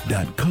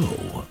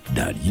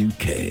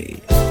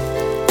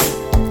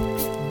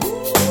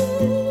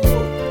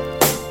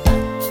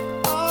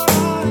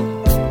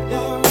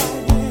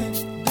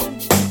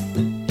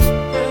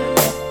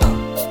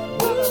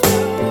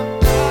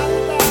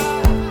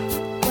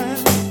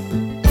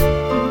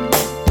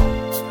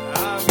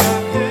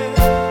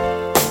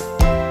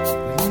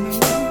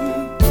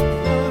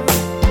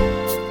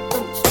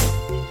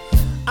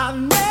 I've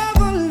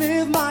never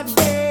lived my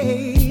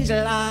days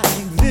like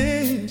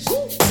this.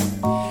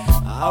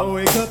 I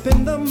wake up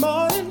in the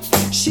morning,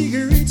 she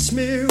greets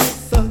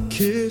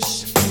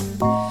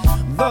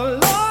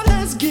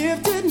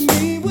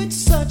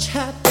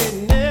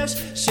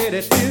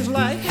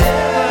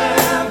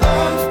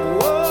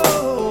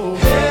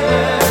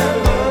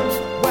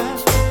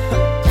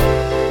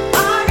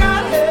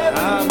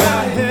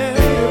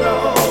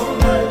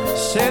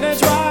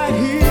right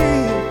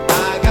here.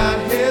 I got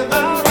heaven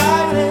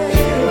right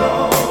here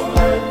on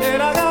earth.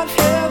 And I got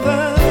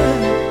heaven.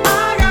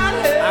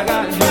 I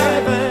got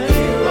heaven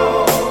here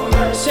on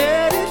earth.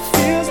 Said it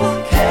feels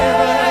like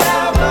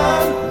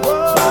heaven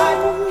right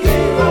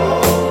here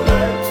on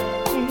earth.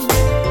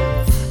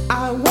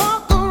 I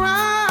walk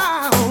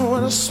around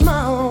with a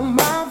smile on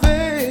my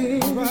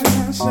face.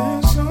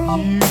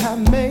 You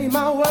have made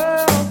my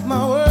world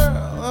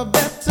a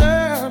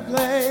better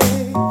place.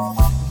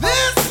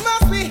 This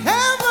must be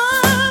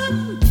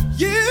heaven.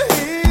 You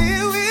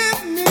here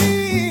with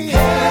me.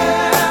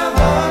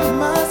 Heaven,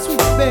 my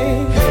sweet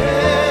baby.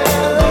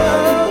 Heaven.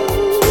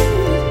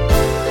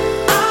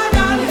 I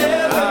got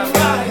heaven. I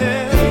got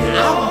heaven.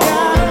 I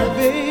got it,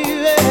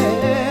 baby.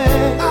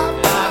 I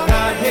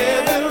got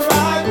heaven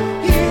right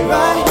here,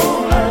 right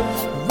on earth,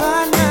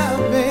 right now,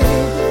 baby.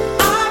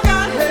 I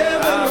got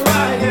heaven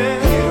right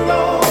here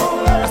on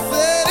earth. I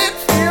said it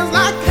feels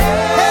like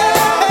heaven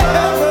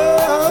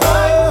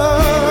right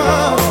here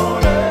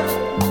on earth.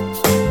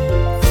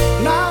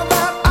 Now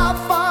that I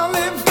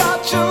finally got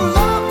your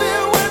love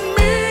here with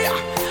me,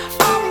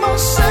 I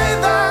must say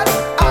that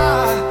I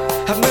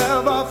have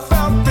never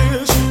felt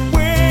this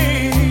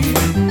way.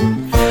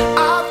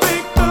 I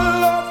thank the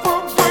Lord for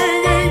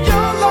bringing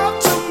your love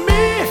to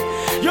me.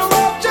 Your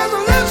love just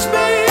lifts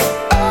me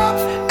up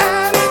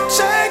and it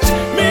takes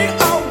me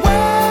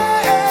away.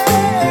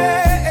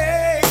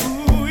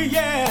 Ooh,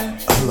 yeah.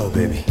 Hello,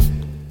 baby.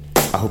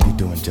 I hope you're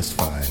doing just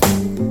fine.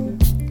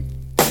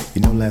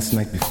 You know, last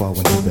night before I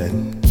went to bed,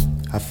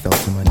 I fell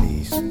to my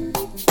knees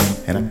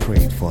and I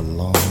prayed for a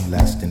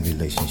long-lasting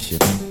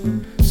relationship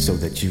so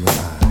that you and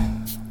I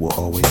will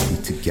always be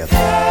together.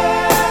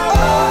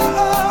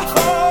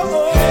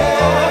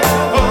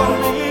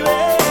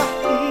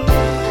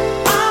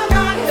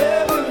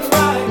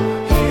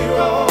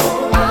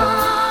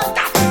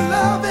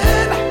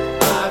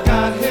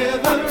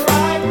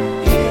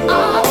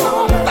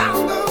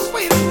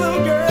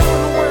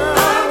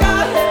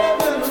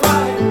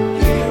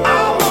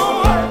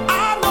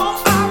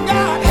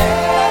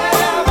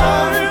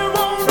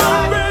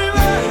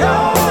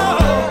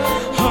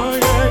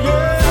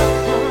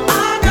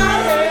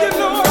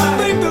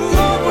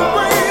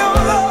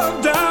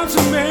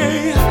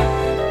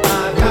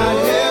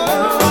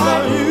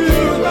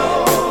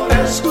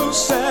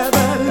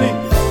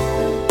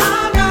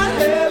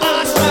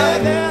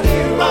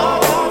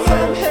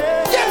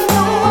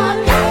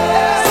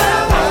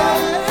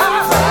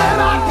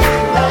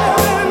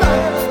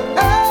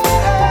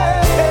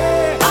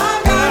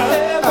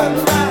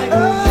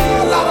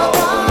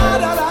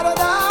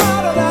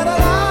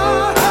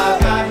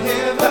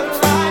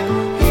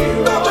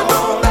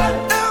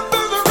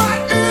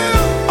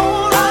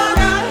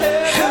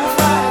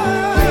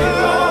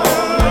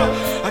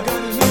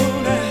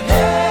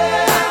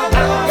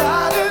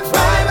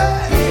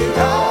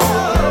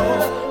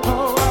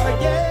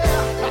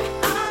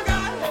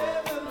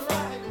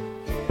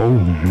 Oh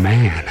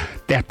man,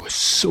 that was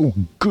so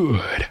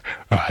good.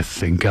 I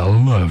think I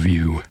love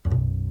you.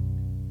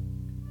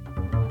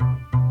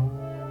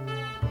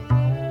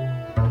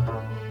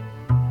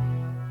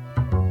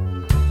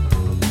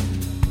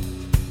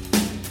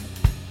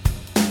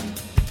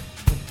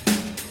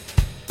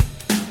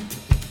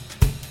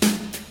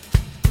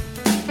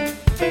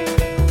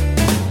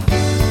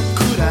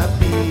 Could I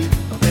be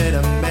a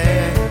better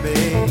man,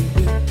 baby?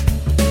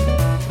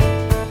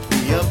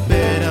 Be a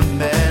better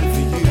man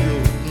for you.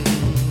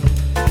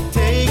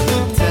 Take the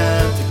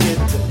time to get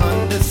to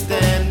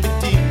understand me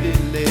deeply,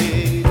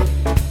 lady.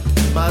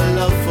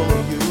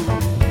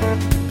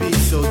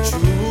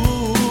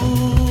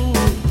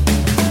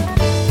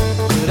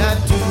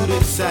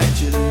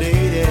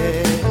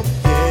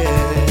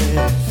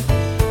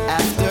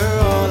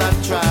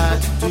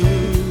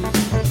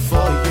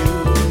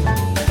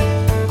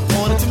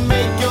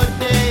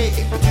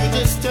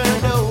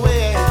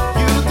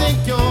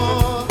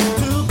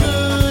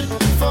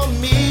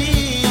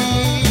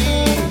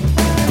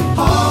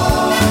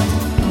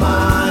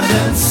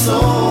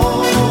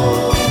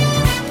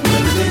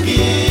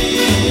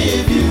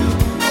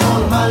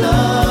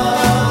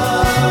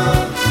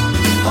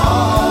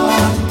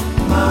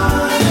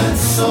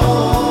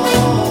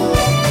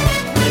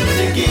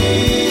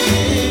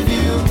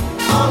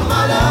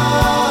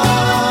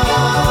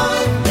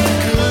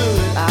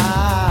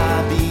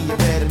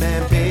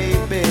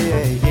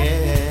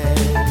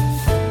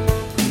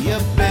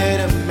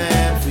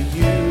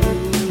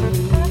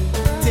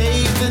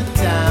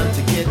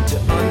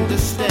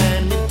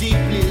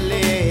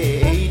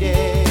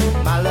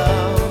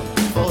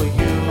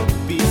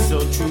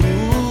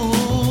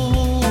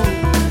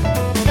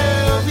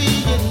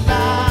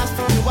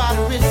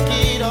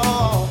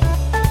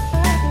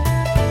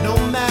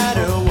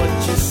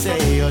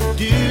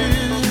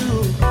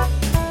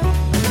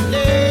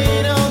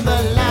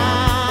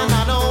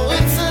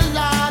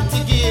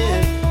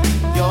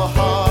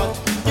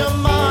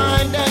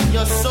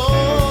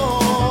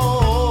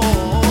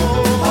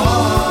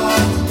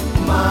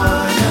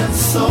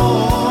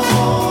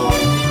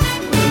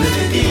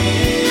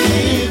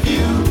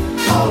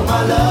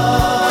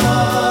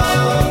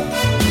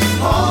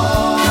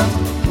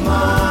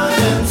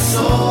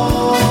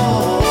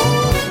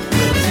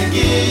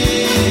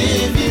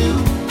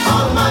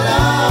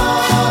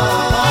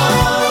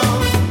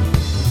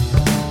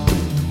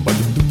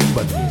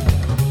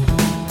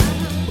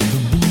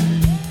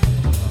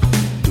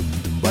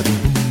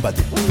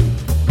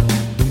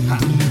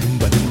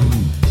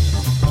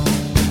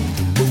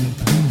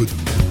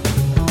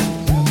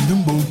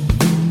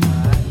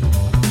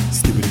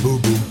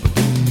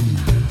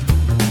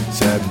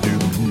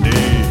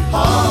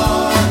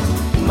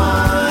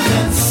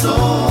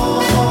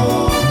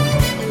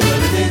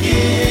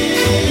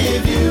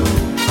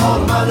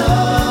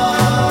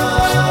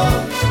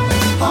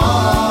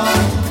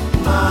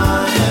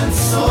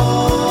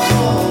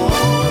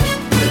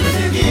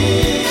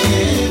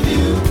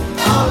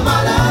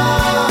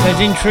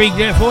 Intrigue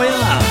there for you.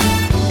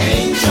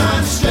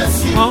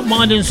 Heart,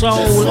 Mind and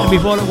Soul, and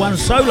before that one,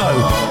 Solo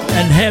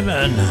and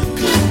Heaven.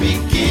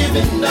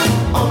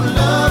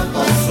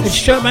 It's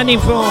Stuart Manning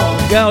for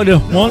Girl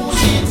That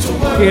Wants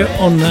here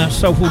on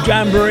Soulful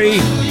Jamboree.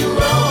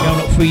 Girl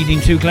Not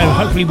Feeding Too Clever.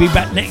 Hopefully be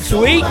back next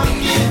week.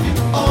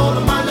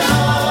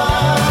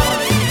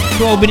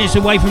 12 minutes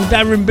away from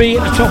Darren B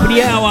at the top of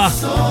the hour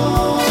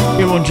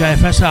here on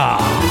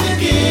JFSR.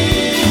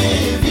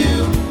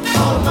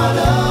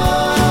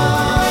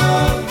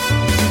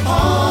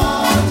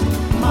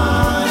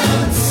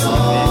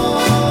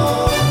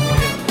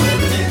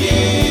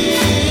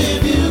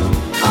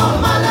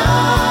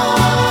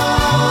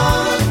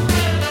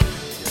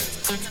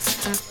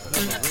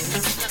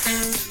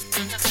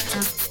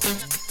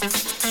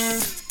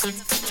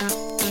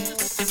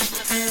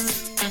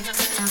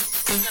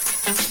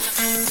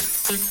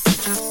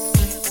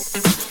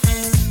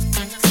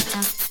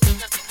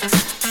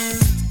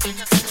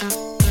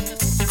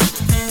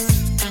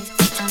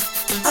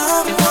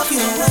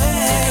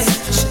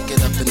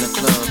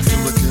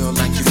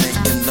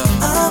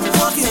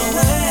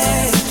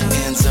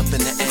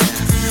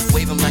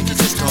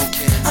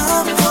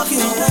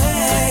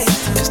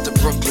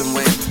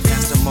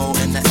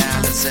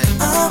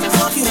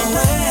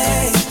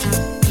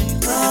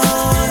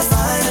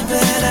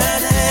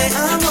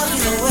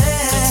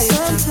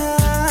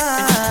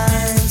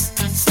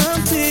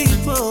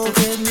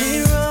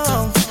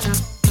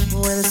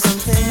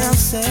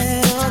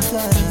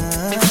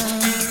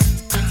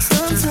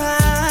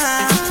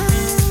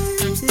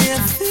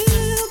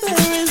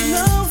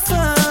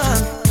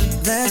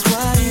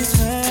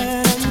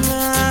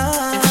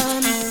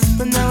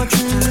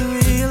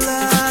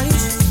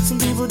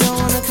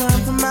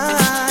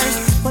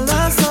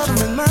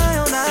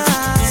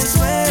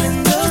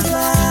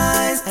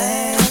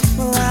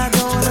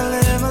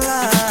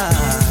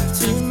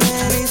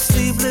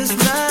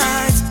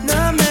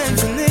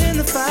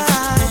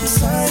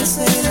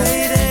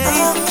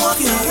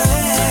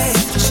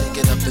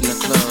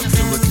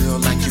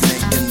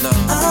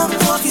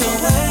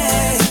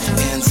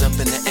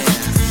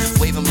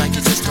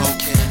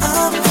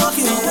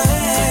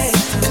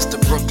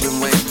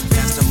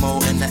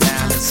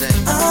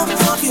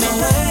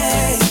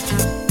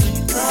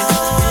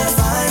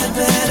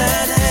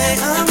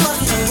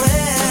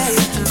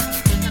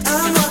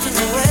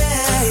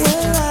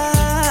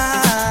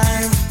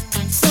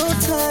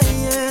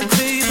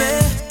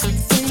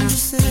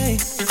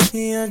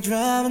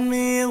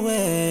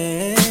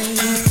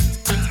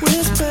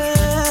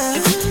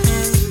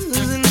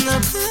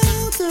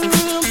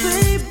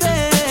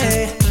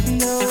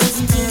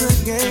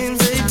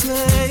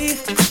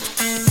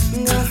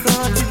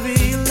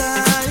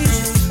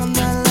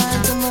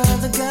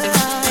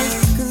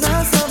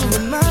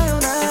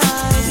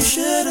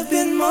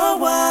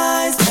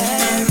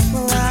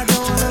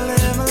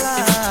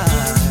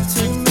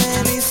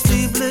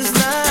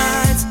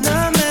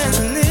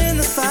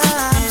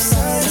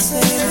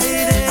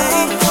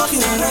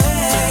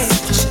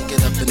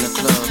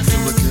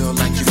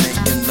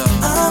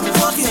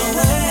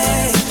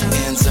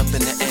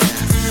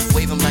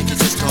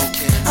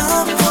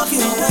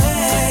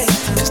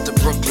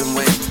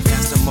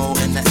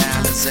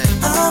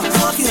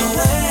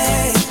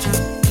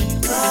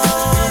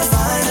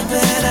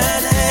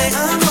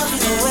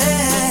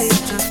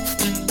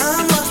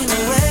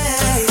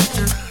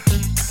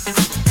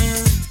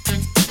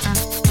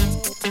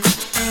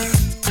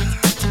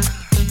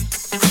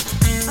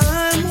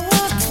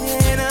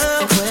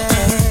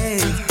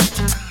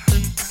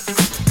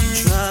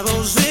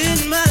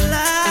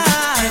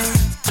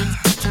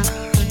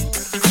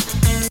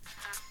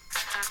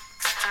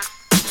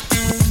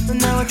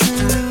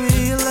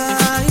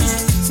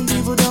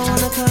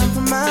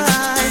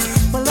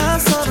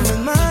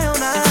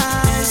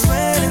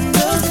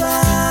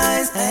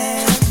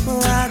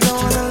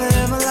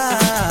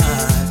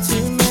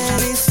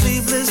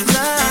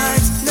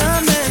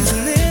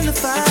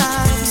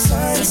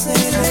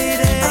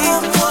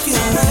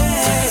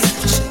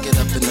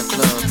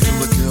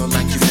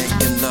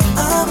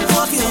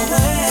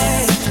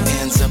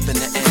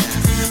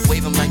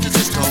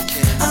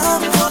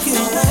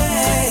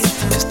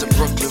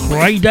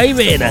 Ray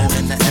David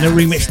and a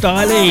remix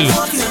style,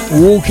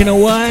 Walking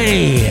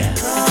Away.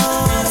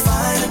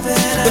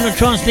 Gonna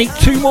try and sneak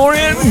two more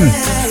in.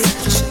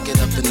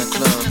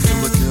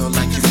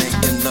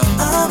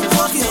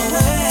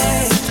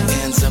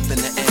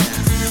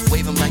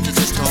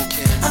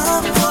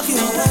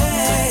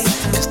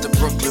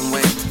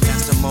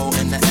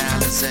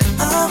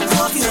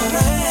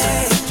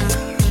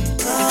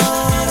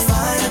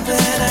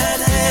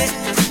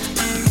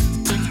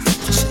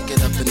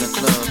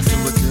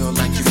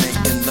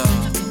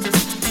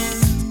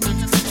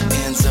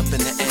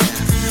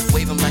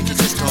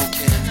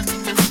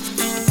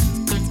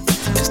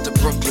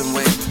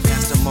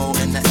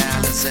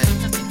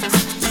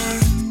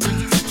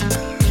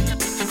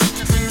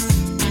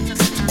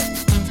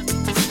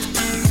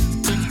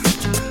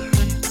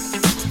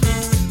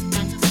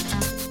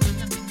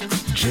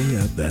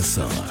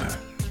 JFSR,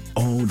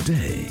 all all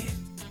day,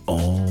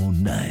 all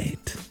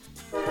night.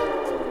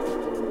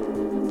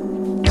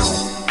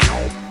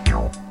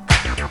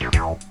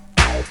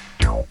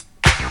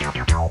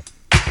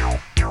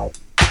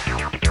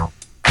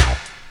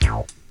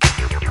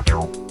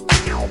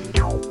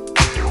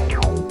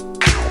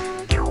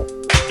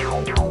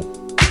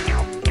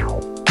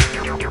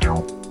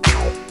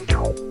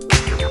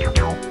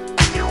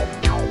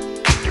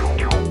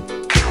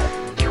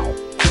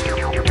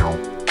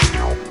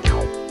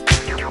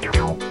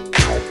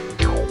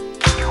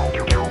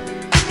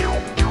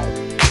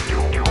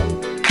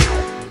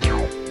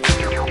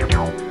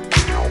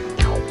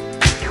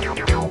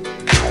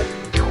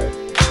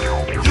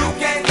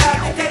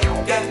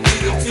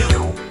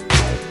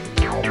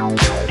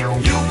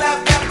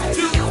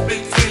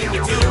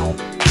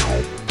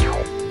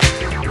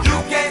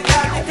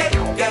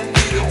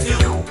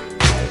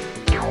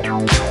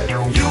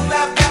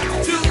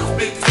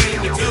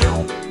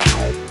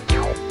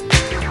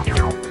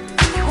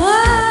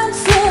 I'm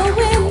so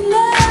in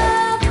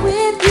love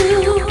with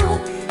you,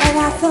 and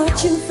I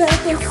thought you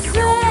felt the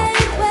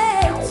same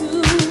way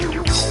too.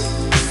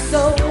 So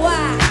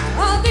why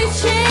all these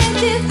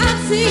changes I'm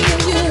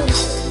seeing you?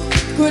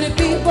 Could it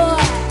be, boy,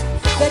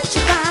 that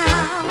you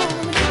found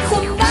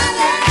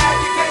somebody?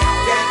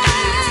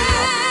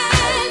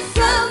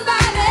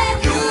 Somebody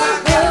you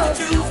have to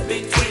choose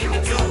between the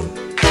two.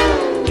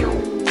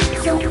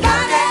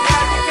 Somebody.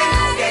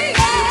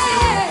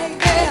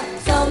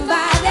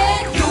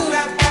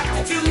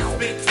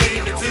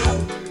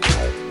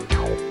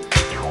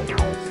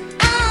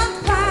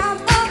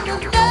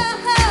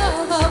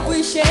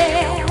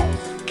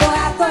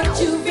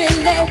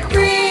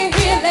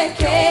 Really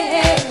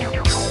care.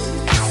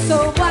 So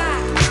why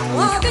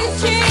all these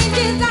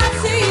changes I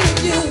see in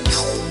you?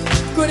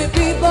 Could it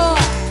be, boy,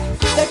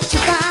 that you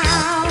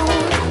found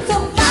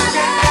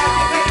somebody?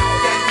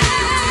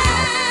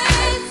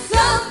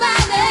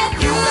 Somebody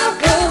you have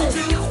to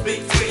choose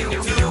between the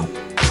two.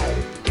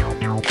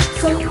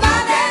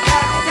 Somebody,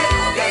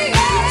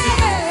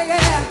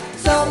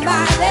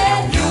 somebody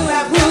you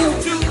have to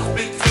choose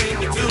between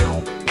the two.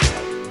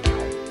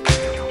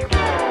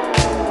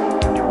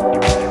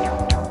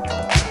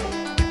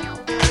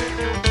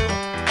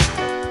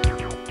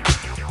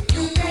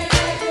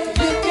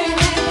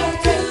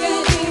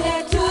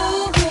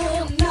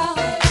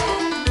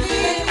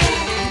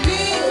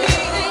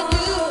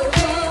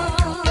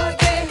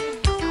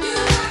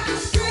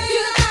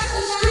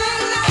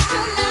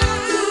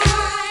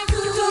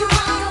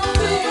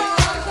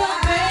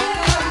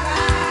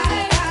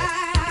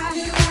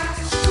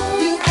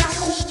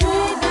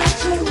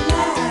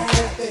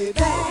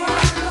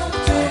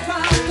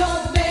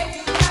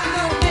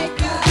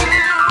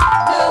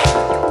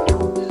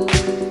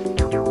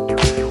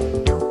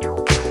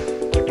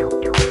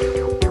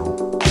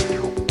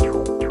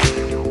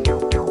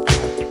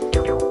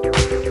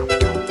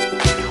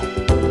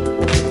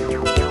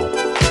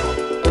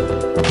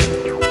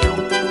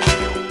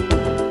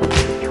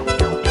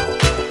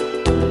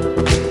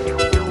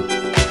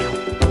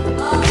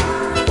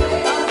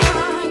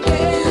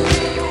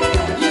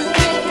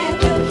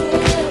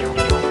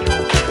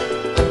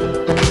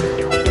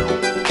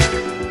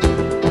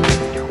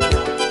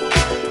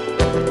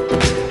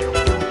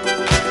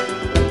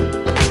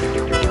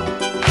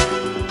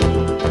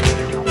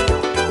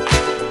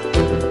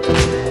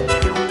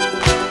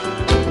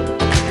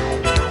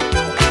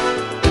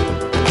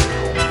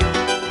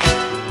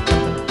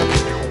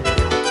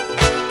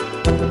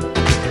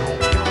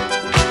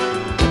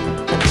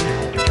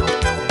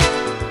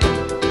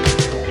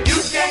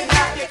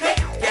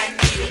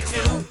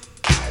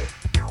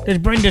 There's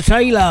Brenda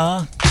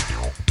Taylor.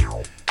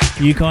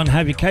 You can't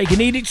have your cake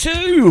and eat it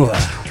too.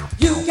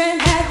 You can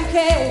have your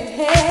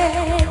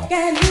cake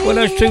and eat Well,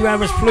 those 2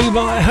 hours flew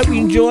by. I hope you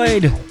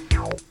enjoyed.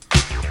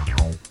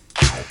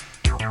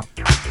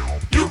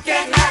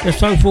 The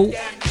Soulful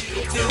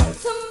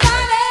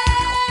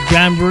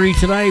Jamboree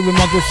today with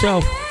my good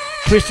self,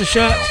 Krista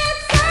Shirts.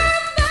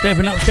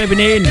 Stepping up, stepping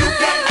in.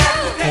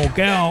 Or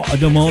Gal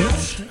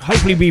Adamont.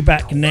 Hopefully be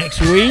back next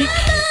week.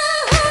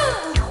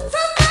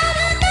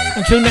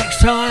 Until next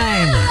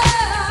time,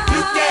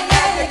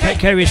 take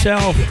care of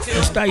yourself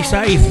and stay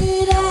safe.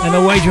 And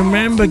always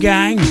remember,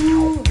 gang,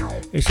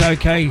 it's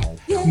okay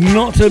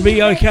not to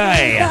be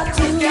okay.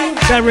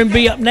 Darren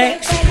B up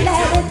next.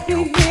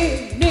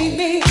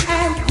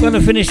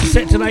 Gonna finish the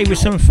set today with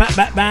some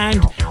Fatback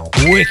Band,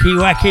 Wicky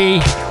Wacky.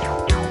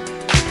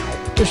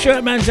 The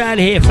Shirtman's out of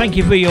here. Thank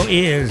you for your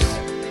ears.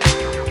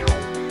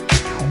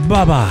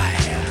 Bye bye.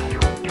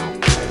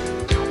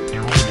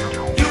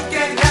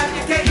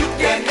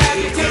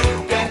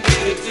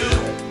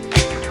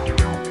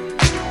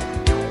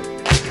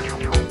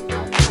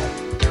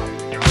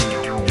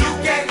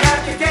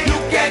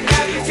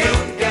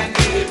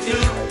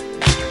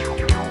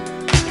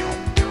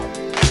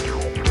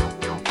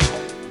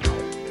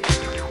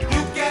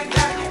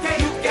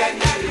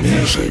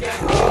 Music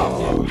for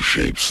all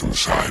shapes and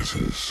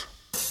sizes.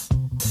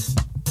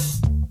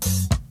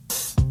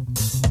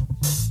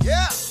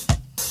 Yeah.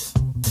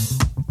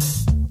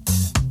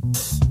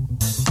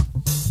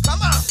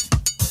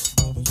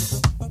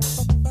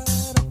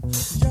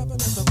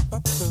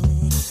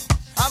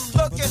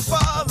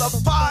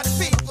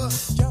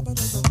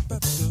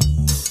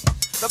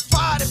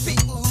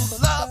 people who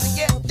love to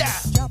get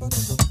down.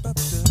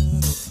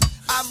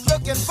 I'm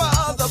looking for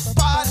the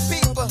party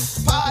people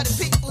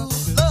who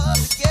love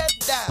to get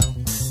down.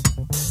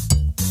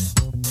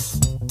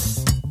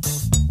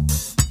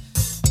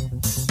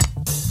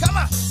 Come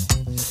on,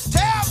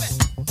 tell me.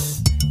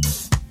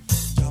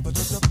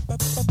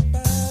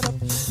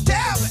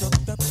 Tell me,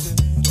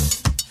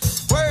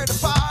 where the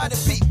party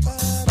people?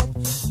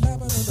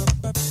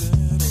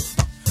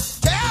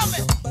 Tell me.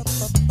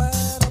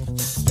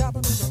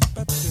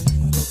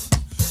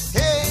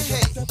 Hey,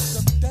 hey.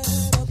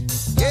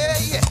 Yeah,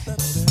 yeah.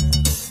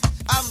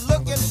 I'm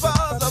looking for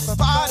the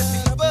party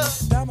people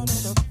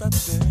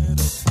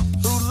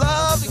who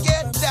love to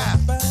get down.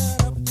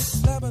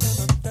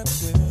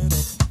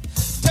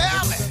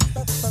 Tell me.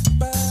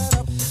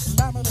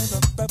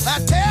 Now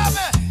tell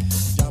me.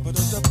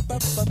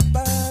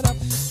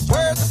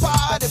 Where's the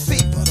party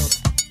people?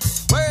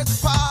 Where's the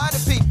party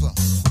people?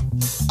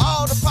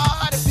 All the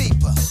party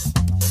people.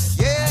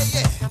 Yeah,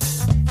 yeah.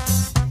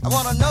 I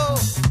wanna know.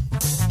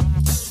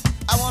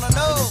 I wanna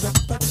know.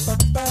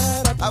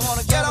 I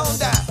wanna get on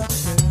down.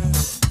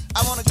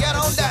 I wanna get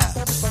on down.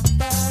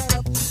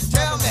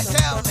 Tell me,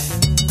 tell me.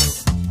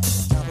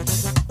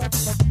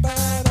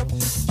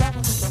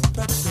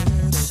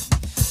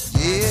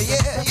 Yeah,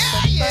 yeah,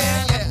 yeah,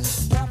 yeah, yeah.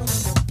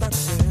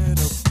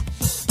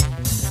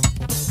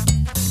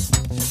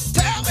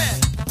 Tell me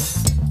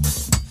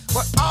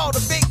where all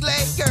the big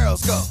leg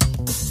girls go.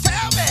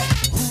 Tell me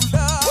who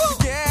love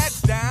to get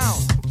down.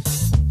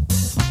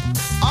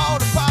 All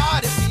the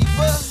party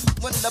people,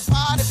 when the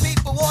party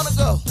people wanna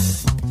go.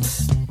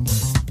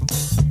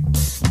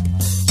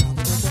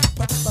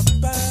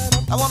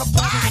 I wanna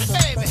party,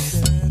 baby.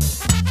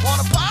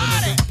 Wanna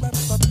party.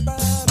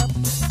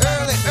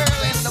 Early,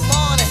 early in the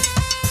morning.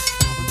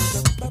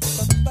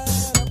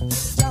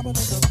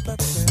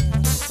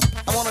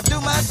 I wanna do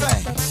my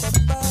thing.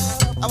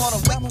 I wanna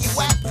wicky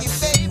wacky,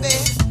 baby.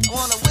 I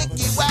wanna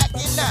wicky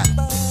wacky now.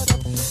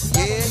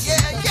 Yeah,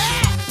 yeah,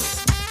 yeah.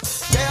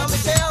 Tell me,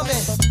 tell me.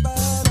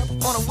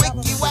 Wanna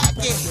wicky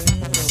wacky.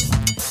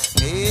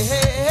 Hey,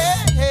 hey,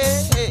 hey, hey,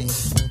 hey.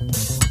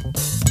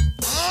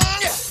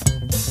 Yeah.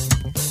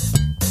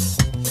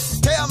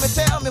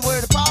 Tell me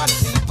where the party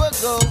people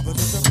go.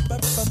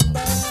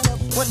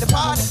 When the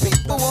party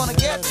people wanna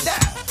get down.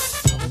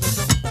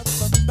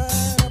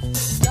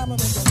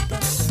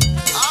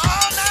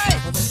 All night,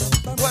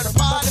 where the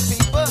party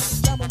people.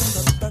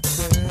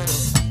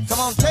 Come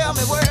on, tell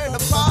me where the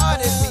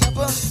party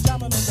people.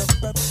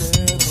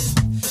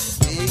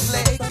 Big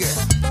leg girl,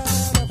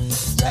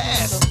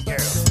 dancing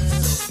girl,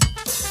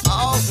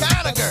 all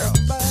kind of girls.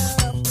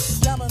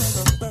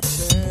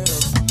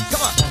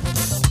 Come on,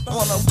 I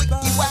wanna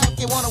wicky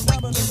wacky,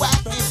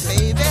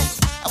 baby.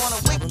 I wanna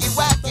wicky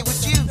wacky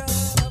with you.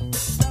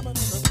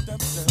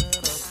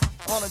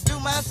 I wanna do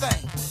my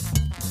thing.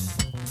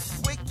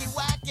 Wicky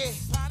wacky,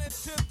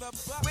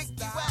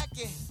 wicky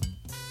wacky.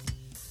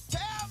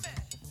 Tell me.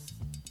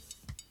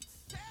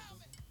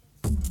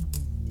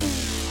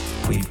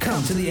 We've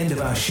come to the end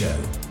of our show.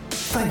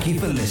 Thank you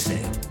for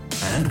listening,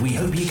 and we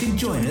hope you can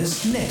join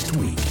us next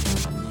week.